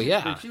her scene, Oh,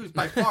 yeah. she was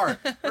by far,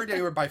 her and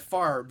Danny were by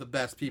far the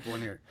best people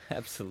in here.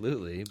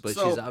 Absolutely, but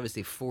So- she's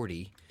obviously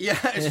 40. Yeah,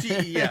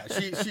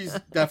 she's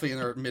definitely in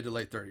her mid to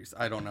late 30s.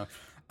 I don't know.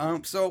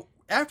 So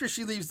after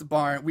she leaves the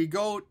barn, we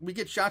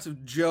get shots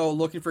of Joe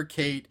looking for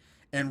Kate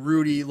and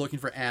Rudy looking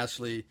for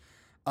Ashley.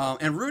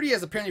 And Rudy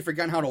has apparently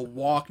forgotten how to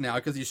walk now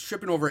because he's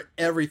tripping over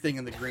everything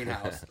in the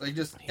greenhouse. Like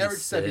just every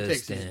step he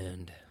takes.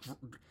 Insistent.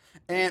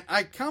 And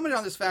I commented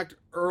on this fact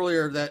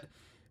earlier that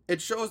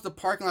it shows the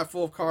parking lot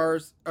full of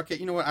cars. Okay,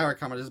 you know what? I already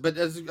commented this, but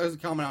as a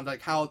comment on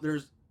like how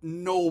there's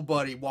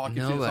nobody walking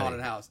through this Nobody.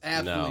 haunted house.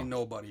 Absolutely No.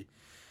 nobody.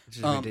 Which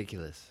is Um,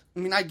 ridiculous. I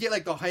mean, I get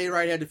like the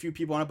Hayride had a few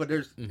people on it, but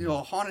there's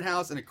a haunted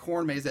house and a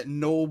corn maze that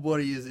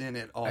nobody is in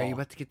at all. Are you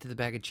about to get to the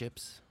bag of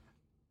chips?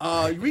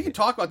 We can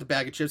talk about the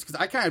bag of chips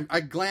because I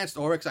glanced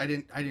over because I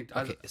didn't.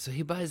 Okay, so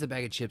he buys the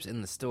bag of chips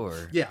in the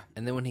store. Yeah.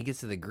 And then when he gets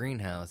to the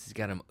greenhouse,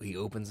 he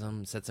opens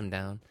them, sets them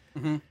down,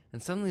 Mm-hmm.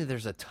 and suddenly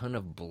there's a ton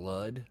of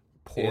blood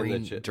the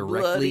pouring chip-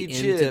 directly Bloody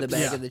into the chips.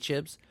 bag Yeah. of the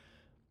chips.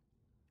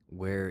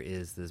 Where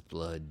is this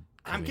blood?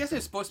 I'm coming guessing from?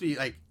 it's supposed to be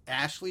like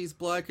Ashley's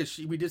blood because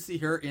we did see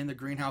her in the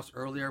greenhouse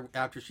earlier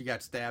after she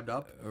got stabbed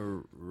up.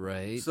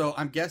 Right. So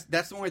I'm guessing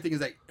that's the only thing is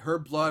that her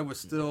blood was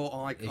still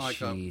on like Is on, like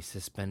she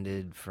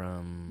suspended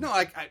from? no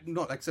like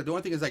like I said the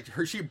only thing is like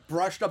she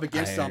brushed up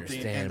against I something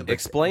understand, and but-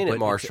 Explain it, but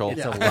Marshall.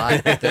 It's a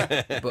lot.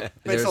 But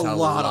there's a a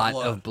lot lot,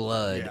 of of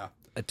blood. Yeah.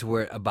 To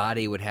where a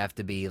body would have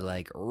to be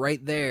like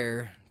right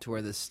there to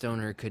where the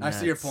stoner could I not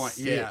see your point.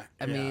 sit. Yeah,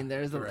 I yeah, mean,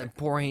 there's a correct.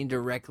 pouring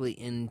directly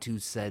into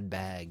said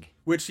bag.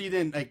 which he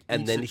then like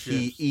And eats then the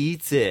he chips.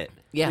 eats it.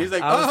 Yeah, He's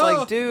like, I was "Oh!"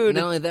 like, dude.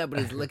 not only that,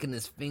 but he's licking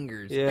his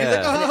fingers. Yeah. He's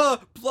like, oh,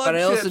 blood But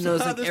I also chips.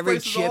 noticed Ah, like this every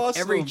place is chip, awesome.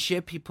 every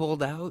chip he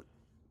pulled out.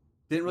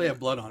 didn't really have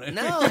blood on it.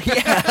 No,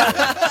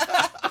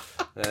 yeah.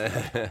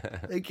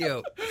 Thank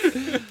you.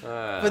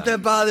 But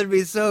that bothered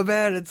me so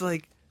bad. It's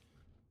like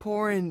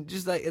pouring,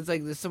 just like it's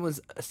like there's someone's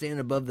standing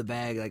above the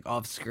bag, like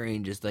off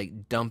screen, just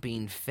like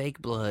dumping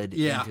fake blood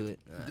Yeah. into it.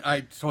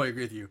 I totally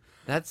agree with you.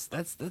 That's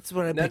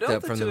what I Now, picked don't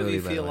up the from two the of movie.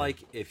 you by the feel way. like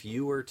if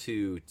you were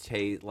to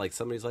taste, like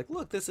somebody's like,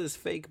 look, this is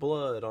fake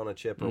blood on a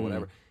chip or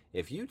whatever.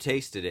 If you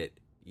tasted it,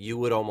 you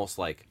would almost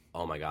like,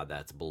 oh my god,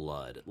 that's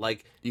blood.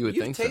 Like You would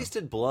you've think so.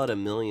 tasted blood a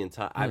million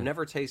times. I've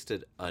never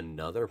tasted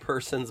another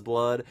person's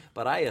blood,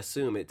 but I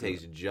assume it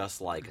tastes just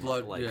like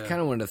Blood, Like, yeah. I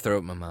kind of wanted to throw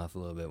up my mouth a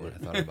little bit when I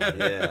thought about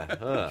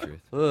it.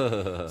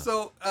 Yeah.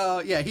 So,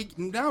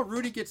 now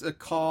Rudy gets a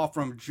call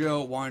from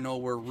Joe wanting to know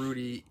where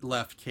Rudy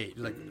left Kate.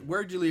 He's like,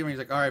 where'd you leave? And he's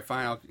like, all right,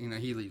 fine.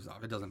 He leaves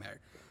off. It doesn't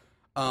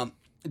matter.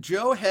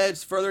 Joe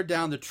heads further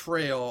down the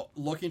trail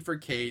looking for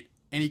Kate,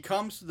 and he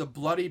comes to the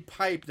bloody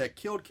pipe that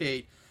killed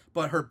Kate,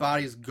 but her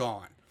body's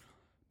gone.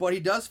 But he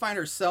does find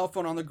her cell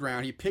phone on the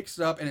ground. He picks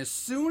it up, and as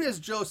soon as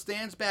Joe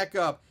stands back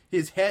up,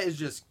 his head is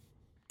just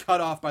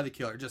cut off by the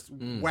killer. Just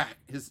whack,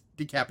 his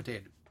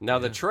decapitated. Now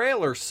the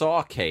trailer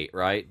saw Kate,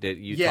 right? Did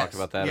you Yes, talked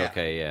about that? yeah,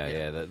 Okay,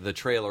 yeah. The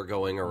trailer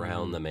going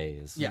around the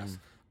maze. Yes.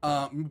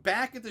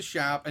 Back at the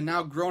shop, and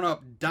now grown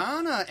up,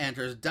 Donna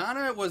enters.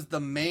 Donna was the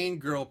main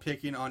girl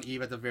picking on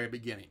Eve at the very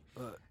beginning.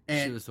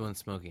 And She was the one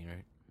smoking,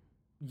 right?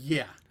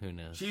 yeah, Who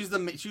knows? she was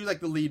like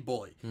the lead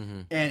bully.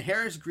 And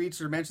Harris greets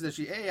her, mentions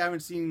that I haven't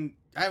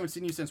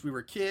seen you since we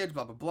were kids,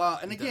 blah blah blah.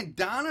 And again,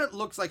 Donna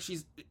looks like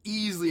she's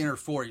easily in her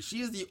 40s.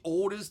 She is the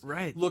oldest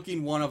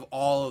looking one of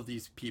all of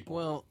these people.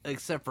 Well,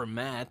 except for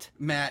Matt.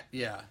 Matt,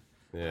 yeah.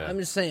 Yeah. I'm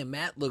just saying,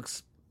 Matt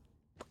looks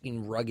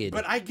fucking rugged.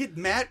 But I get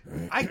Matt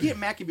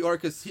can be older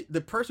because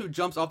the person who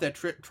jumps off that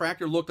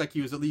tractor looked like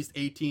he was at least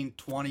 18,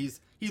 20s.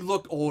 He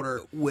looked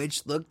older.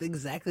 Which looked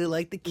exactly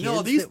like the kids.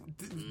 No,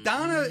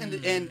 Donna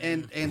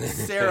and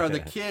Sarah, the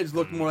kids,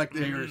 looked more like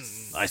they were.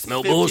 I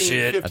smell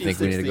bullshit. 15, I think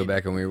we need to 16. go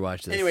back and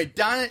rewatch this. Anyway,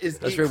 Donna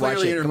is Let's clearly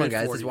rewatch in it. her Come on, mid-40s.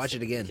 guys. Let's watch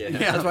it again. Yeah.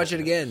 Let's watch it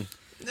again.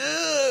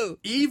 No!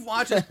 Eve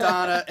watches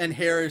Donna and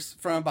Harris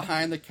from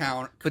behind the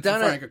counter, But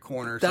Donna, like a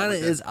corner. or Donna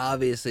something like is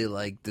obviously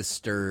like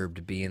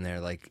disturbed being there,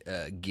 like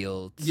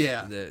guilt.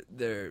 Yeah.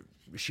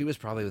 She was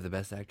probably the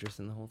best actress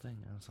in the whole thing.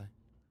 I was like,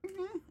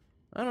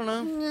 I don't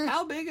know.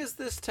 How big is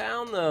this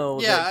town,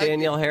 though? Yeah, that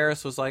Danielle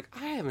Harris was like,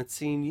 I haven't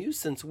seen you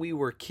since we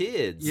were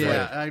kids.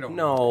 Yeah, Like, I don't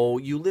No,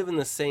 you live in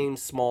the same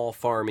small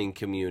farming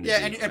community. Yeah,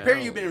 and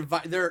apparently you've been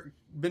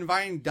been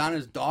inviting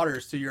Donna's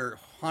daughters to your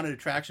haunted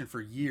attraction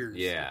for years.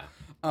 Yeah.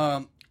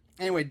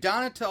 Anyway,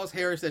 Donna tells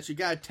Harris that she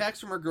got a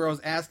text from her girls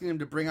asking them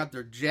to bring out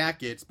their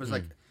jackets, but it's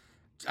like,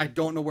 I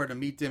don't know where to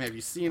meet them. Have you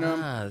seen them?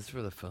 That's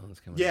where the phone's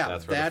coming. Yeah,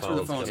 from. That's where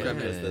the phone's coming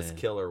coming in, in. This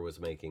killer was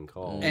making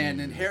calls.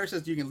 And then Harris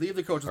says, you can leave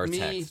the coach Or with me,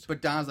 text.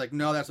 but Donna's like,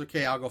 no, that's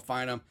okay. I'll go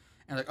find him.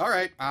 And like, all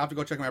right, I'll have to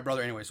go check my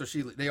brother anyway. So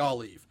they all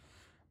leave.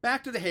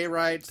 Back to the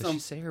hayride. Did she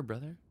say her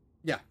brother?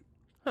 Yeah.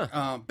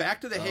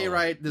 Back to the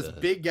hayride. This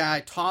big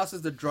guy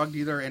tosses the drug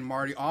dealer and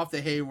Marty off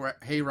the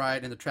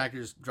hayride, and the tractor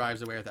just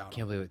drives away without him.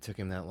 Can't believe it took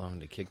him that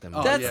long to kick them.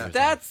 Oh, out. yeah.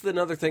 That's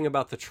another thing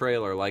about the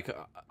trailer. Like,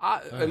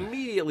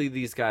 immediately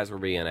these guys were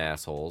being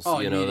assholes. Oh,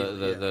 you know,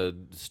 immediately, the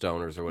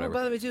stoners or Well, whatever.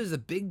 by the way, too, is the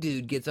big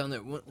dude gets on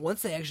there.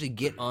 Once they actually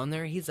get on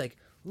there, he's like,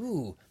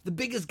 "Ooh, the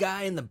biggest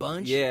guy in the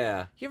bunch."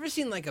 Yeah. You ever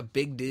seen like a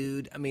big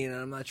dude? I mean,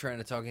 I'm not trying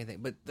to talk anything,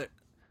 but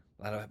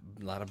a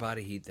lot of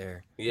body heat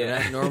there. Yeah.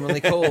 They're not normally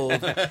cold,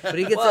 but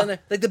he gets on there.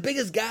 Like the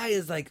biggest guy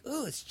is like,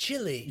 "Oh, it's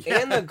chilly."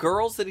 And the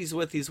girls that he's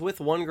with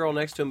one girl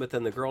next to him, but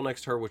then the girl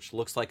next to her, which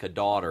looks like a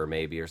daughter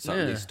maybe or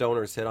something. Yeah. These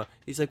stoners hit on.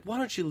 He's like, why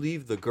don't you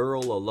leave the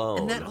girl alone?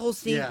 And that whole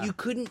scene, Yeah. you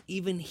couldn't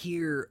even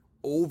hear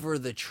over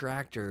the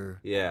tractor.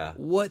 Yeah.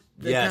 What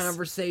the Yes.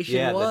 conversation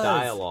Yeah, was. the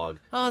dialogue.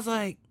 I was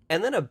like,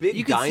 And then a big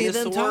You could see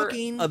dinosaur, them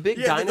talking. a big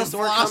Yeah, the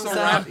dinosaur comes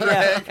out, velociraptor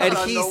yeah, comes and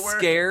out of he's nowhere.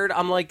 scared.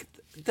 I'm like,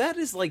 that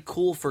is like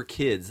cool for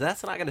kids.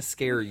 That's not going to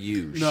scare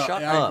you. No,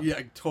 Shut up.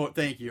 Yeah,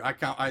 thank you.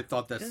 I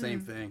thought that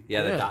same thing.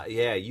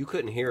 Yeah, you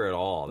couldn't hear it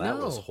all. That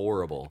was No.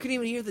 horrible. you couldn't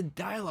even hear the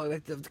dialogue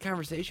like the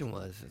conversation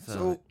was.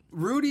 So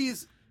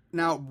Rudy's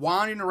now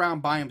wandering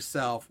around by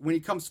himself when he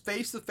comes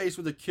face to face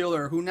with the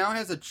killer, who now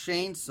has a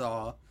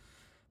chainsaw.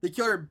 The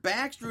killer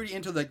backs Rudy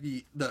into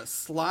the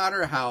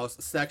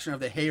slaughterhouse section of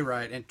the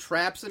hayride and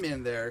traps him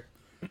in there.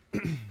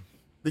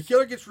 The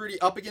killer gets Rudy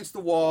up against the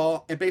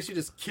wall and basically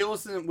just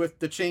kills him with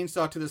the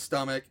chainsaw to the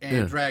stomach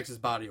and drags his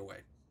body away.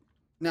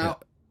 Now,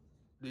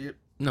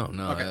 no,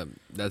 Okay.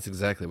 that's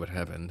exactly what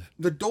happened.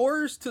 the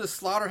doors to the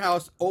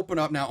slaughterhouse open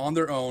up now on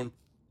their own,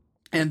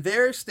 and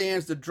there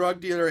stands the drug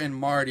dealer and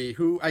Marty,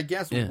 who I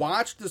guess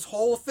watched this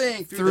whole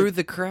thing Through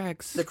the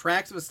cracks, the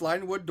cracks of a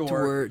sliding wood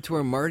door. to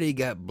where Marty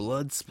got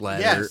blood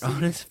splatter Yes.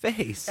 on his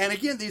face. And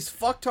again, these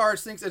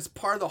fucktards think it's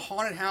part of the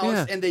haunted house,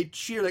 Yeah. and they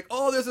cheer like,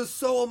 "Oh, this is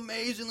so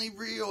amazingly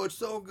real! It's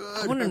so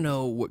good." I want to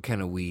know what kind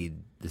of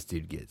weed this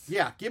dude gets.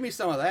 Yeah, give me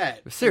some of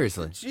that.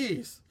 Seriously.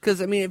 Jeez.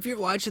 Because, I mean, if you're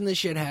watching this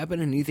shit happen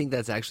and you think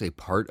that's actually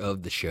part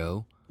of the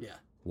show, Yeah,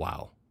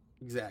 wow.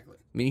 exactly.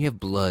 I mean, you have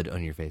blood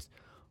on your face.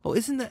 Oh,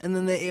 isn't that? And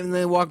then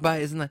they walk by.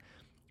 Isn't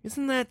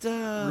that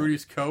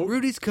Rudy's coat.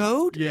 Rudy's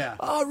code? Yeah.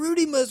 Oh,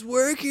 Rudy must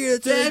work here.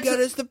 That's why he That's got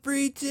it. us the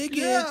free tickets.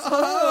 Yeah.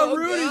 Oh,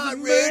 Rudy's God, the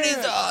man.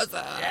 Rudy's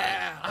awesome.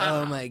 Yeah.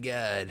 Oh my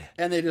God.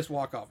 And they just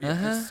walk off. Yeah,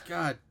 Uh-huh. it's-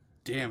 God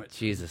damn it.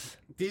 Jesus.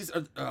 These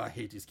are. I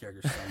hate these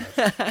characters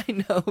so much.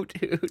 I know,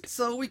 dude.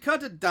 So we cut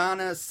to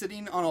Donna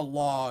sitting on a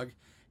log.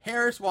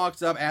 Harris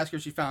walks up, asks her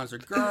if she found her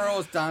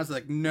girls. Donna's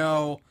like,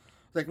 no.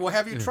 Like, well,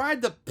 have you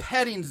tried the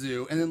petting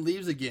zoo? And then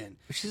leaves again.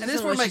 She's And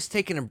this one, she's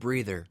taking a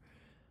breather,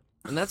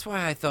 and that's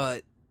why I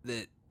thought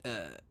that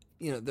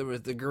there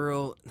was a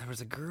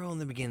girl in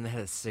the beginning that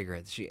had a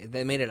cigarette.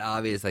 They made it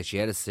obvious like she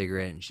had a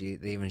cigarette, and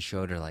they even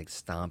showed her like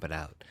stomp it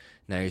out.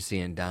 Now you're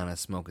seeing Donna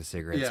smoke a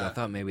cigarette, so I Yeah.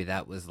 thought maybe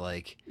that was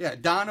like Yeah,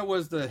 Donna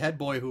was the head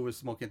boy who was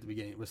smoking at the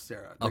beginning. It was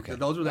Sarah. Like, Okay.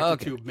 those were like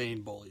Okay. the two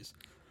main bullies.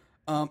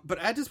 But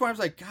at this point, I was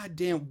like, God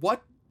damn,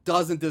 what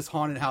doesn't this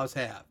haunted house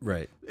have?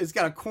 right. It's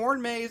got a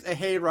corn maze, a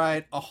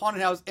hayride, a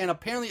haunted house, and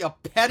apparently a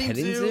petting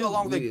zoo,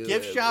 along with a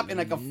gift shop and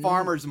like a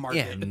farmer's Yeah,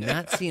 market.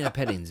 not seeing a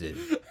petting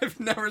zoo. I've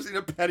never seen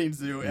a petting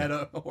zoo at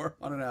a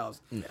haunted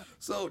house. No.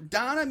 So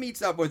Donna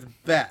meets up with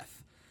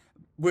Beth.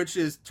 which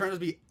turns to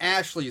be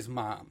Ashley's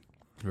mom,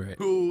 Right.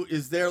 who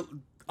is there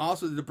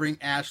also to bring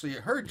Ashley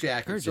her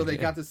jacket. So they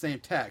got the same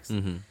text.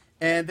 Mm-hmm.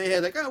 And they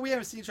had we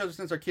haven't seen each other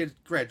since our kid's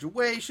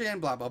graduation,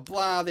 blah, blah,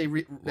 blah. They're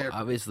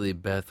Obviously,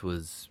 Beth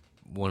was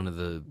one of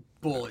the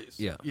bullies.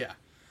 Yeah. Yeah.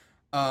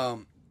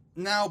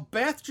 Now,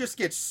 Beth just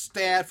gets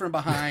stabbed from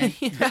behind.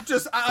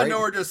 Just out of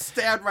nowhere, just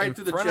stabbed right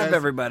through the front chest. of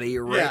everybody,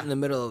 right in the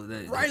middle of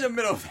the. Right in the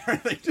middle of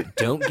everything.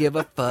 Don't give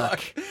a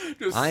fuck.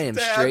 Just I am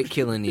stabbed. straight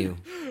killing you.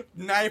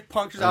 Knife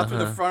punctures out through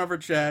the front of her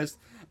chest.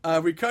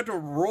 We cut to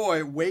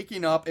Roy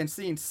waking up and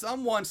seeing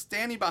someone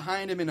standing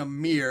behind him in a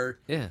mirror.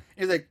 Yeah.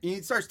 He's like,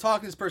 he starts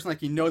talking to this person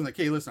like he knows, like,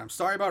 hey, listen, I'm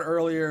sorry about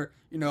earlier,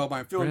 but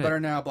I'm feeling better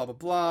now, blah, blah,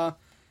 blah.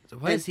 So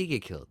why does he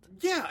get killed?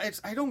 Yeah,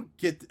 I don't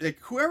get,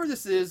 whoever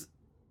this is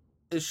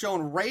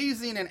shown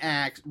raising an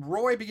axe.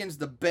 Roy begins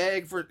to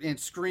beg for and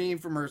scream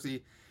for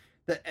mercy.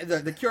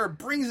 The killer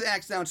brings the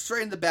axe down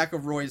straight in the back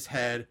of Roy's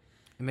head.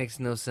 It makes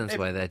no sense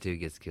why that dude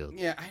gets killed.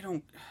 Yeah, I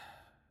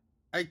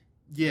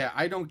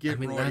don't get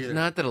Roy either.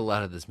 Not that a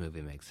lot of this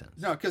movie makes sense.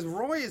 No, because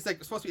Roy is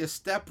supposed to be a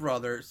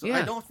stepbrother, so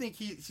I don't think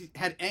he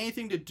had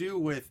anything to do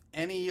with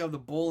any of the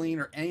bullying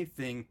or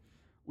anything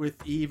with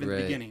Eve in the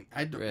beginning.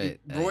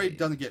 Roy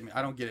doesn't get me.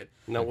 I don't get it.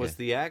 Now, was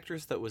the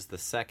actress that was the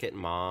second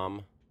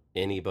mom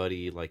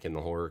anybody like in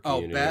the horror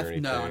community? Oh, Beth? Or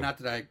anything? No, not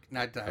that I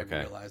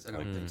realized. I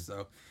don't think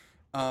so.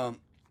 Now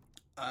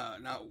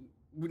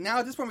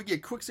at this point we get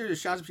a quick series of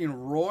shots between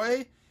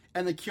Roy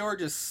and the killer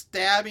just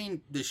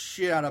stabbing the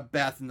shit out of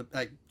Beth and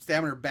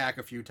stabbing her back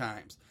a few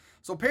times.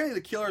 So apparently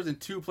the killer is in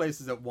two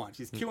places at once.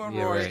 He's killing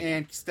Roy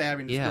and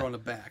stabbing this girl in the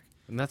back.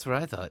 And that's what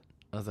I thought.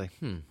 I was like,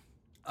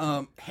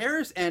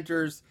 Harris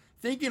enters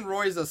thinking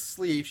Roy's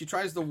asleep. She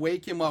tries to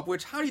wake him up,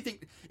 which, how do you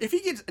think, if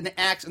he gets an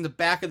axe in the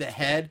back of the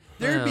head,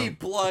 there'd be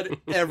blood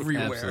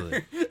everywhere.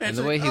 Absolutely. and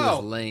the way he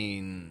was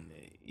laying,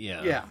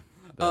 Yeah.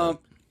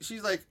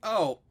 She's like,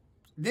 oh.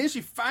 Then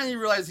she finally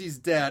realizes he's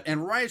dead,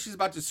 and right as she's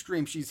about to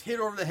scream, she's hit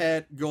over the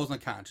head, goes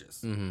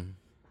unconscious. Mm-hmm.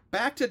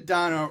 Back to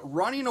Donna,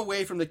 running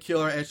away from the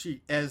killer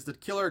as the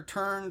killer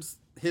turns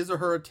his or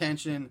her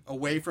attention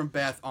away from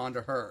Beth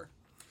onto her.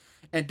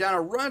 And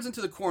Donna runs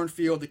into the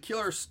cornfield. The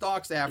killer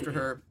stalks after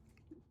her.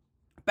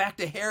 Back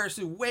to Harris,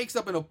 who wakes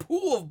up in a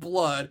pool of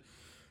blood,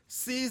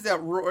 sees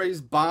that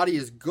Roy's body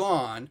is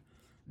gone.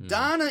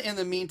 Donna, in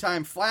the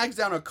meantime, flags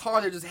down a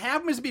car that just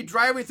happens to be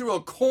driving through a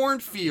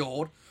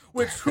cornfield.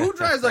 Which, who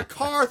drives a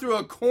car through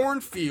a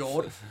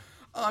cornfield?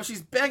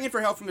 She's begging for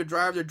help from the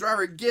driver. The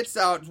driver gets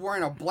out,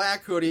 wearing a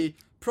black hoodie,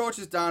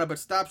 approaches Donna, but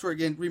stops her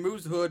again,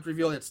 removes the hood,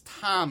 reveals it's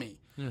Tommy.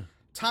 Yeah.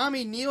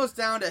 Tommy kneels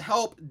down to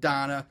help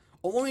Donna,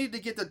 only to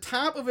get the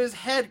top of his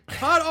head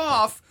cut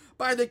off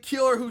by the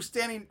killer who's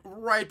standing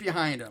right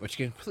behind him. Which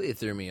completely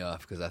threw me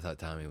off, because I thought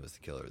Tommy was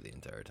the killer the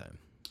entire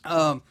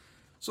time.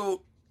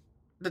 So,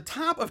 the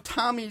top of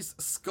Tommy's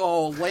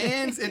skull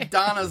lands in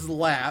Donna's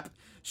lap.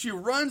 She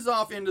runs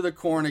off into the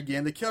corn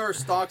again. The killer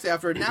stalks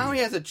after her. Now he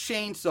has a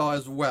chainsaw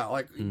as well.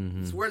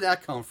 Where'd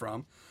that come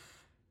from?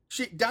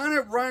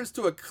 Donna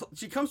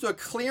she comes to a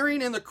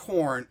clearing in the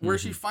corn where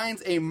she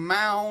finds a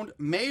mound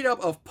made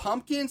up of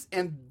pumpkins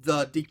and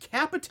the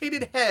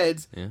decapitated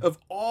heads of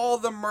all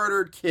the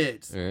murdered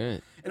kids. All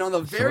right. And on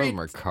the some of them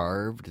are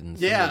carved, and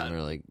some of them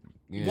are like...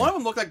 Yeah. One of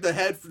them looked like the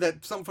head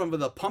that some from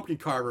the Pumpkin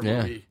Carver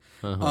movie.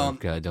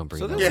 God, don't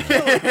bring that up.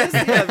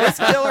 This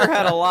killer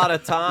had a lot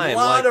of time. A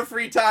lot of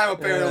free time,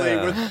 apparently.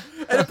 And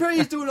apparently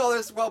he's doing all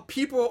this while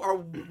people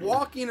are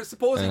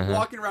supposedly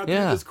walking around through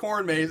this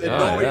corn maze, and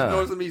nobody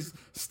knows him. He's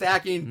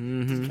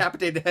stacking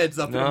decapitated heads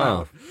up in the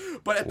mound.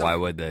 But why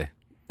would they?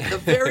 The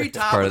very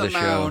top of the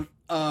mound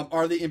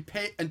are the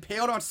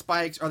impaled on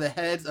spikes are the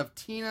heads of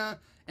Tina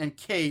and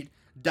Kate,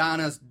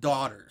 Donna's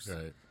daughters.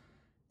 Right.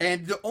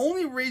 And the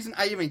only reason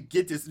I even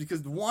get this is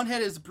because one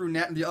head is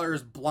brunette and the other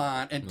is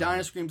blonde, and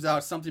Donna screams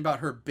out something about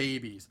her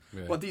babies.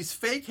 Right. But these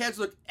fake heads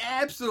look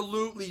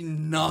absolutely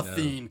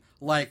nothing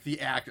like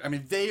the actor. I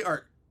mean, they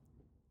are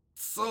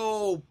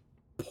so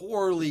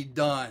poorly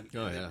done.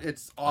 Oh, yeah.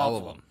 It's awful. All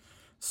of them.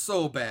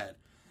 So bad.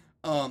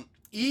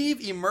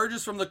 Eve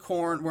emerges from the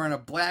corn wearing a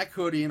black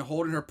hoodie and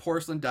holding her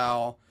porcelain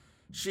doll.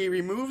 She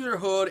removes her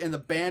hood and the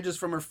bandages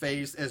from her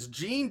face as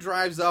Jean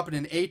drives up in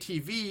an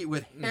ATV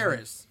with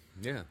Harris.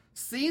 Yeah.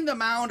 Seeing the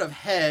mound of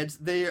heads,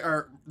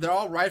 they're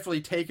all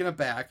rightfully taken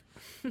aback.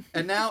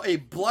 And now a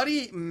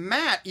bloody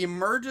Matt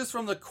emerges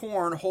from the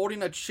corn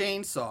holding a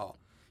chainsaw.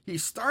 He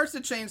starts the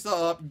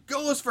chainsaw up,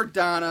 goes for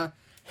Donna.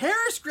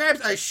 Harris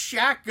grabs a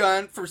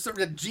shotgun for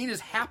something that Jean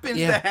just happens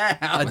to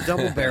have. A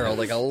double barrel,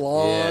 like a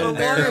long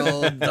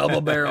barrel,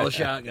 double barrel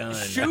shotgun.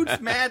 Shoots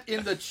Matt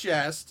in the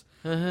chest.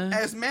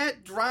 As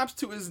Matt drops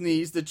to his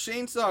knees, the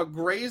chainsaw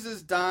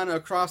grazes Donna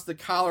across the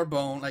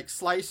collarbone, like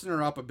slicing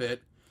her up a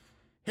bit.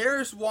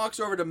 Harris walks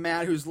over to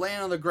Matt, who's laying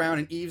on the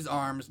ground in Eve's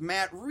arms.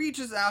 Matt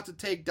reaches out to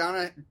take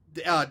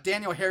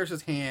Daniel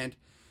Harris's hand.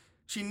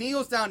 She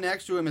kneels down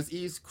next to him as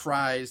Eve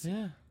cries.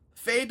 Yeah.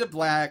 Fade to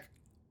black.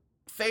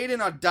 Fade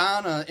in on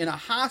Donna in a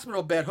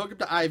hospital bed hooked up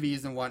to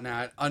IVs and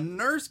whatnot. A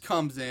nurse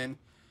comes in.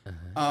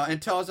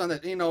 and tells them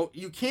that,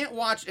 you can't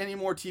watch any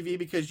more TV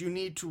because you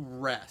need to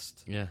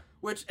rest. Yeah.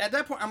 Which, at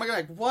that point, I'm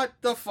like, what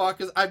the fuck?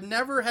 Because I've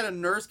never had a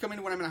nurse come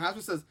in when I'm in a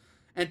hospital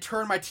and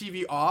turn my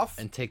TV off.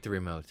 And take the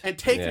remote. The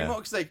remote.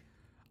 Because, like,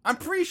 I'm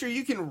pretty sure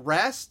you can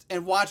rest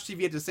and watch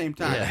TV at the same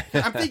time.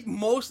 Yeah. I think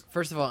most...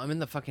 First of all, I'm in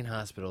the fucking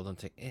hospital. Don't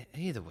take...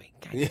 Either way.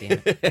 God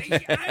damn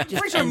it. I'm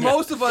pretty sure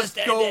most of us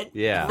go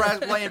Yeah.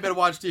 rest, lay in bed, and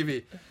watch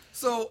TV.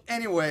 So,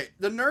 anyway,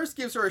 the nurse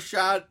gives her a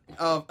shot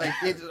of, like,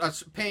 a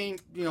pain,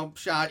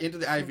 shot into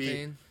the IV.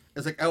 Pain.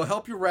 It's like, I will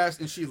help you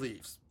rest, and she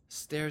leaves.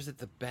 Stares at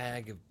the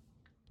bag of...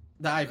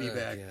 The IV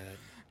bag. God.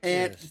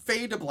 And Yes.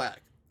 fade to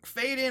black.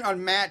 Fade in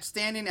on Matt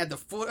standing at the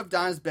foot of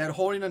Donna's bed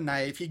holding a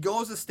knife. He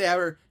goes to stab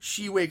her.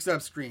 She wakes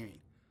up screaming.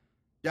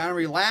 Donna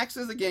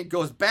relaxes again,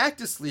 goes back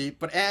to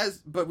sleep,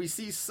 but we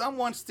see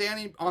someone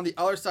standing on the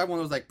other side of one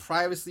of those like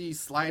privacy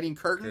sliding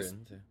curtains.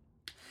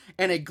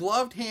 And a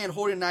gloved hand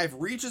holding a knife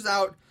reaches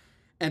out,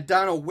 and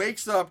Donna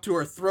wakes up to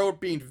her throat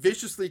being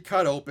viciously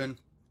cut open.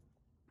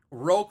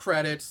 Roll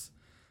credits.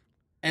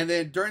 And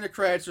then during the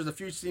credits, there's a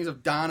few scenes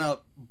of Donna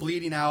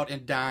bleeding out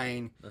and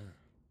dying.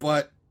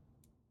 But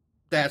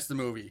that's the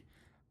movie.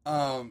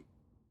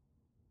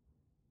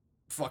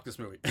 Fuck this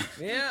movie.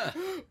 Yeah.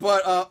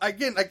 But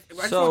again, I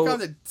just So-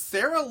 want to that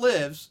Sarah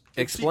lives.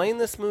 Explain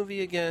this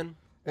movie again.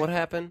 What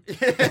happened? All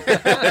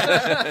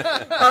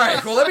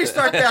right, well, let me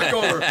start back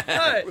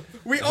over.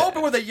 We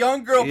open with a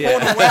young girl pulling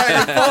a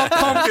wagon full of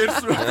pumpkins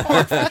through a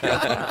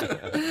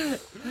cornfield.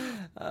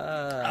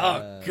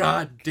 Oh,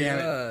 god damn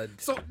it. God.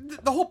 So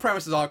the whole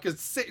premise is all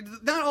because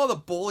not all the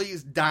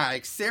bullies die.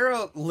 Like,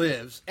 Sarah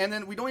lives, and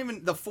then we don't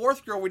even the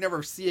fourth girl we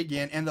never see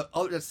again, and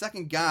the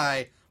second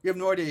guy we have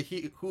no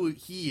idea who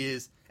he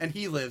is, and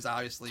he lives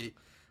obviously.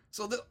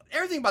 So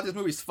everything about this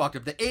movie is fucked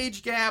up. The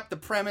age gap, the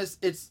premise,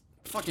 it's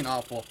fucking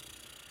awful.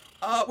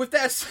 With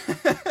that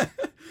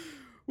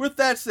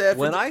said,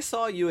 When I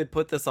saw you had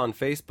put this on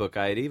Facebook,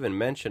 I had even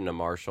mentioned to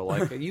Marshall,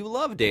 like, you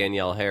love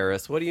Danielle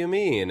Harris. What do you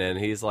mean? And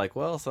he's like,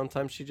 well,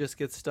 sometimes she just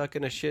gets stuck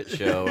in a shit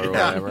show or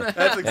whatever.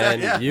 That's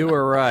exactly, and you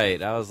were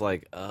right. I was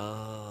like,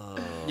 oh,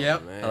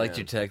 Yep. man. I liked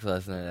your text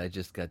last night. I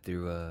just got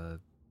through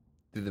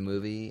the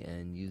movie,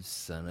 and you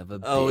son of a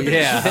bitch. Oh,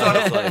 yeah. Son of a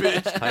I was like,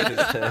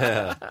 bitch.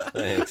 yeah,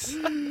 thanks.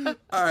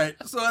 all right.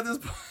 So at this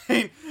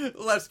point,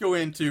 let's go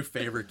into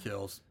favorite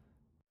kills.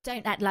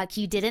 Don't act like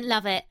you didn't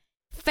love it.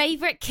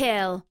 Favorite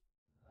kill?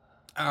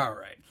 All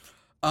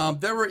right.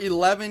 There were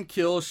 11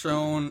 kills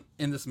shown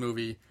in this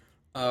movie.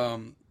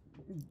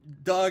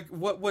 Doug,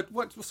 we'll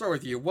start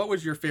with you. What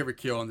was your favorite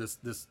kill in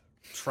this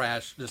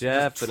trash, this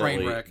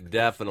train wreck?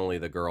 Definitely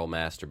the girl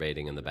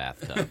masturbating in the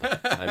bathtub.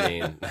 I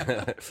mean,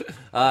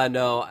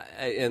 no,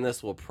 and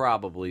this will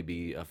probably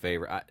be a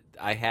favorite.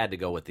 I had to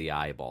go with the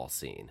eyeball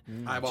scene.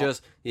 Eyeball.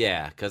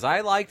 Because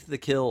I liked the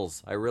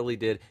kills. I really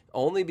did.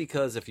 Only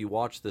because if you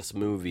watch this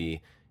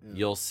movie,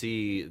 you'll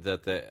see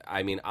that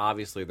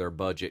obviously their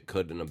budget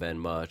couldn't have been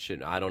much,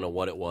 and I don't know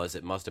what it was.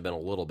 It must have been a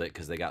little bit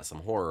because they got some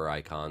horror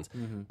icons,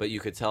 but you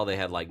could tell they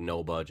had like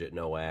no budget,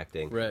 no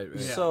acting. Right.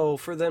 Yeah. So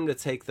for them to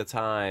take the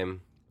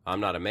time, I'm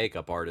not a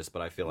makeup artist,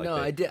 but I feel like No,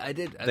 they, I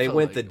did. I they felt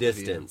went like the it was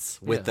you. distance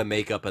with the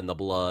makeup and the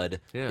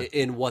blood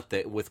in what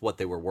they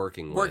were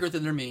working Work with.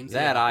 within their means.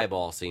 That yeah.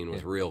 eyeball scene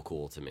was real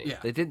cool to me. Yeah.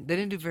 They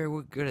didn't do very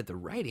good at the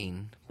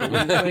writing. But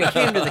when it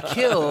came to the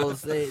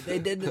kills, they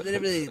didn't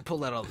really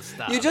pull out all the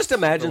stuff. You just for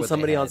imagine what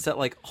somebody they on had. set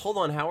like, hold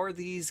on, how are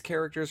these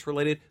characters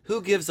related?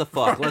 Who gives a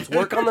fuck? Let's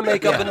work on the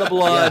makeup and the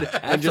blood,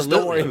 and just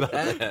don't worry about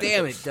that.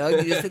 Damn it, Doug!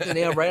 You just hit the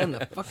nail right on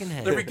the fucking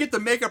head. If we get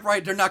the makeup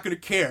right, they're not going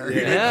to care.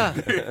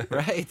 Yeah,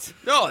 right.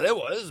 No,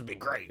 this would be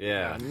great.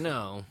 Yeah.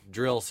 No.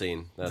 Drill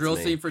scene. That's Drill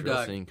me. scene for Drill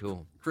Doug. scene,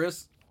 cool.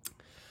 Chris?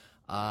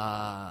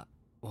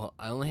 Well,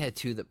 I only had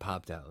two that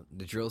popped out.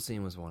 The drill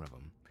scene was one of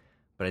them.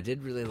 But I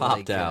did really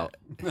Popped like out.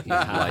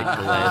 yeah. Like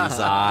Glenn's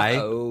eye.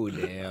 Oh,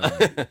 damn.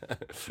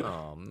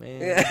 Oh,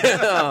 man.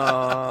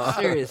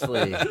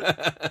 Seriously.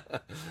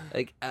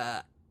 Like,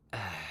 I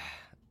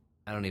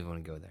don't even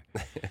want to go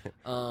there.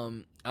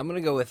 I'm going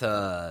to go with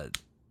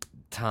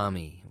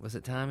Tommy. Was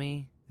it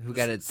Tommy? Who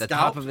got it the top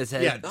Scalped? of his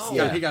head? Yeah, Oh.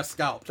 yeah, he got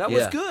scalped. That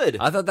was good.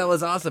 I thought that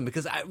was awesome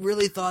because I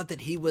really thought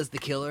that he was the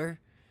killer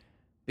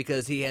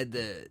because he had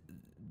the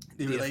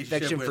relationship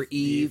affection for with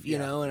Eve, you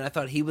yeah. know, and I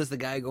thought he was the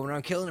guy going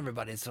around killing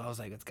everybody. So I was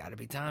like, it's got to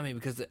be Tommy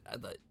because the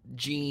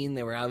Gene,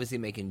 they were obviously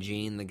making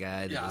Gene the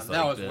guy that Yeah, was that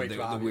like was way too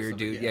the obvious weird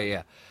of it, dude. yeah.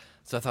 Yeah.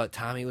 So I thought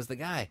Tommy was the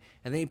guy,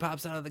 and then he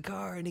pops out of the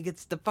car and he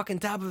gets the fucking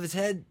top of his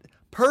head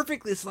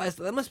perfectly sliced.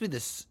 That must be the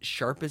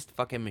sharpest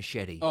fucking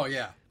machete. Oh,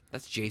 yeah.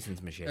 That's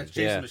Jason's machete. That's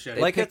Jason Yeah.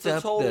 Machete. Like They it's a picked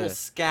up total the-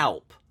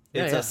 scalp.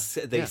 Yeah, It's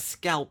yeah. they Yeah.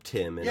 scalped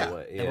him in Yeah. a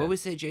way. And what we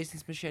say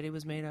Jason's machete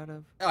was made out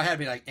of? Oh, it had to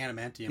be like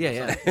adamantium. Yeah, or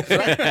yeah. something. So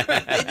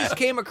they just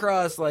came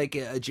across like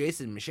a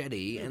Jason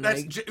machete, and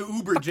That's like,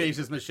 Uber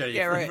Jason's Machete.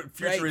 yeah, right,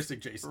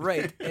 Futuristic right, Jason.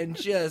 right, and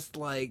just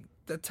like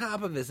the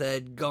top of his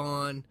head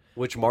gone.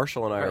 Which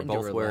Marshall and I Right are into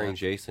both her wearing lap.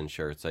 Jason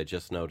shirts. I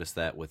just noticed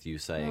that with you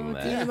saying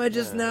that. Damn, I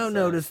just now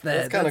noticed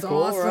that. That's kind of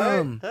cool,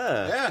 awesome. right?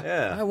 Huh,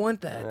 Yeah. I want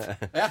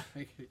that. Yeah.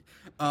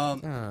 All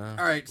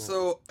right.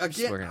 So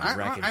again, we're gonna I'm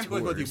racket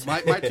going with you.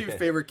 tours. My two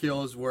favorite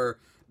kills were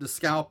the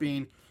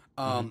scalping.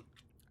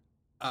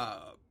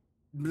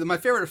 My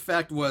favorite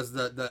effect was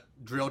the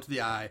drill to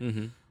the eye.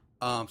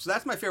 So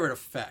that's my favorite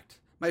effect.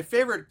 My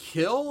favorite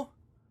kill,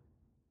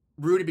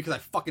 Rudy, because I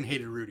fucking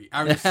hated Rudy.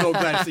 I was so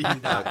glad to see him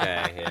die.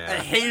 Okay, yeah. I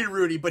hated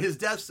Rudy, but his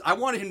death, I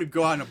wanted him to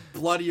go out in a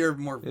bloodier,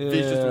 more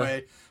vicious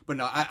way. But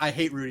no, I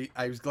hate Rudy.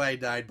 I was glad he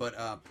died. But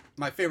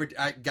my favorite,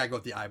 I gotta go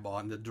with the eyeball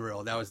and the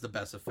drill. That was the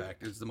best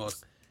effect. It was the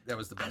most. That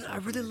was the best. I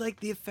really like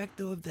the effect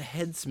though of the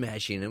head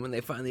smashing, and when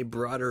they finally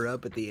brought her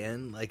up at the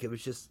end, like it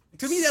was just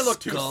To me, that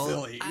looked too skull.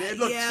 silly. It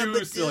looked Yeah, too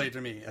but silly to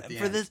me at the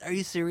for end. this, are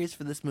you serious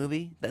for this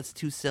movie? That's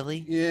too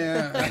silly.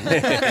 Yeah.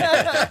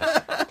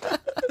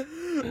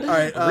 All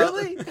right.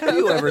 Really? Have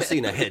you ever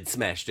seen a head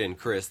smashed in,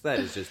 Chris? That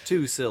is just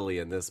too silly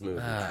in this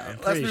movie.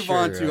 Let's move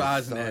on to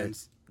odds and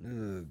ends.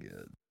 Oh,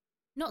 good.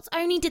 Not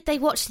only did they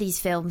watch these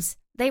films,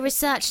 they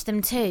researched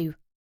them too.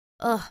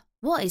 Ugh,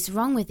 what is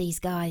wrong with these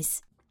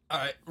guys? All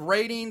right,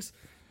 ratings.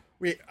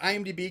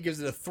 IMDb gives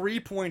it a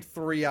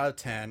 3.3 out of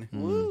 10.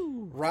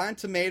 Woo. Rotten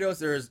Tomatoes,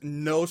 there is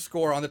no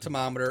score on the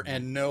thermometer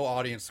and no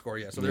audience score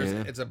yet. So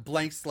it's a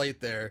blank slate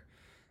there.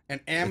 And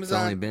Amazon,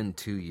 It's only been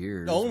 2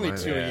 years. only Why-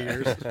 2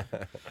 years.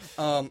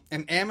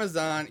 And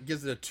Amazon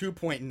gives it a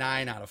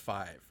 2.9 out of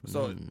 5.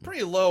 So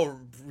pretty low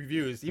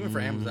reviews, even for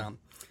Amazon.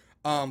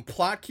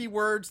 Plot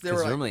keywords, there were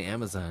Because like normally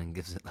Amazon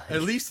gives it like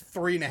at least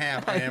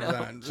 3.5 on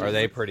Amazon. Are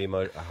they pretty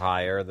much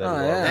higher than? Oh,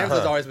 normal? yeah.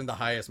 Amazon's always been the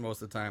highest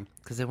most of the time.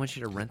 because they want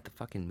you to rent the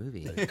fucking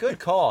movie. Good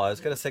call. I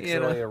was gonna say, 'cause You you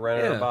know, don't even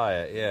rent it or yeah. buy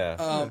it.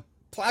 Yeah.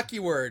 Plot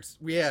keywords,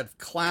 we had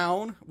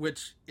clown,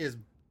 which is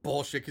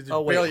bullshit because there's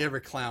Oh, wait. barely ever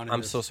clown in I'm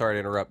this. so sorry to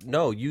interrupt.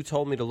 No, you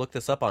told me to look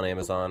this up on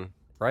Amazon,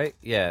 right?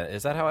 Yeah.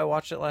 Is that how I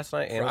watched it last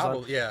night? Amazon.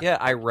 Probably, yeah. Yeah,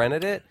 I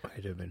rented it.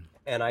 Might have been.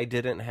 And I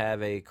didn't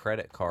have a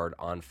credit card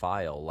on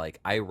file. Like,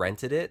 I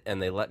rented it,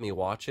 and they let me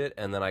watch it,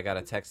 and then I got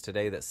a text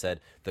today that said,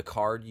 the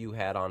card you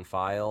had on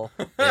file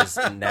is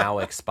now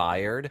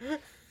expired.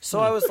 So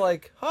I was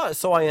like, huh.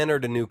 So I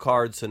entered a new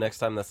card, so next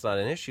time that's not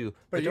an issue.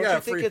 But you don't got you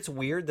a think free- it's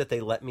weird that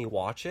they let me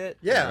watch it?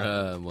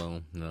 Yeah.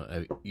 Well,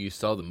 no, you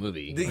saw the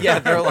movie. Yeah,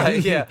 they're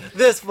like, yeah,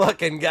 this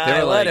fucking guy,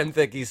 They're let like- him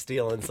think he's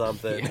stealing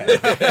something.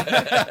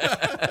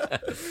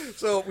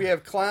 So we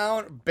have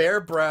clown,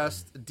 bare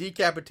breast,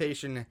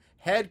 decapitation,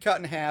 head cut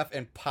in half,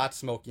 and pot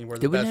smoking. Were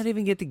the Did we best. not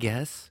even get to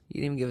guess?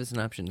 You didn't even give us an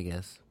option to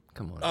guess.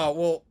 Come on. Oh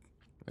well.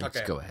 Let's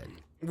Okay. go ahead.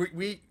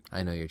 We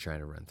I know you're trying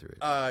to run through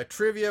it.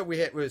 trivia.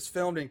 Was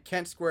filmed in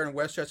Kent Square in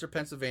Westchester,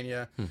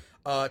 Pennsylvania.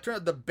 Turns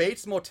out the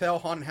Bates Motel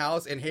haunted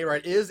house in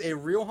Hayride is a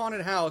real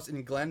haunted house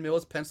in Glen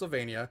Mills,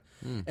 Pennsylvania,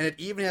 and it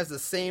even has the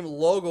same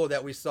logo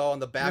that we saw on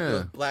the back of Yeah.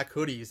 the black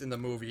hoodies in the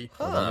movie.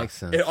 Well, that makes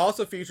sense. It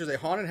also features a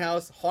haunted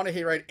house, haunted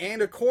hayride,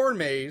 and a corn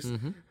maze,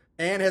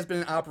 and has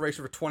been in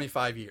operation for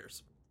 25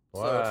 years.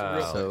 So it's Wow.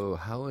 real- So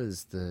how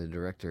is the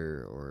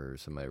director or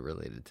somebody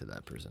related to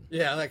that person?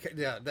 yeah,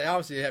 they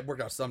obviously had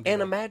worked out some. And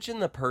deal.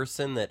 imagine the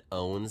person that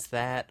owns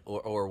that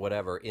or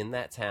whatever in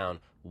that town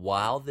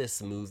while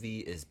this movie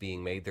is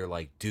being made. They're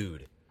like,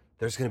 dude,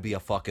 there's going to be a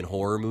fucking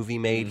horror movie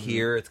made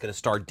here. It's going to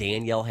star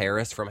Danielle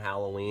Harris from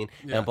Halloween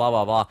and blah,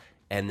 blah, blah.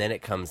 And then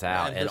it comes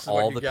out And and this is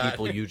what all you the got.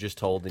 people you just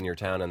told in your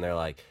town, and they're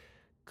like,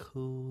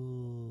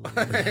 cool.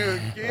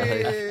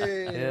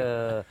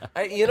 Yeah.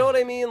 You know what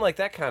I mean? Like,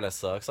 that kind of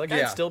sucks. Like, Yeah.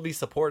 I'd still be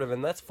supportive,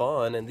 and that's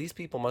fun. And these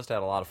people must have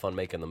had a lot of fun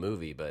making the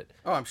movie, but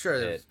Oh, I'm sure.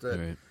 It-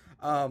 Right.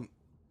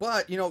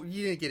 But you know,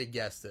 you didn't get to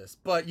guess this,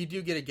 but you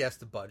do get to guess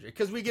the budget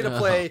because we get to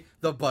play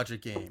the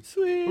budget game.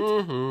 Sweet.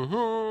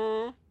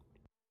 mm-hmm.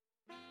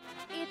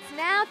 It's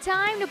now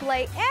time to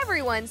play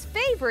everyone's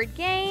favorite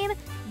game,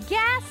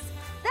 Guess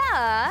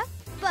the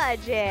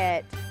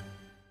Budget.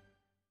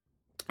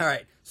 All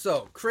right,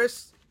 so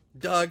Chris,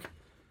 Doug,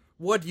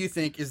 what do you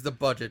think is the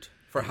budget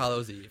for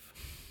Hallows Eve?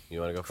 You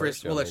want to go Chris,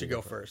 first? we'll want let me you to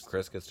go first.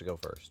 Chris gets to go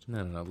first.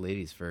 No,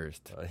 ladies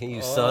first.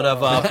 You son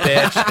of a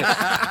bitch.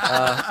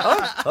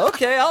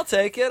 Okay, I'll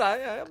take it.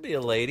 I'll be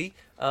a lady.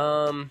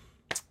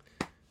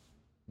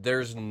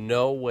 There's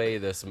no way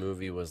this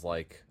movie was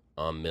like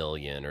 $1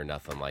 million or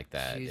nothing like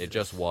that. Jesus. It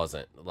just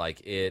wasn't.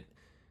 Like it.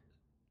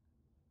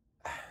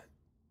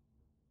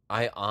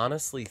 I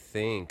honestly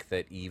think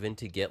that even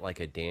to get like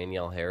a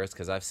Danielle Harris,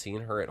 because I've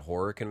seen her at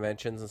horror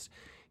conventions.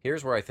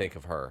 Here's where I think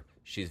of her.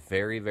 She's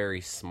very, very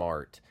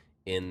smart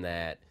in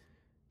that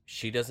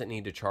she doesn't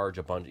need to charge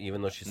a bunch,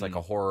 even though she's like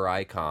a horror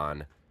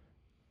icon.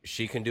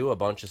 She can do a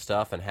bunch of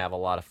stuff and have a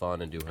lot of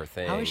fun and do her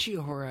thing. How is she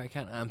a horror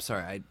icon? I'm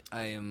sorry,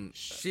 I am.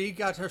 She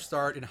got her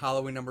start in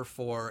Halloween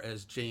 #4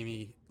 as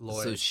Jamie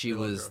Lloyd. So she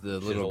little was girl. the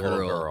She's little a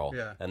girl.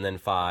 Yeah. And then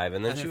 5,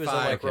 and then And she then was 5,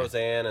 in like okay.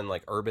 Roseanne and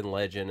like Urban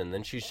Legend, and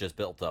then she's just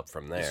built up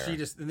from there. And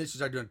then she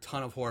started doing a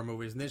ton of horror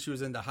movies, and then she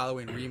was in the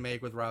Halloween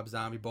remake with Rob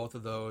Zombie, both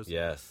of those.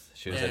 Yes,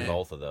 she was in And-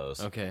 both of those.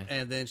 Okay.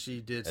 And then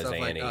she did As stuff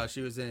Annie. like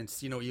she was in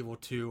See No Evil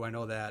 2. I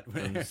know that.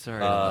 I'm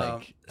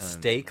sorry.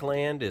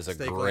 Stakeland is a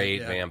Stakeland,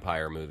 great yeah.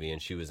 vampire movie,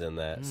 and she was in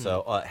that.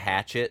 So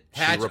Hatchet, Hatchet,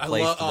 she I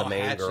replaced love- the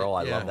main Hatchet, girl.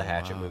 I yeah. love the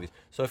Hatchet movies.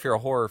 So if you're a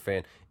horror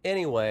fan,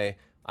 anyway,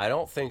 I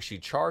don't think she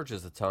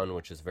charges a ton,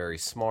 which is very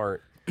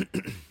smart.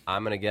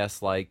 I'm gonna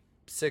guess like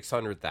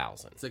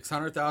 600,000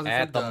 $600,000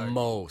 at for the Doug.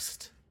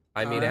 most.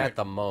 I mean, All right. at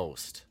the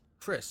most.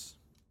 Chris,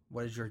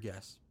 what is your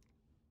guess?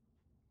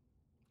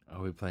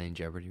 Are we playing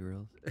Jeopardy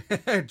rules?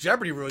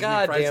 Jeopardy rules.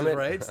 God Price damn is it.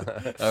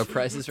 Right. Oh,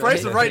 Price is Right. Price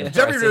is right.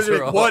 Jeopardy Price is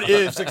rules. Wrong. What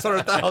if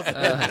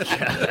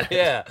 600,000?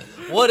 Yeah.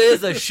 What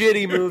is a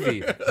shitty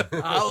movie?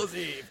 How's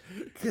Eve?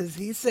 Because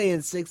he's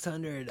saying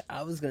 600.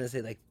 I was gonna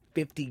say like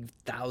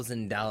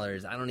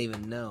 $50,000. I don't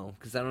even know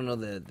because I don't know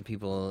the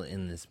people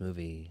in this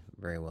movie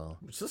very well.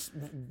 Just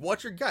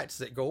what's your gut?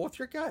 Go with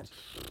your gut.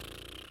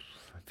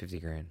 50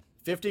 grand.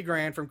 50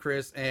 grand from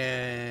Chris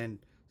and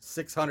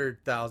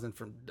 600,000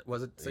 from,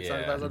 was it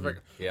 600,000?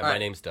 Yeah, All my right.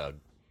 name's Doug.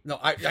 No,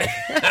 I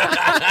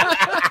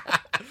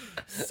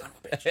son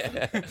of a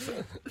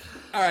bitch.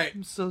 All right.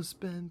 I'm so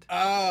spent.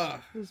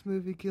 This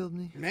movie killed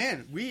me.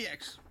 Man,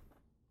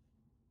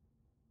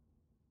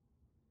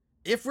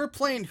 if we're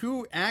playing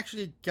who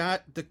actually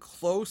got the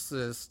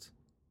closest,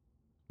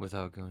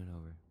 Without going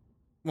over.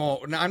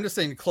 well, no, I'm just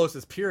saying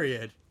closest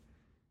period,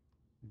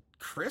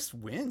 Chris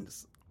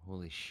wins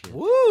Holy shit.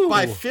 Woo!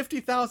 by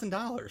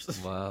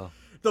 $50,000. Wow.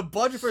 The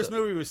budget for this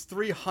movie was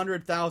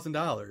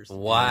 $300,000.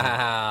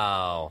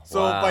 Wow.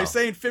 So Wow. by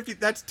saying 50,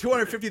 that's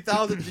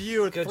 250,000 to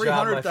you, and Good job,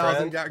 my 300,000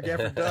 friend. got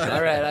Gafford done.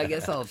 All right, I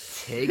guess I'll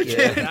take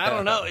it. I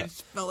don't know. It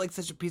just felt like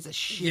such a piece of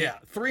shit. Yeah,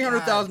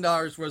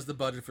 $300,000 was the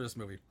budget for this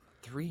movie.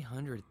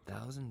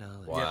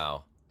 $300,000.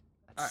 Wow.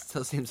 That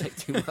still seems like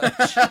too much.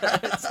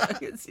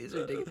 It's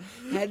ridiculous.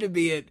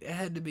 It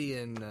had to be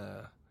in.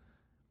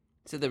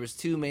 So there was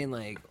two main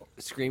like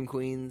scream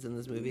queens in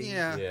this movie.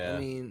 Yeah. Yeah. I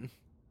mean,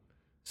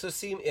 So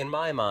see, in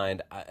my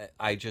mind,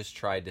 I just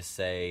tried to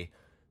say,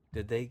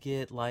 did they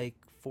get like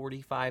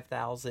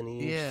 45,000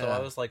 each? Yeah. So I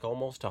was like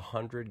almost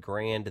 100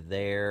 grand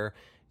there.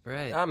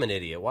 right? I'm an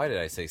idiot. Why did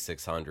I say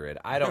 600?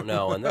 I don't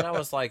know. And then I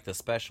was like the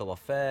special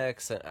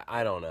effects. And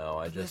I don't know.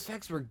 I The just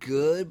effects were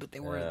good, but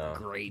they weren't Yeah.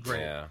 great.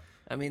 yeah.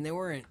 I mean, they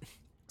weren't.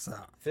 So,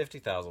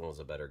 50,000 was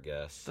a better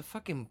guess. The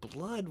fucking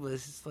blood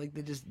was just like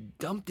they just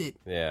dumped it.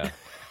 Yeah.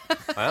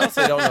 I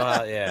honestly don't know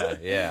how. Yeah.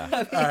 Yeah. I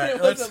mean, right,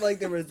 it wasn't like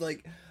there was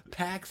like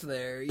packs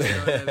there. You know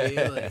what I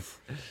mean? Like,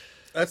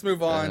 let's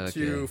move on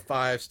to Okay.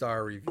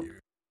 5-star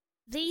reviews.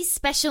 These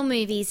special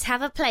movies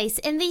have a place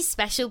in these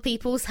special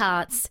people's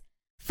hearts.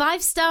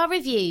 5-star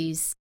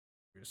reviews.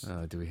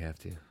 oh, do we have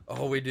to?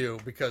 Oh, we do,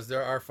 because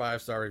there are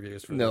 5-star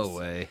reviews for No this.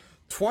 way.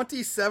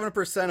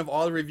 27% of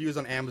all the reviews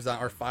on Amazon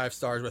are 5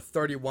 stars, with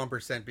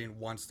 31% being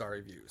 1-star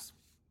reviews.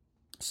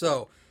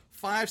 So,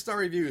 5-star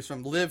reviews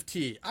from Liv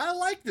T. I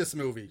like this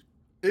movie.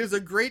 It is a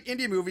great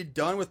indie movie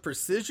done with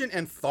precision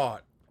and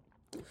thought.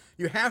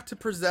 You have to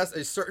possess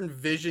a certain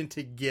vision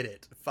to get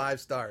it. 5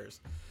 stars.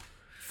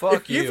 Fuck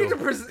If you. you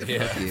have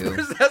Yeah. you.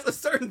 possess a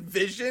certain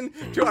vision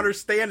to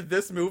understand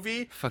this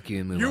movie, Fuck you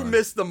and move you on.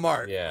 missed the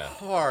mark. Yeah.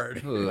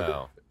 Hard. Ooh,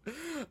 No.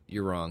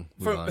 You're wrong.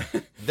 Move on.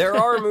 There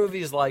are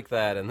movies like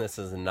that, and this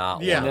is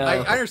not Yeah, one. No. I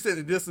understand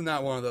that this is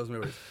not one of those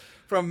movies.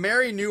 From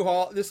Mary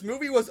Newhall, this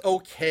movie was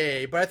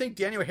okay, but I think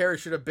Daniel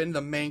Harris should have been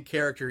the main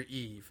character,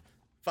 Eve.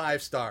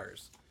 5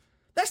 stars.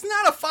 That's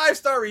not a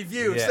 5-star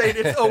review Yeah. saying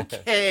it's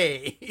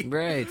okay.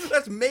 Right.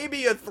 That's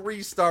maybe a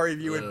 3-star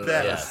review at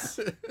best.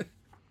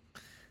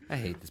 I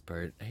hate this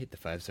part. I hate the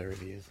 5-star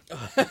reviews.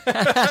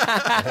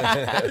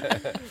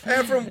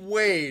 And from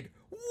Wade,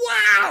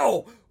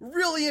 wow!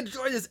 Really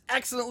enjoyed this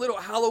excellent little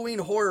Halloween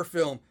horror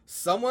film.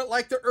 Somewhat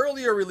like the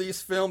earlier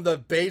release film, The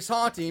Bates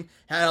Haunting,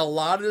 had a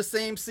lot of the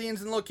same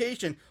scenes and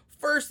location.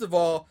 First of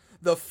all,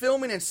 the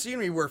filming and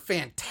scenery were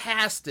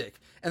fantastic,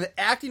 and the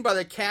acting by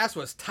the cast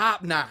was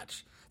top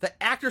notch.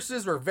 The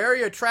actresses were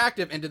very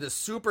attractive and did a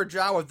super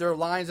job with their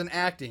lines and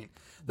acting.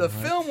 The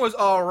film was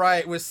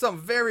alright with some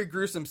very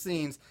gruesome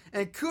scenes,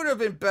 and could have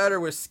been better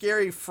with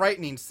scary,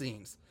 frightening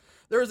scenes.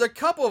 There was a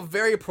couple of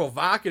very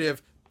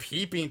provocative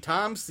peeping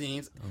Tom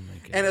scenes,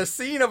 and a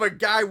scene of a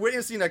guy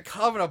witnessing a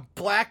coven of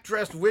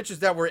black-dressed witches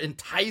that were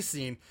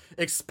enticing,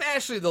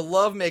 especially the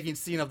lovemaking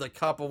scene of the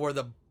couple where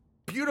the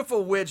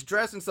beautiful witch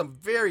dressed in some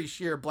very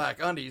sheer black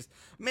undies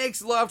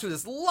makes love to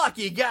this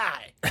lucky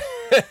guy.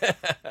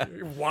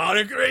 What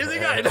a crazy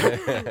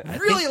guy.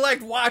 Really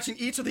liked watching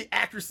each of the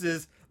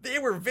actresses. They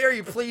were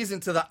very pleasing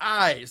to the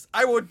eyes.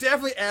 I will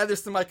definitely add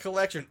this to my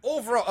collection.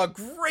 Overall, a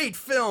great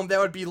film that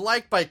would be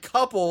liked by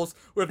couples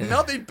with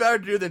nothing better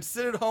to do than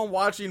sit at home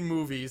watching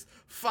movies.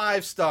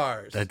 5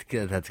 stars. That's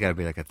good. That's got to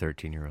be like a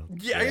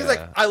 13-year-old. Yeah, he's like,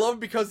 I love it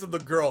because of the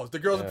girls. The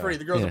girls are pretty.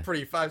 The girls Yeah. are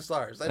pretty. 5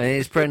 stars. I mean,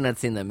 he's probably not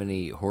seen that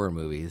many horror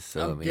movies.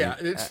 So I mean, yeah,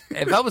 it's-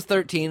 if I was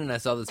 13 and I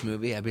saw this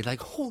movie, I'd be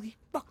like, "Holy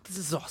fuck, this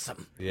is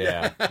awesome!"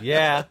 Yeah.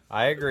 Yeah.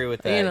 I agree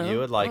with that. You know, You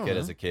would like I it don't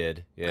as a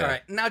kid. Yeah. All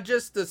right, now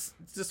just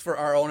for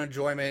our own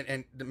enjoyment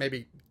and to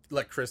maybe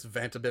let Chris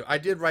vent a bit, I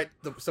did write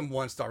some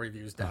 1-star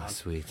reviews down. Oh,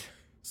 sweet.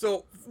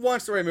 So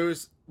 1-star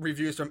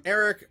reviews from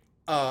Eric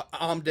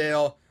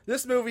Amdale.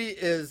 This movie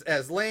is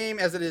as lame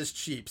as it is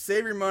cheap.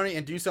 Save your money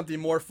and do something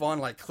more fun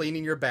like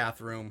cleaning your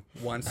bathroom.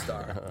 1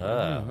 star.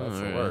 That's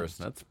the worst.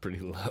 That's pretty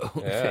low.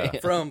 Yeah.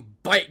 From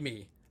Bite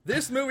Me.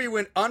 This movie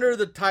went under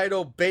the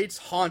title Bates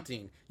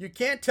Haunting. You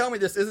can't tell me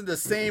this isn't the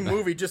same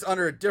movie, just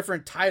under a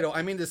different title.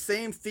 I mean, the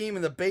same theme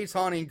in the Bates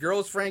Haunting.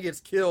 Girl's friend gets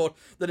killed,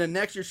 then the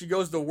next year she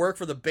goes to work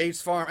for the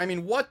Bates farm. I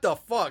mean, what the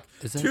fuck?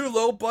 Two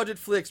low-budget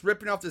flicks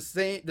ripping off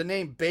the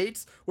name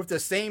Bates with the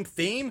same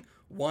theme?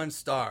 1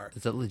 star.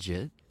 Is that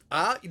legit?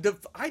 I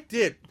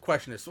did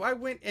question this, so I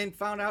went and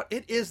found out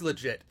it is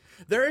legit.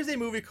 There is a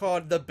movie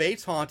called The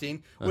Bates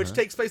Haunting, which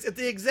takes place at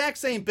the exact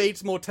same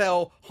Bates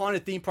Motel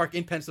haunted theme park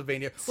in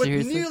Pennsylvania, with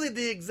nearly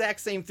the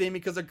exact same theme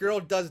because a girl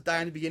does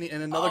die in the beginning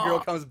and another girl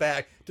comes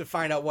back to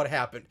find out what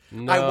happened.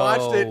 No I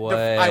watched it.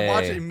 way. I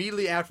watched it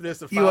immediately after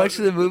this. You watched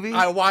the movie?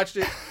 I watched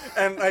it,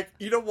 and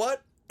you know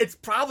what? It's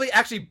probably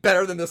actually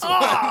better than this one.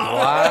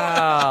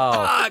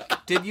 Wow.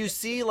 Did you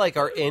see,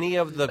 are any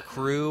of the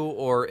crew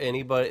or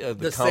anybody,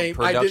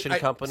 production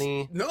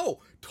company? No,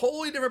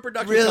 totally different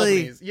production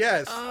Really? companies.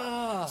 Yes.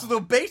 So the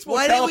Bates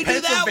Why Motel didn't we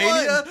do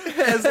Pennsylvania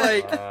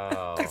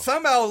has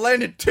somehow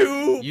landed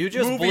 2 You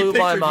just movie blew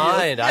my picture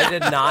mind. deals. I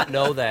did not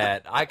know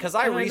that. Because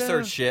I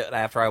researched shit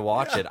after I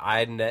watched it.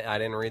 I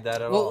didn't read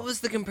that at all. What was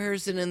the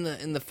comparison in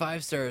the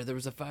 5-star? There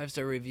was a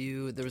 5-star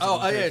review. There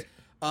was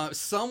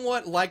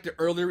somewhat like the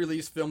early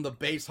release film The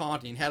Bates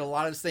Haunting, had a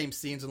lot of the same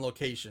scenes and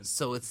locations.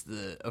 So it's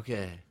the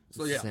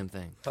So, the yeah. same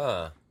thing.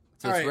 Huh.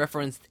 So All it's right.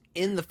 referenced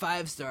in the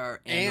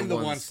 5-star and the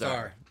 1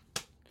 star.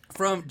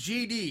 From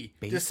GD,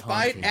 Bates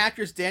despite Haunting.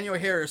 actress Danielle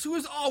Harris, who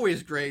is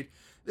always great,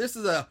 this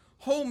is a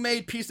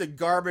homemade piece of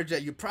garbage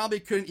that you probably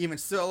couldn't even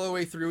sell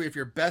away through if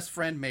your best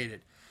friend made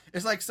it.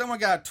 It's like someone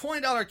got a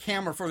 $20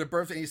 camera for their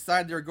birthday and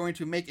decided they were going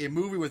to make a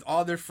movie with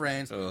all their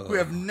friends who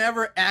have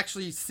never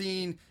actually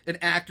seen an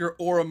actor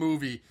or a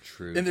movie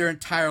in their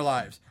entire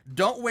lives.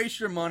 Don't waste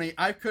your money.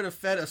 I could have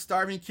fed a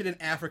starving kid in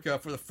Africa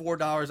for the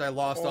 $4 I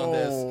lost on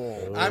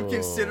this. I'm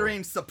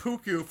considering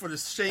seppuku for the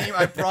shame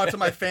I brought to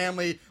my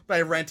family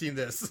by renting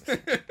this.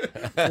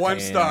 1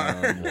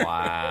 star.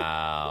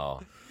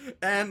 Wow.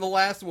 And the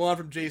last one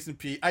from Jason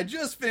P. I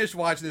just finished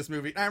watching this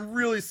movie, and I'm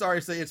really sorry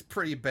to say it's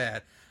pretty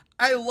bad.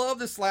 I love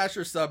the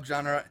slasher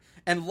subgenre,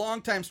 and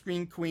longtime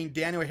screen queen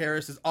Danielle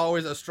Harris is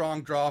always a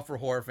strong draw for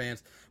horror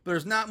fans, but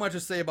there's not much to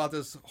say about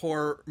this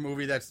horror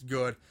movie that's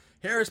good.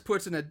 Harris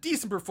puts in a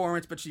decent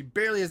performance, but she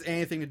barely has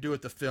anything to do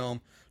with the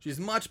film. She's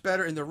much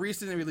better in the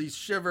recently released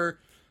Shiver.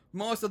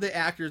 Most of the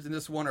actors in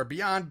this one are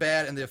beyond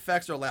bad, and the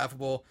effects are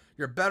laughable.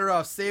 You're better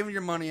off saving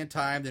your money and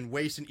time than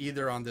wasting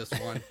either on this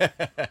one.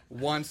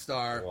 1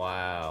 star.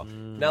 Wow.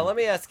 Now, let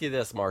me ask you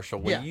this,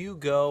 Marshall. When Yeah. you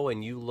go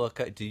and you look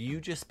at, do you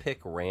just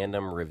pick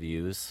random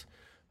reviews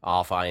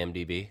off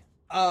IMDb?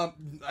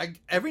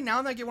 Every now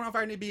and then I get one off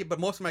IMDb, but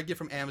most of them I get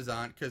from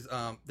Amazon because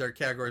there are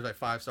categories like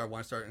 5-star,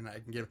 1 star, and I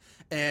can give.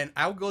 And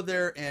I will go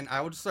there and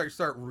I will just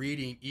start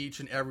reading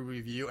each and every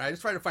review. And I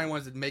just try to find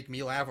ones that make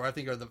me laugh or I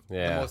think are the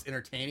most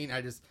entertaining.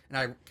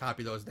 I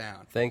copy those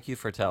down. Thank you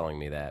for telling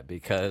me that,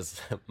 because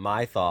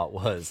my thought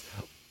was,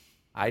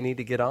 I need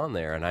to get on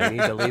there and I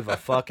need to leave a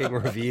fucking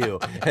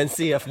review and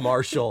see if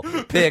Marshall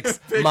picks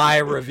my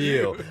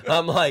review.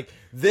 I'm like,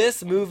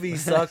 this movie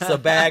sucks a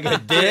bag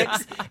of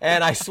dicks,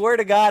 and I swear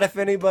to God, if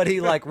anybody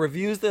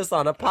reviews this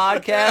on a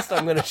podcast,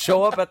 I'm gonna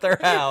show up at their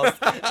house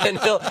and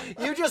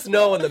you just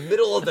know in the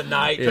middle of the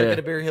night drinking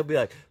a beer, he'll be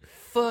like,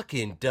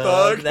 fucking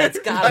Doug, that's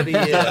gotta be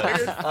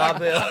it.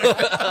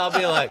 I'll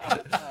be like,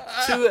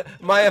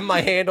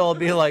 my handle will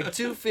be like,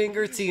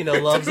 2-Finger Tina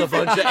loves a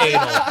bunch of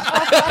anal.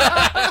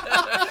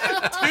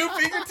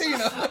 2-Finger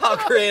Tina. I'll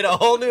create a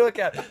whole new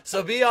account.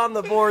 So be on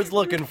the boards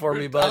looking for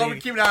me, buddy. I'm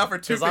gonna keep an eye out for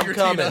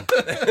 2-Finger I'm Tina.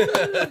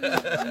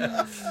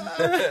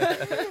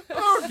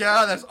 Oh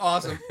God, that's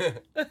awesome.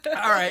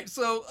 All right,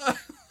 so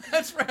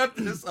let's wrap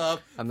this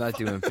up. I'm not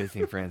doing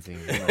Fisting Francine.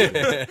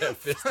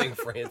 Fisting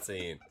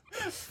Francine.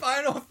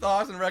 Final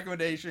thoughts and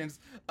recommendations.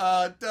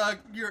 Doug,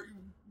 you're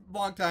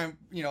long time,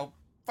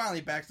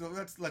 finally back, so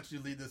let's let you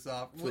lead this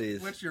off.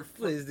 Please.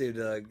 Please do,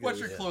 Doug. What's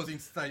your closing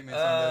statements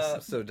on this?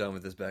 I'm so done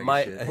with this bag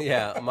of shit.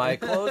 Yeah, my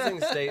closing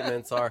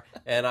statements are,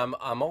 and I'm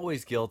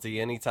always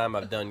guilty. Anytime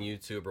I've done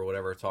YouTube or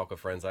whatever, talk with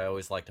friends, I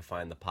always like to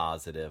find the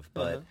positive.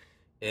 But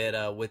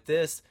with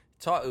this,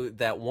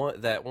 that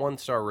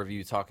 1-star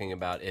review talking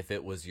about if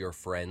it was your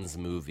friend's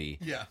movie.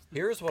 Yeah.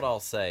 Here's what I'll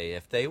say: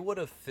 if they would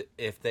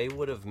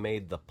have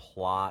made the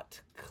plot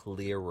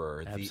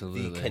clearer,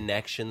 the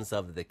connections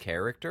of the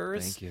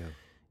characters. Thank you.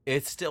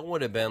 It still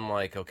would have been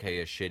like, okay,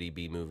 a shitty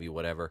B movie,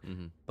 whatever.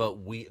 But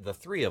the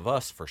 3 of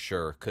us for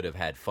sure could have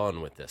had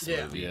fun with this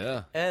movie.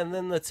 Yeah. And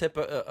then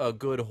a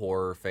good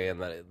horror fan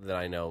that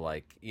I know,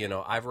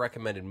 I've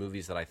recommended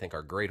movies that I think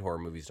are great horror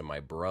movies to my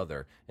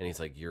brother, and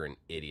he's like, "You're an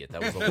idiot.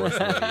 That was the worst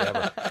movie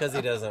ever," because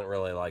he doesn't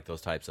really like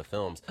those types of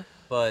films.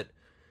 But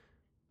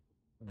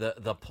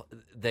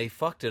they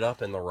fucked it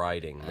up in the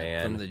writing,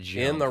 man. From the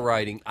jump. In the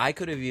writing, I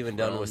could have even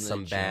done with From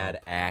some the bad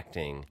jump.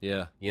 acting.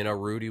 Yeah.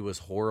 Rudy was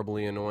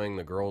horribly annoying.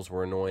 The girls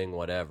were annoying,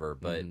 whatever.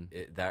 But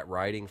that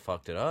writing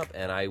fucked it up,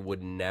 and I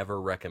would never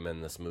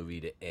recommend this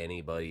movie to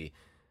anybody,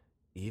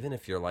 even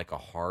if you're like a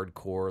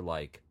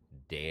hardcore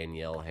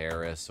Danielle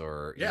Harris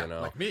or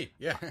like me.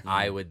 Yeah.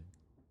 I would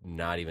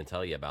not even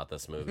tell you about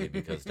this movie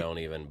because don't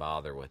even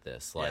bother with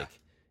this. Like,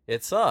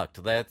 it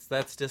sucked.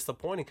 That's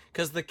disappointing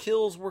because the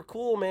kills were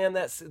cool, man.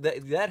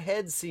 That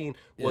head scene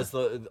was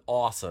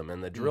awesome,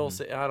 and the drill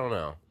scene, I don't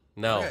know.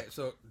 No. Okay,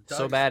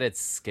 so bad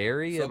it's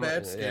scary. So bad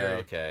it's scary. Yeah,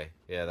 okay.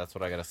 Yeah, that's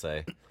what I gotta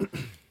say.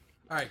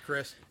 All right,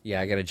 Chris. Yeah,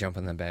 I got to jump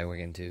on that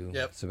bandwagon too.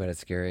 Yep. So bad it's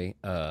scary.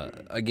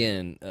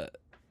 Again,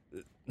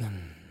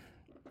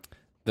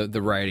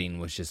 the writing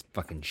was just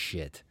fucking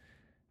shit.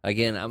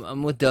 Again,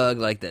 I'm with Doug.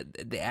 Like the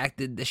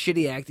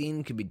shitty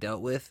acting could be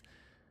dealt with,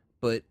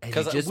 but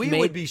because we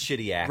would be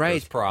shitty actors,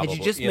 right? probably. Had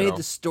you just made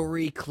the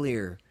story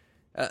clear,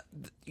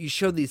 you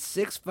showed these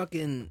 6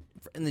 fucking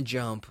in the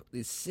jump,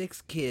 these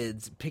 6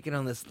 kids picking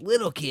on this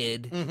little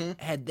kid. Mm-hmm.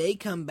 Had they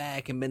come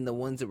back and been the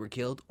ones that were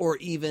killed, or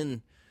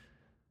even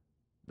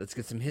let's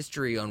get some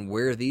history on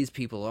where these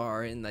people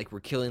are and like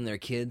we're killing their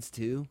kids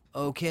too.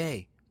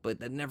 Okay, but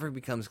that never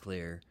becomes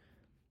clear.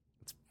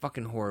 It's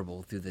fucking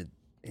horrible through the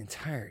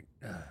entire.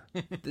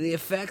 The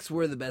effects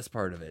were the best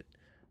part of it.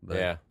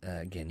 But,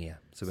 again,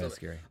 so bad,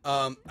 scary.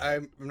 I'm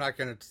not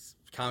going to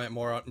comment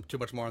too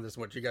much more on this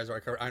than what you guys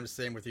already covered. I'm the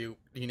same with you.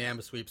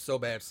 Unanimous sweep, so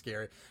bad,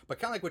 scary. But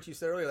kind of like what you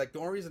said earlier, like the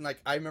only reason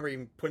like I remember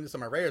even putting this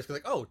on my radar is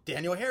because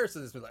Danielle Harris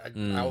is this.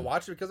 I will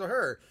watch it because of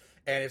her.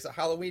 And it's a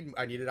Halloween.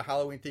 I needed a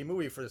Halloween themed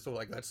movie for this, so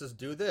let's just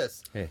do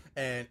this. Hey,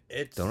 and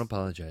it's don't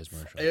apologize,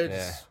 Marshall.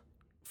 It's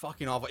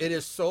fucking awful. It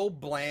is so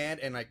bland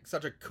and like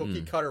such a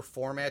cookie cutter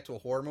format to a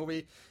horror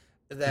movie.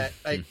 That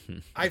like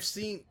I've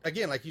seen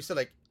again, like you said,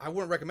 like I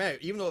wouldn't recommend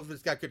it, even though if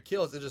it's got good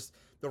kills. It's just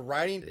the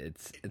writing.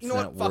 It's you know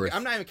not what? Fuck worth. it.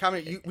 I'm not even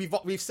commenting.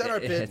 We've said our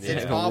bits.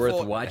 It's not awful.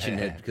 worth watching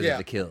it because of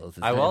the kills.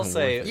 I will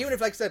say, even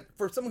if like I said,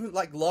 for someone who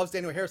like loves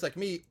Danielle Harris like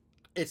me,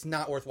 it's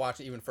not worth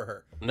watching even for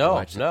her.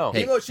 No.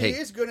 Even though she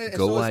is good in it.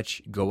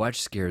 Go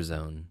watch Scare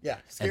Zone. Yeah,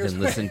 and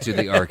then listen to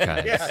the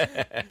archives.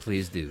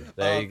 Please do.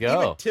 There you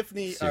go. Even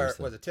Tiffany, or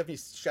was it Tiffany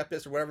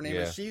Shepis or whatever her name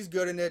is? She's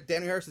good in it.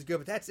 Danielle Harris is good,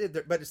 but that's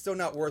it. But it's still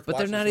not worth. But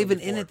they're not even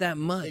in it that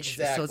much,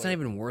 exactly. so it's not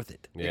even worth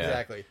it. Yeah.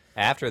 Exactly.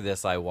 After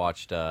this, I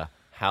watched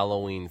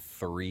Halloween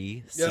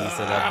 3 Season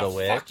of the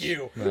Witch. Fuck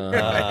you.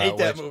 I hate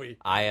that movie.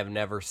 I have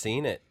never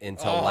seen it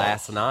until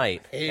last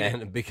night,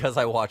 and because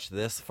I watched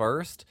this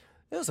first.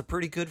 It was a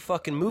pretty good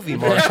fucking movie,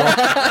 Marshall.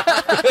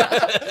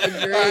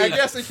 I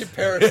guess in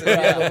comparison.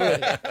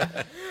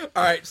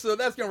 All right, so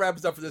that's going to wrap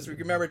us up for this week.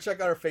 Remember,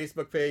 check out our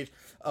Facebook page,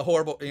 we're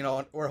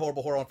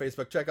Horrible Horror on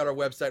Facebook. Check out our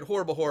website,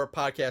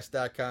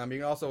 horriblehorrorpodcast.com. You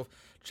can also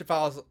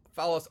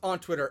follow us on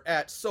Twitter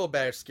at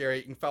SoBadScary.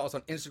 You can follow us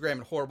on Instagram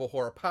at Horrible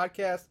Horror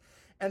Podcast.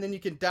 And then you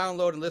can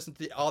download and listen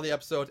to all the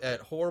episodes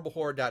at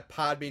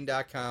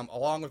horriblehorror.podbean.com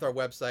along with our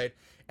website.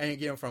 And you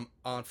get them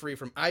free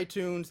from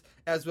iTunes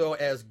as well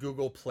as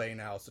Google Play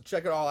now. So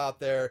check it all out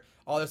there.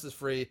 All this is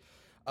free.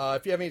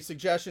 If you have any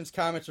suggestions,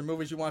 comments, or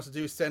movies you want us to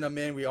do, send them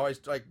in. We always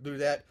like to do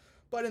that.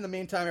 But in the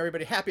meantime,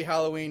 everybody, happy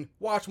Halloween.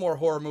 Watch more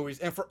horror movies.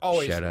 And for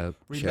always, remember,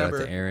 shout out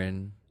to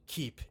Aaron.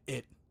 Keep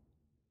it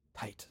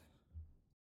tight.